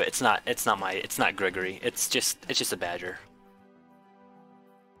 Screw it. It's not Gregory. It's just a badger.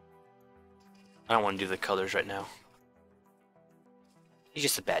 I don't want to do the colors right now. He's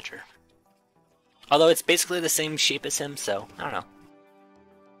just a badger. Although it's basically the same shape as him, so I don't know.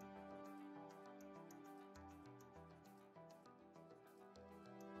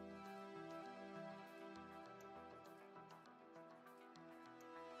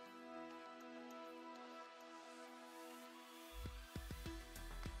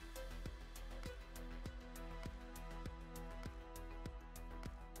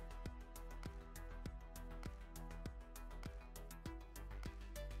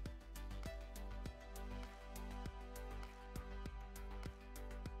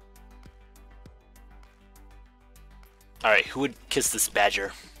 Alright, who would kiss this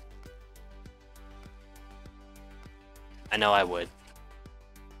badger? I know I would.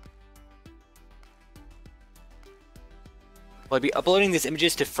 Will I be uploading these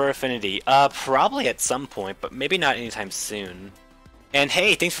images to Fur Affinity? Probably at some point, but maybe not anytime soon. And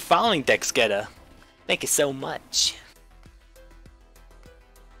hey, thanks for following, Dexgetta. Thank you so much.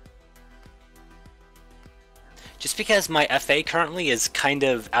 Just because my FA currently is kind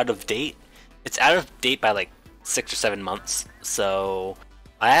of out of date, it's out of date by like 6 or 7 months, so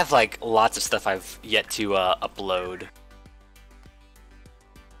I have like lots of stuff I've yet to upload.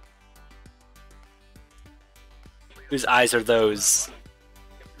 Whose eyes are those?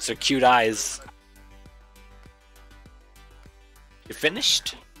 Those are cute eyes. You're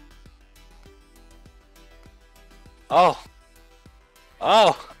finished? Oh.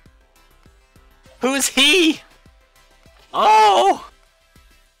 Oh. Who is he? Oh!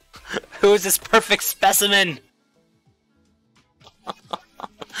 Who is this perfect specimen?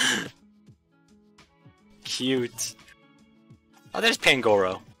 Cute. Oh, there's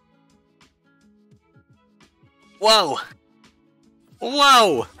Pangoro. Whoa!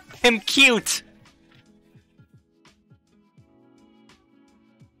 Whoa! Him cute!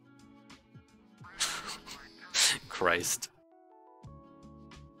 Christ.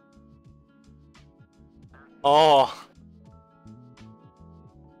 Oh.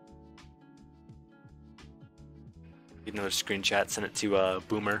 Get another screenshot, send it to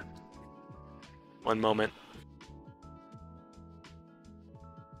Boomer. One moment.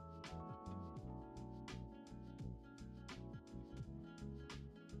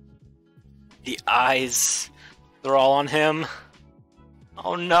 The eyes, they're all on him.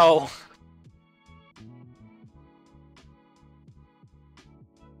 Oh no.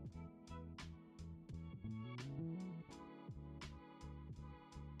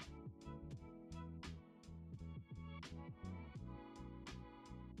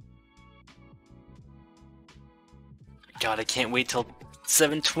 God, I can't wait till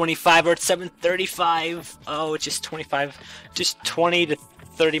 7:25 or 7:35. Oh, it's just 25, just 20 to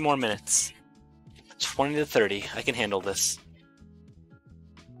 30 more minutes. 20 to 30. I can handle this.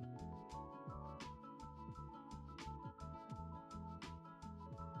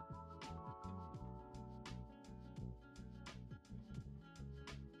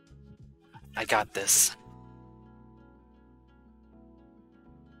 I got this.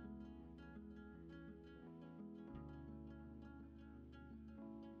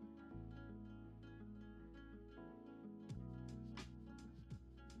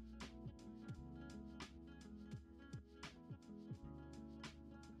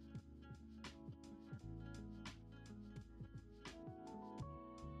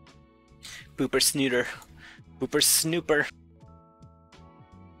 Booper snooter. Booper snooper.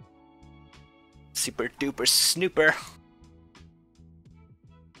 Super duper snooper.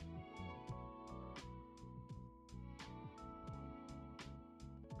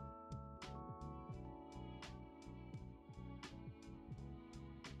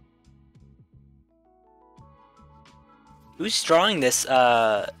 Who's drawing this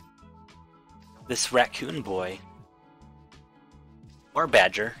this raccoon boy? Or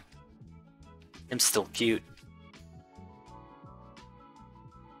badger? I'm still cute.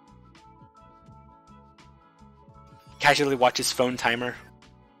 Casually watch his phone timer.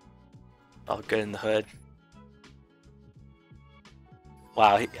 All good in the hood.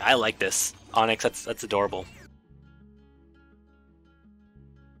 Wow, I like this. Onyx, that's adorable.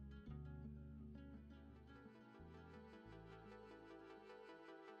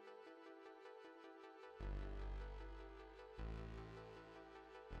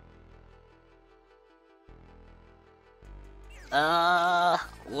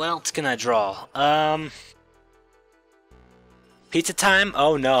 What else can I draw? Pizza time?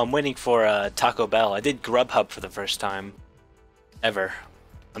 Oh no, I'm waiting for Taco Bell. I did Grubhub for the first time ever.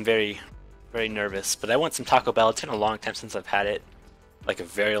 I'm very, very nervous, but I want some Taco Bell. It's been a long time since I've had it, like a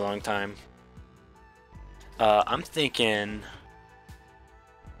very long time. I'm thinking.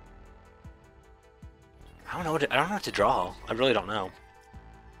 I don't know what to draw. I really don't know.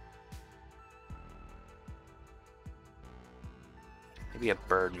 Maybe a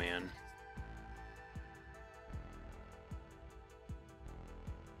Birdman.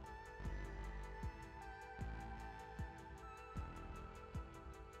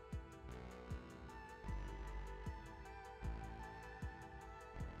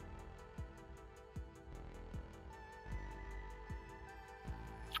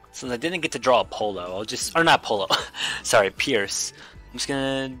 Since I didn't get to draw a Polo, or not Polo, sorry, Pierce. I'm just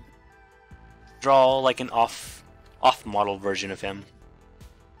gonna draw like an off-model version of him.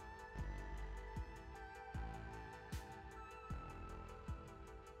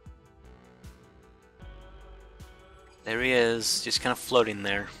 There he is, just kind of floating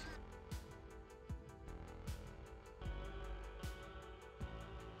there.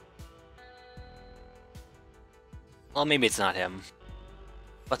 Well, maybe it's not him.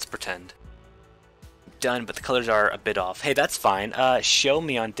 Let's pretend. Done, but the colors are a bit off. Hey, that's fine. Show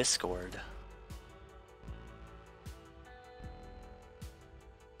me on Discord.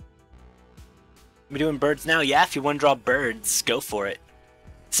 We doing birds now? Yeah, if you want to draw birds, go for it.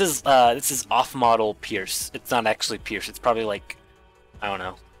 This is off-model Pierce. It's not actually Pierce. It's probably like, I don't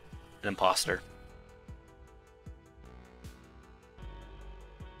know, an imposter.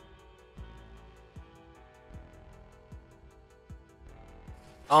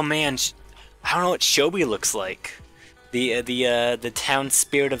 Oh man, I don't know what Shobi looks like. The town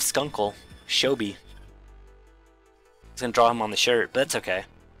spirit of Skunkle, Shobi. I was gonna draw him on the shirt, but that's okay.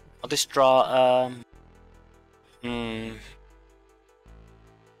 I'll just draw let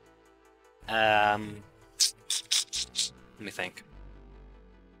me think.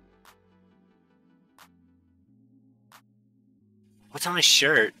 What's on his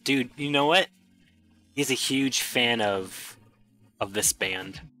shirt? Dude, you know what? He's a huge fan of this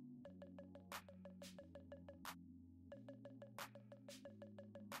band.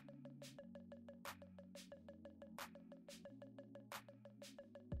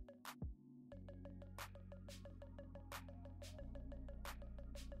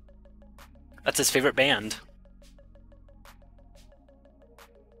 That's his favorite band.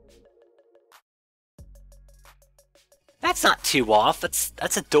 That's not too off.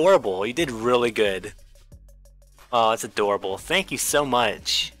 That's adorable. You did really good. Oh, that's adorable. Thank you so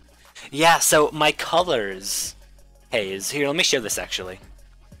much. Yeah, so my colors. Haze. Here, let me show this actually.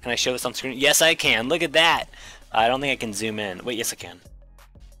 Can I show this on screen? Yes, I can. Look at that. I don't think I can zoom in. Wait, yes, I can.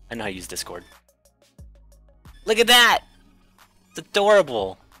 I know how to use Discord. Look at that. It's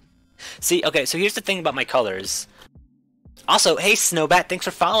adorable. See, okay, so here's the thing about my colors. Also, hey, Snowbat, thanks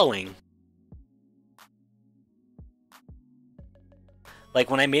for following. Like,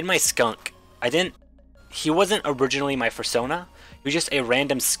 when I made my skunk, he wasn't originally my persona. He was just a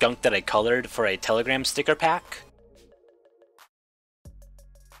random skunk that I colored for a Telegram sticker pack.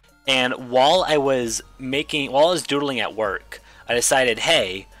 And while I was doodling at work, I decided,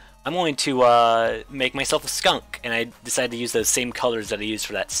 hey, I'm going to make myself a skunk, and I decided to use those same colors that I used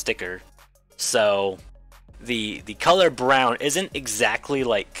for that sticker. So the color brown isn't exactly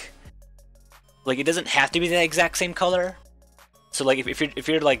like it doesn't have to be the exact same color. So like if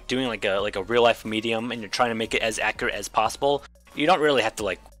you're like doing like a real life medium and you're trying to make it as accurate as possible, you don't really have to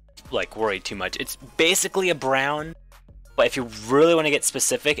like worry too much. It's basically a brown, but if you really want to get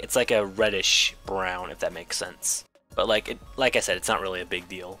specific, it's like a reddish brown, if that makes sense. But like I said, it's not really a big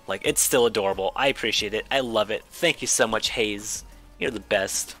deal. Like, it's still adorable. I appreciate it. I love it. Thank you so much, Haze. You're the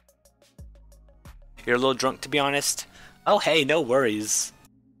best. You're a little drunk, to be honest. Oh, hey, no worries.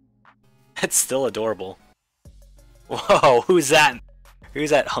 It's still adorable. Whoa, who's that? Who's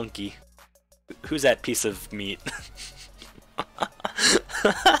that hunky? Who's that piece of meat?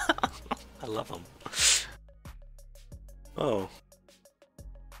 I love him. Oh.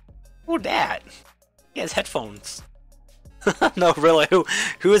 Who's that? He has headphones. No, really,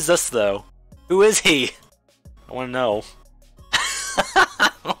 who is this though? Who is he? I want to know.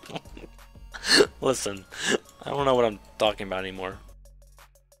 Listen, I don't know what I'm talking about anymore.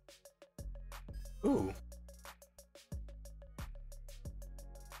 Ooh.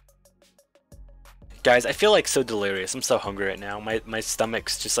 Guys, I feel like so delirious. I'm so hungry right now. My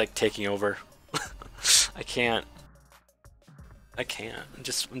stomach's just like taking over. I can't. I'm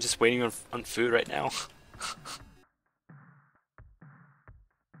just waiting on food right now.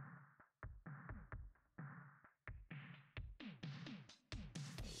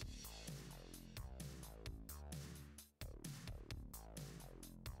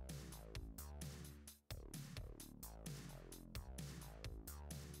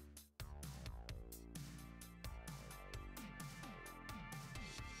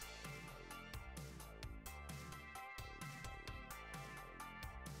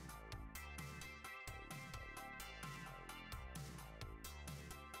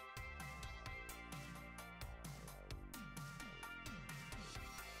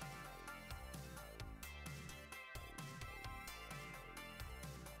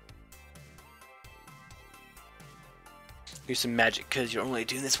 Here's some magic because you're only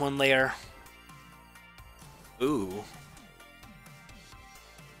doing this one layer. Ooh.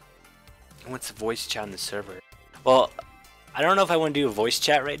 What's the voice chat on the server? Well, I don't know if I want to do a voice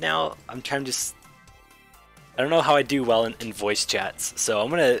chat right now. I'm trying to just... I don't know how I do well in voice chats, so I'm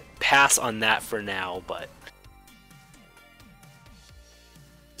going to pass on that for now, but...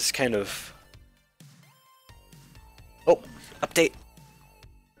 Just kind of... Oh, update.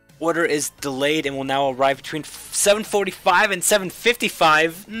 Order is delayed and will now arrive between 7:45 and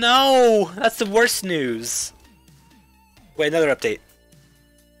 7:55. No! That's the worst news. Wait, another update.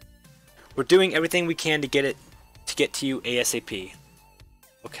 We're doing everything we can to get to you ASAP.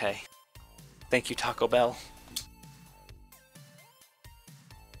 Okay. Thank you, Taco Bell.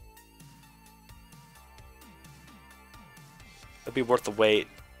 It'll be worth the wait.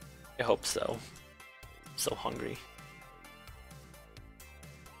 I hope so. I'm so hungry.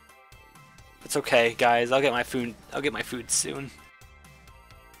 It's okay, guys. I'll get my food. I'll get my food soon.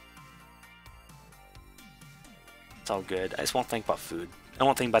 It's all good. I just won't think about food. I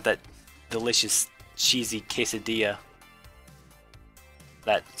won't think about that delicious, cheesy quesadilla.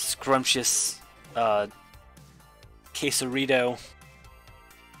 That scrumptious, quesarito.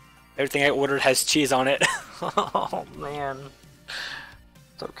 Everything I ordered has cheese on it. Oh man.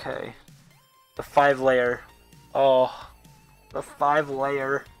 It's okay. The 5-layer. Oh, the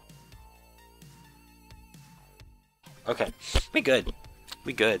 5-layer. Okay, we good.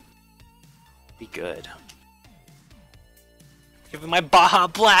 We good. We good. Even my Baja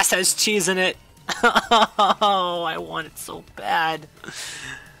Blast has cheese in it. Oh, I want it so bad.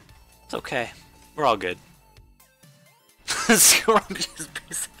 It's okay. We're all good. Scrumptious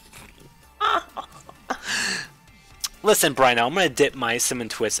piece. Listen, Bryno, I'm gonna dip my cinnamon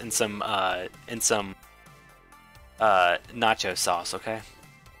twist in some nacho sauce, okay?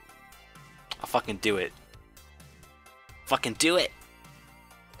 I'll fucking do it. Fucking do it!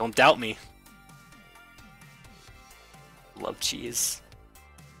 Don't doubt me. Love cheese.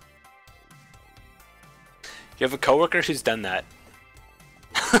 You have a coworker who's done that.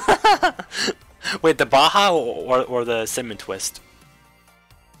 Wait, the Baja or the cinnamon twist?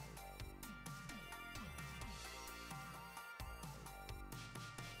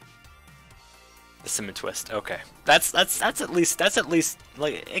 The cinnamon twist. Okay, that's at least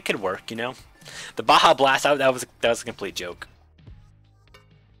like it could work, you know. The Baja Blast that was a complete joke.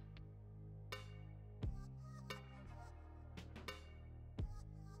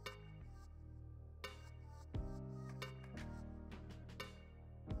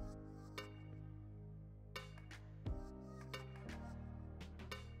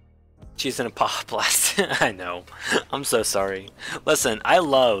 Cheese in a Baja Blast. I know. I'm so sorry. Listen, I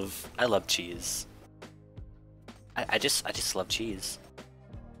love cheese. I just love cheese.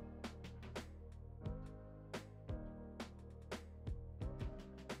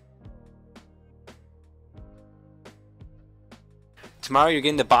 Tomorrow you're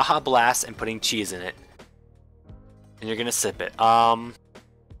getting the Baja Blast and putting cheese in it. And you're gonna sip it.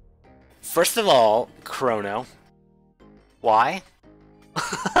 First of all, Chrono. Why?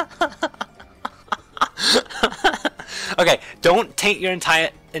 Okay, don't taint your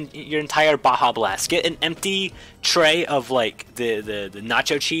entire Baja Blast. Get an empty tray of like the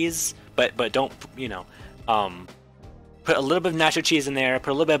nacho cheese, but don't, you know, put a little bit of nacho cheese in there,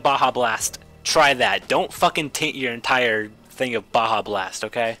 put a little bit of Baja Blast. Try that. Don't fucking taint your entire thing of Baja Blast,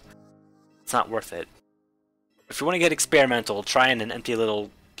 okay? It's not worth it. If you want to get experimental, try in an empty little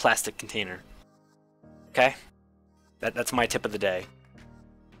plastic container. Okay? That's my tip of the day.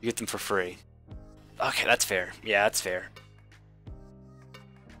 You get them for free. Okay, that's fair. Yeah, that's fair.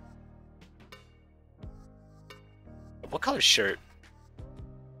 What color shirt?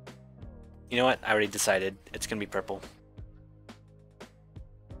 You know what? I already decided. It's gonna be purple.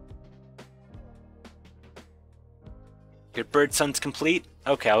 Your bird son's complete?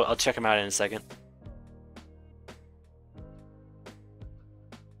 Okay, I'll check him out in a second.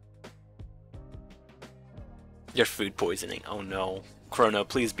 You're food poisoning. Oh no. Chrono,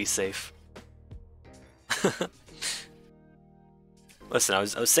 please be safe. Listen, I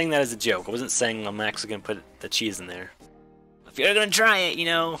was saying that as a joke. I wasn't saying I'm actually gonna put the cheese in there. If you're gonna try it, you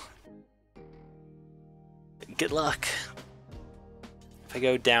know, good luck. If I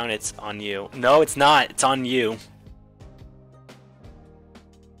go down, it's on you. No, it's not. It's on you.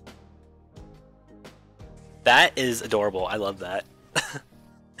 That is adorable. I love that.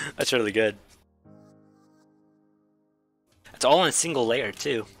 That's really good. It's all in a single layer,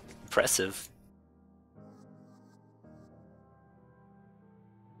 too. Impressive.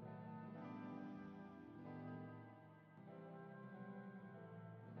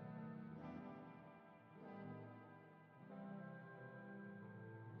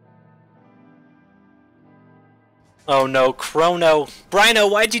 Oh no, Chrono! Bryno,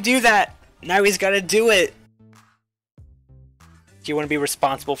 why'd you do that? Now he's gotta do it! Do you want to be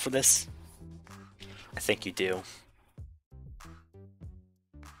responsible for this? I think you do.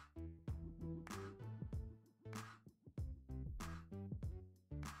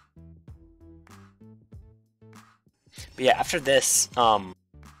 But yeah, after this,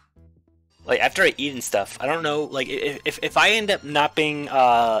 like after I eat and stuff, I don't know, like if I end up not being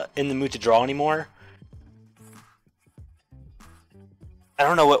in the mood to draw anymore, I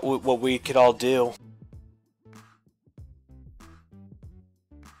don't know what we could all do.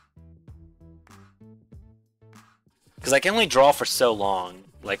 Because I can only draw for so long.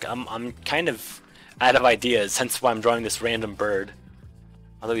 Like I'm kind of out of ideas, hence why I'm drawing this random bird.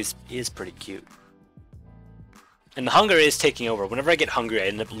 Although he is pretty cute. And the hunger is taking over. Whenever I get hungry, I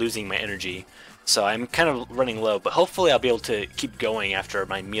end up losing my energy. So I'm kind of running low, but hopefully I'll be able to keep going after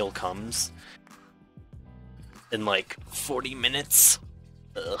my meal comes. In like 40 minutes.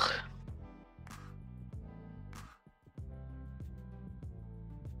 Ugh.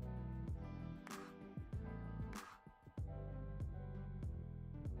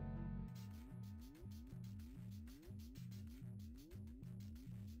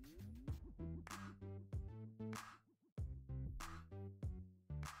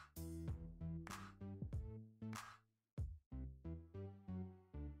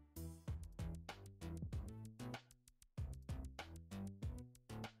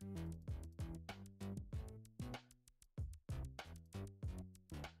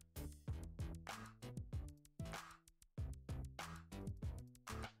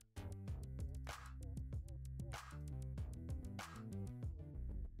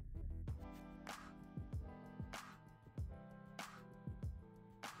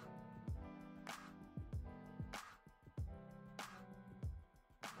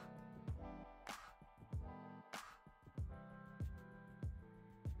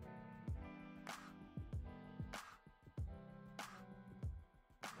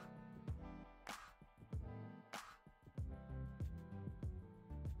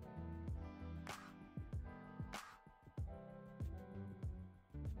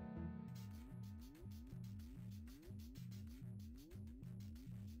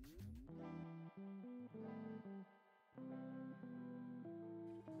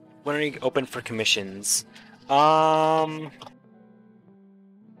 When are you open for commissions? I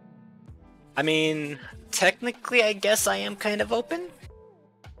mean, technically, I guess I am kind of open.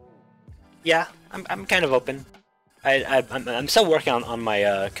 Yeah, I'm kind of open. I'm still working on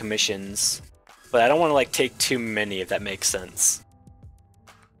my commissions, but I don't want to like take too many, if that makes sense.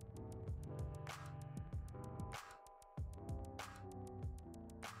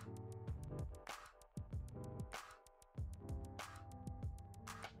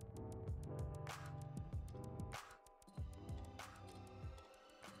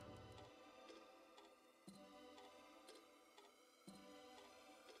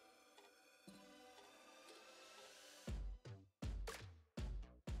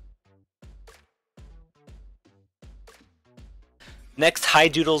 Next high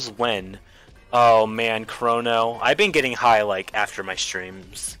doodles when? Oh man, Chrono. I've been getting high like after my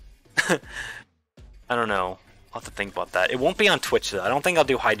streams. I don't know. I'll have to think about that. It won't be on Twitch though. I don't think I'll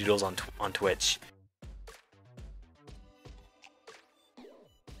do high doodles on Twitch.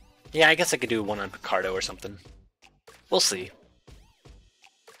 Yeah, I guess I could do one on Picardo or something. We'll see.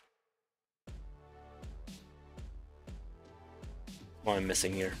 What am I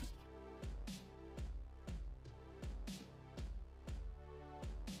missing here?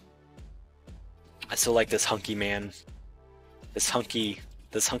 I still like this hunky man. This hunky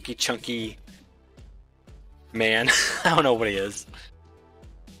chunky man. I don't know what he is.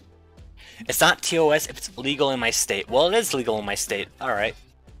 It's not TOS if it's legal in my state. Well, it is legal in my state. Alright.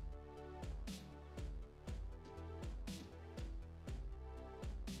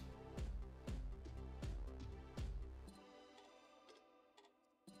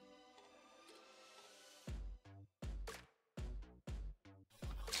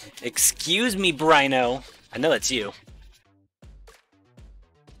 Excuse me, Bryno. I know that's you.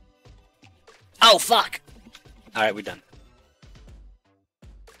 Oh, fuck! Alright, we're done.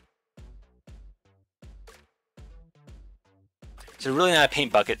 There's really not a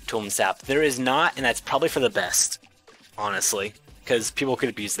paint bucket tool in SAP. There is not, and that's probably for the best. Honestly. Because people could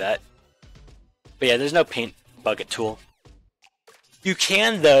abuse that. But yeah, there's no paint bucket tool. You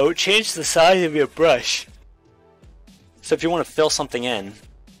can, though, change the size of your brush. So if you want to fill something in,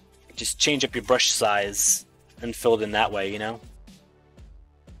 just change up your brush size and fill it in that way, you know?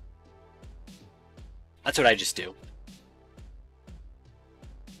 That's what I just do.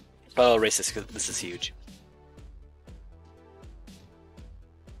 But I'll erase this because this is huge.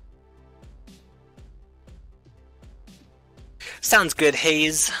 Sounds good,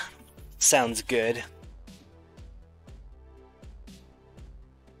 Haze. Sounds good.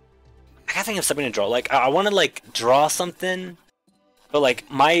 I gotta think of something to draw. Like, I want to like draw something, but like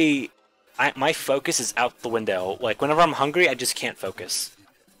my focus is out the window. Like whenever I'm hungry, I just can't focus,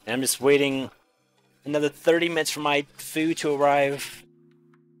 and I'm just waiting another 30 minutes for my food to arrive.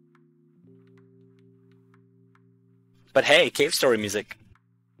 But hey, cave story music.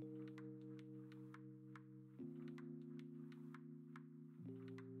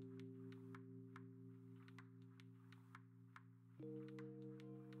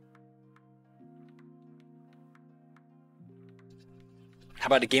 How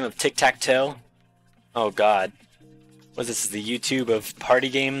about a game of tic-tac-toe? Oh god. What is this, the YouTube of party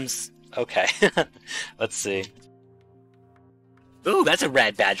games? Okay. Let's see. Ooh, that's a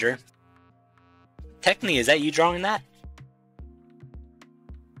rad badger. Teknii, is that you drawing that?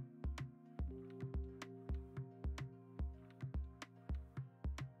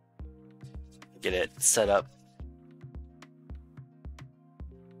 Get it set up.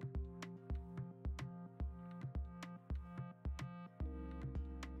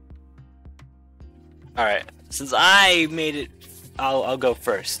 Alright, since I made it, I'll go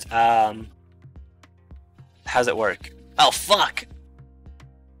first. How's it work? Oh, fuck!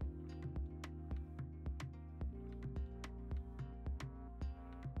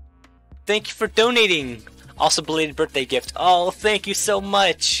 Thank you for donating! Also, belated birthday gift. Oh, thank you so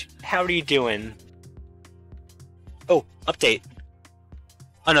much! How are you doing? Oh, update.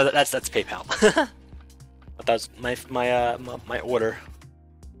 Oh no, that's PayPal. That was my order.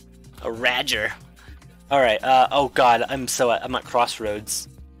 A Radger. Alright, oh god, I'm at crossroads.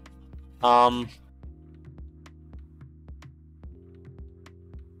 There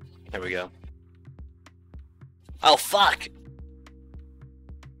we go. Oh fuck!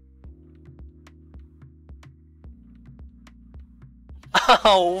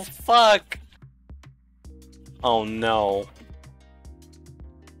 Oh fuck! Oh no.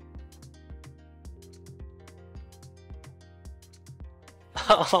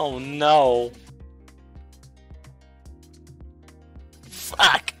 Oh no.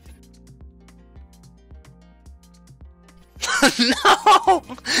 Fuck! No!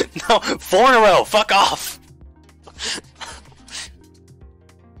 No! 4 in a row! Fuck off!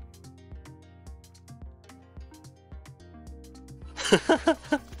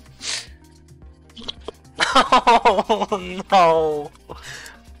 Oh no!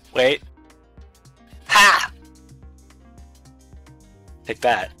 Wait. Ha! Take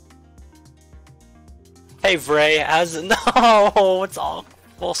that. Hey Vray, how's it? No! It's all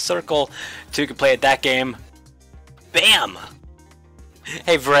full circle. Two can play at that game. Bam!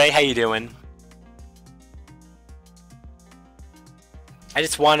 Hey Vray, how you doing? I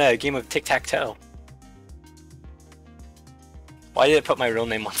just won a game of tic-tac-toe. Why did it put my real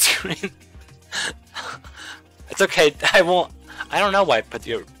name on screen? It's okay, I won't. I don't know why I put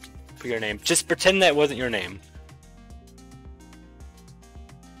your name. Just pretend that it wasn't your name.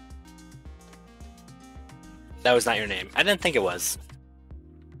 That was not your name. I didn't think it was.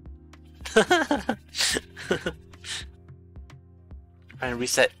 Trying to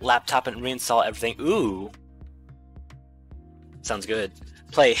reset laptop and reinstall everything. Ooh. Sounds good.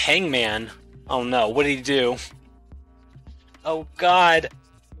 Play Hangman. Oh no, what did he do? Oh god.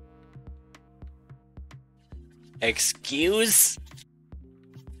 Excuse?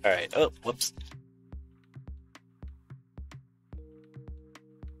 Alright, oh, whoops.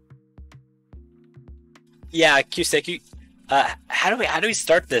 Yeah, Qhstec, you how do we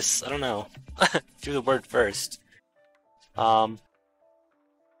start this? I don't know. Do the word first. I'll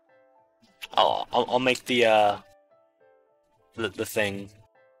make the thing.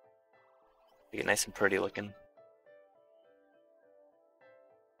 Make it nice and pretty looking.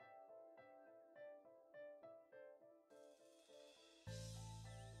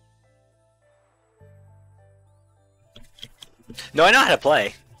 No, I know how to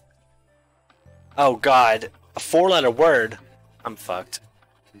play. Oh god, a 4-letter word. I'm fucked.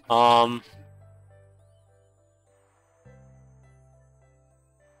 Oh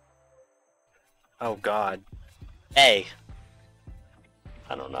god. A.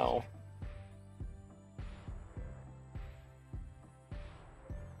 I don't know.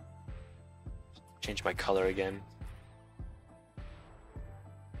 Change my color again.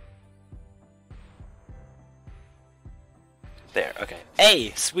 There, okay.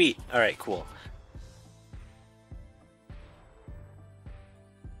 A! Sweet! Alright, cool.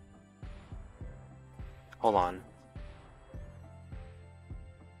 Hold on.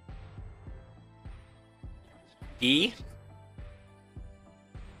 E?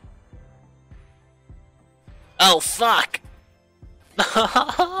 Oh, fuck!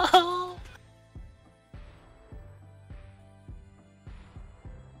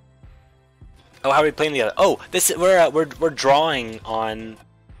 Oh, how are we playing the other? Oh, this we're drawing on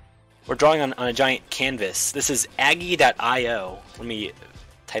on a giant canvas. This is Aggie.io. Let me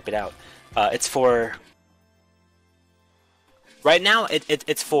type it out. It's for right now.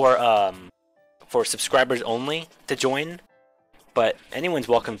 It's for subscribers only to join, but anyone's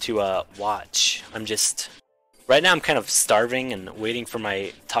welcome to watch. Right now I'm kind of starving and waiting for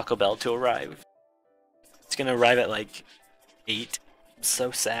my Taco Bell to arrive. It's gonna arrive at like 8. So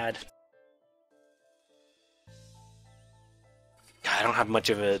sad. God, I don't have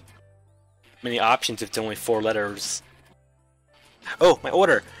many options if it's only 4 letters. Oh, my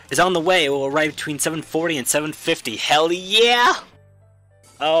order is on the way. It will arrive between 7:40 and 7:50. Hell yeah!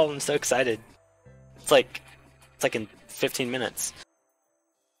 Oh, I'm so excited. It's like in 15 minutes.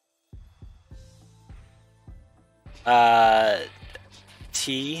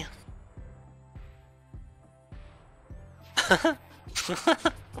 T.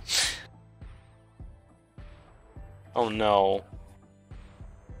 Oh no.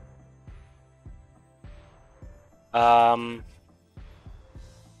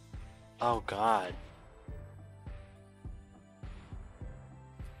 Oh god.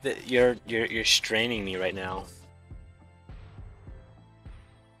 You're straining me right now.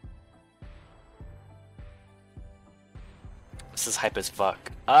 This is hype as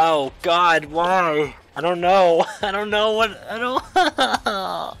fuck. Oh god, why? I don't know. I don't know what I don't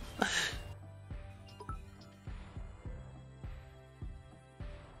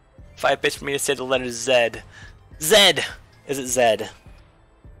 5 bits for me to say the letter Z. Z! Is it Z?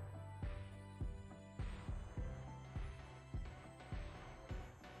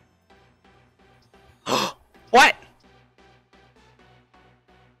 What?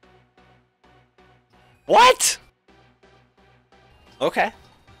 What? Okay.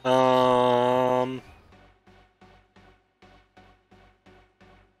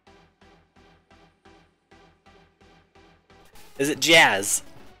 Is it jazz?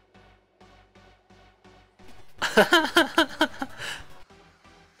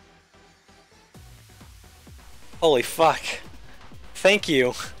 Holy fuck. Thank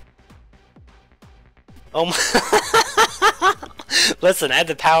you. Oh my Listen, I had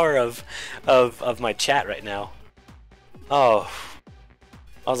the power of my chat right now. Oh.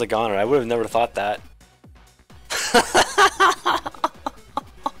 I was a goner. I would have never thought that.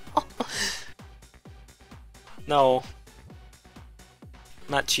 No.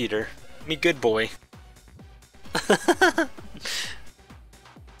 Not cheater. Me good boy.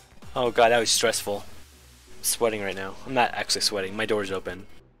 Oh god, that was stressful. I'm sweating right now. I'm not actually sweating. My door's open.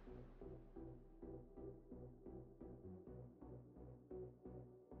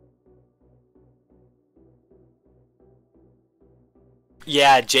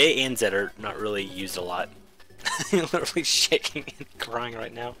 Yeah, J and Z are not really used a lot. I'm literally shaking and crying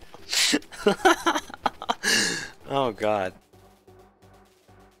right now. Oh god.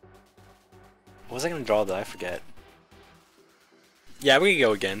 What was I gonna draw though? I forget. Yeah, we can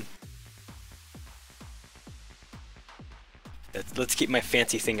go again. Let's keep my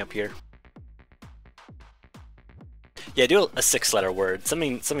fancy thing up here. Yeah, do a 6-letter word.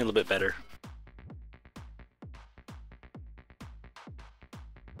 Something a little bit better.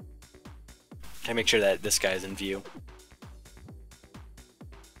 I make sure that this guy's in view.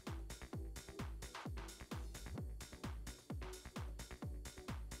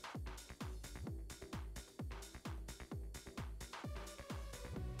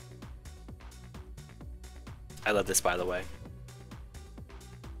 I love this, by the way.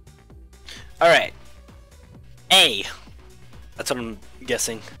 Alright. A. That's what I'm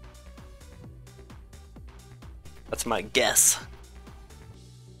guessing. That's my guess.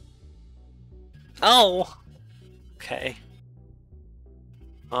 Oh! Okay.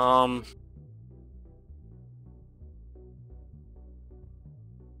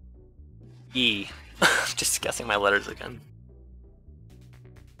 E. Just guessing my letters again.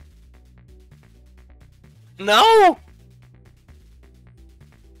 No!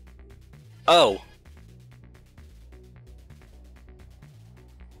 Oh.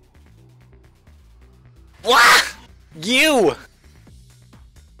 What? You!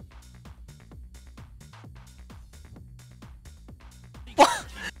 What?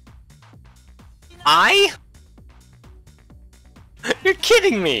 I? You're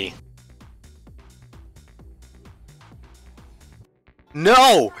kidding me!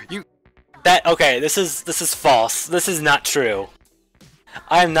 No! Okay, this is false. This is not true.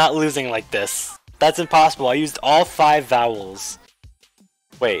 I am not losing like this. That's impossible. I used all 5 vowels.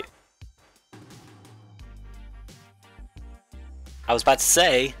 Wait. I was about to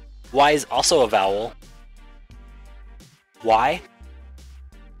say, Y is also a vowel. Y?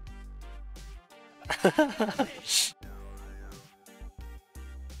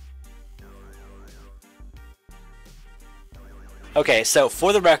 Okay, so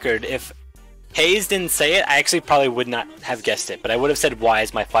for the record, if Haze didn't say it, I actually probably would not have guessed it, but I would have said Y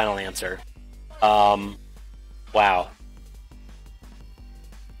as my final answer. Wow.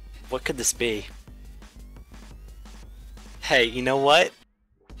 What could this be? Hey, you know what?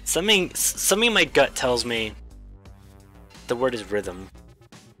 Something in my gut tells me the word is rhythm.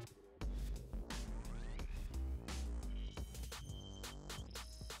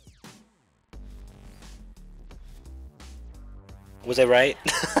 Was I right?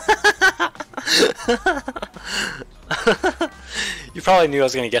 You probably knew I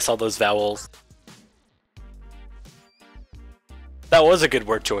was gonna guess all those vowels. That was a good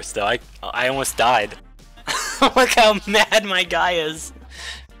word choice, though. I almost died. Look how mad my guy is.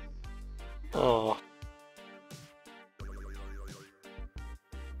 Oh.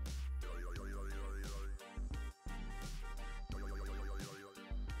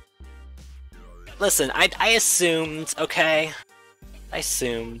 Listen, I assumed, okay? I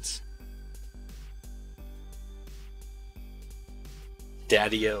assumed.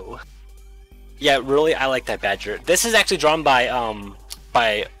 Daddy-o. Yeah, really, I like that badger. This is actually drawn by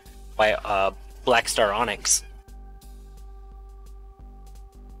BlackOnyx.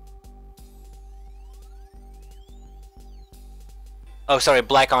 Oh, sorry,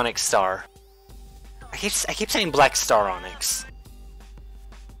 BlackOnyx Star. I keep saying Black Star Onyx.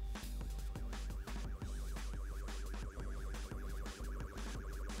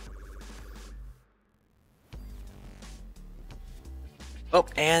 Oh,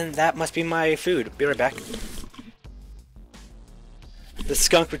 and that must be my food. Be right back. The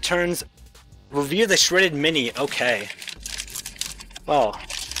skunk returns. Review the shredded mini. Okay. Well,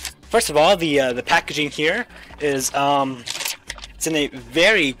 first of all, the packaging here is it's in a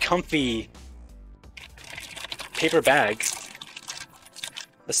very comfy paper bag.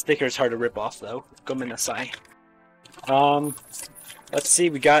 The sticker is hard to rip off though. Gomenasai. Let's see.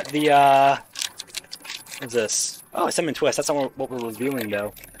 We got the what's this? Oh, Cinnamon Twist. That's not what we're reviewing,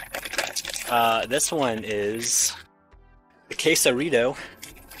 though. This one is the Quesarito.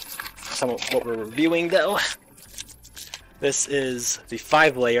 That's not what we're reviewing, though. This is the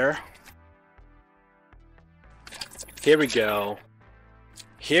 5-layer. Here we go.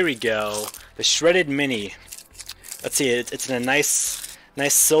 Here we go. The shredded mini. Let's see. It's in a nice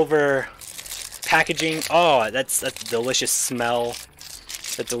silver packaging. Oh, that's a delicious smell.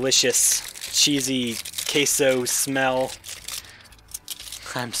 The delicious cheesy queso smell.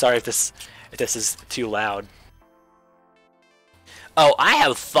 I'm sorry if this is too loud. Oh, I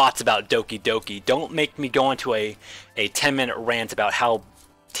have thoughts about Doki Doki. Don't make me go into a 10-minute rant about how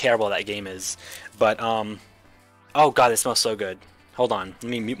terrible that game is. But oh god, it smells so good. Hold on, let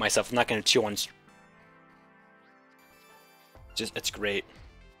me mute myself. I'm not gonna chew on. It's great.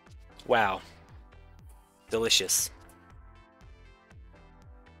 Wow, delicious.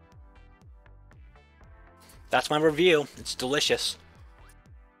 That's my review. It's delicious.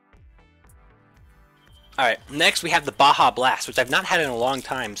 Alright, next we have the Baja Blast, which I've not had in a long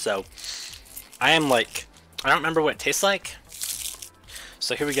time, so I am like, I don't remember what it tastes like.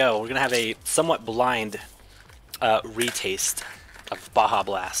 So here we go. We're gonna have a somewhat blind retaste of Baja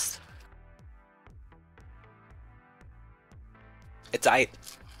Blast. It's aight.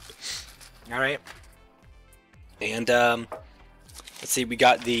 Alright. And let's see, we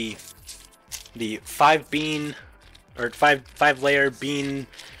got the 5-bean or 5-layer bean.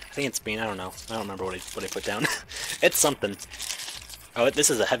 I think it's bean. I don't know. I don't remember what I put down. It's something. Oh, this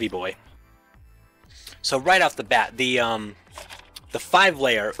is a heavy boy. So right off the bat, the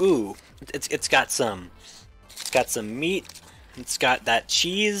 5-layer. Ooh, it's got some meat. It's got that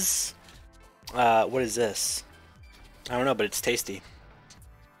cheese. What is this? I don't know, but it's tasty.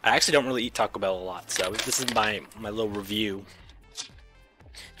 I actually don't really eat Taco Bell a lot, so this is my little review.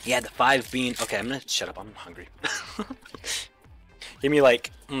 Yeah, the 5-bean. Okay, I'm gonna shut up. I'm hungry. Give me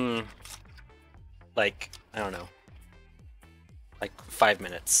like I don't know, like 5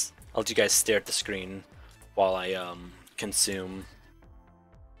 minutes. I'll let you guys stare at the screen while I consume.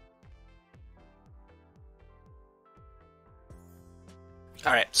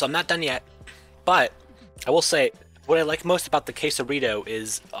 All right, so I'm not done yet, but I will say what I like most about the Quesarito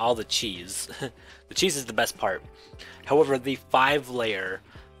is all the cheese. The cheese is the best part. However, the 5-layer.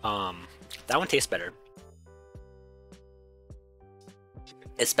 That one tastes better.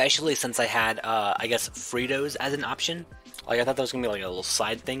 Especially since I had, I guess, Fritos as an option. Like, I thought that was gonna be like a little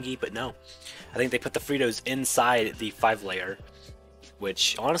side thingy, but no. I think they put the Fritos inside the 5-layer.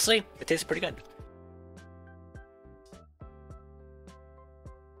 which honestly, it tastes pretty good.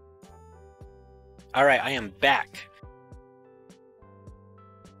 Alright, I am back.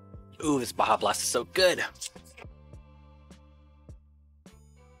 Ooh, this Baja Blast is so good.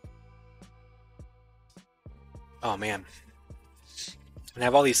 Oh man. And I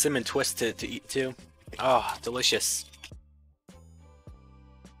have all these cinnamon twists to eat too. Oh, delicious.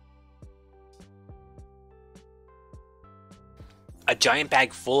 A giant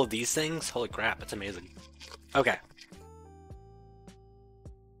bag full of these things? Holy crap, that's amazing. Okay.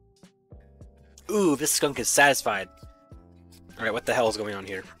 Ooh, this skunk is satisfied. Alright, what the hell is going on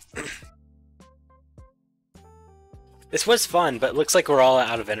here? This was fun, but it looks like we're all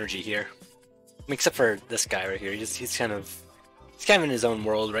out of energy here. I mean, except for this guy right here. He's kind of in his own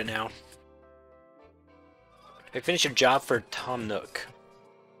world right now. I finished a job for Tom Nook.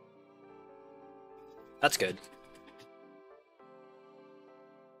 That's good.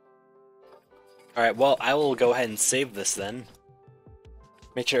 Alright, well, I will go ahead and save this then.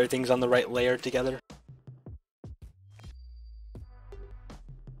 Make sure everything's on the right layer together.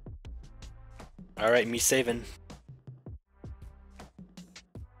 Alright, me saving.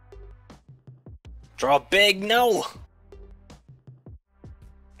 Draw big, no!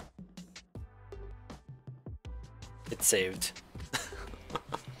 It's saved.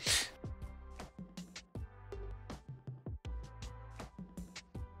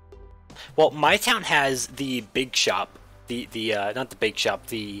 Well, my town has the big shop, not the big shop,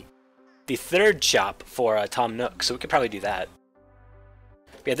 the third shop for Tom Nook, so we could probably do that.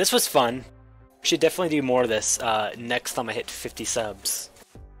 But yeah, this was fun. We should definitely do more of this next time I hit 50 subs.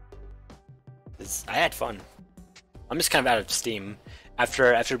 I had fun. I'm just kind of out of steam.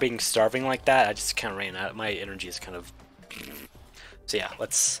 After being starving like that, I just kind of ran out. My energy is kind of... So yeah,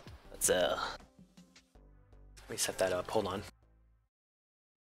 let's let me set that up. Hold on.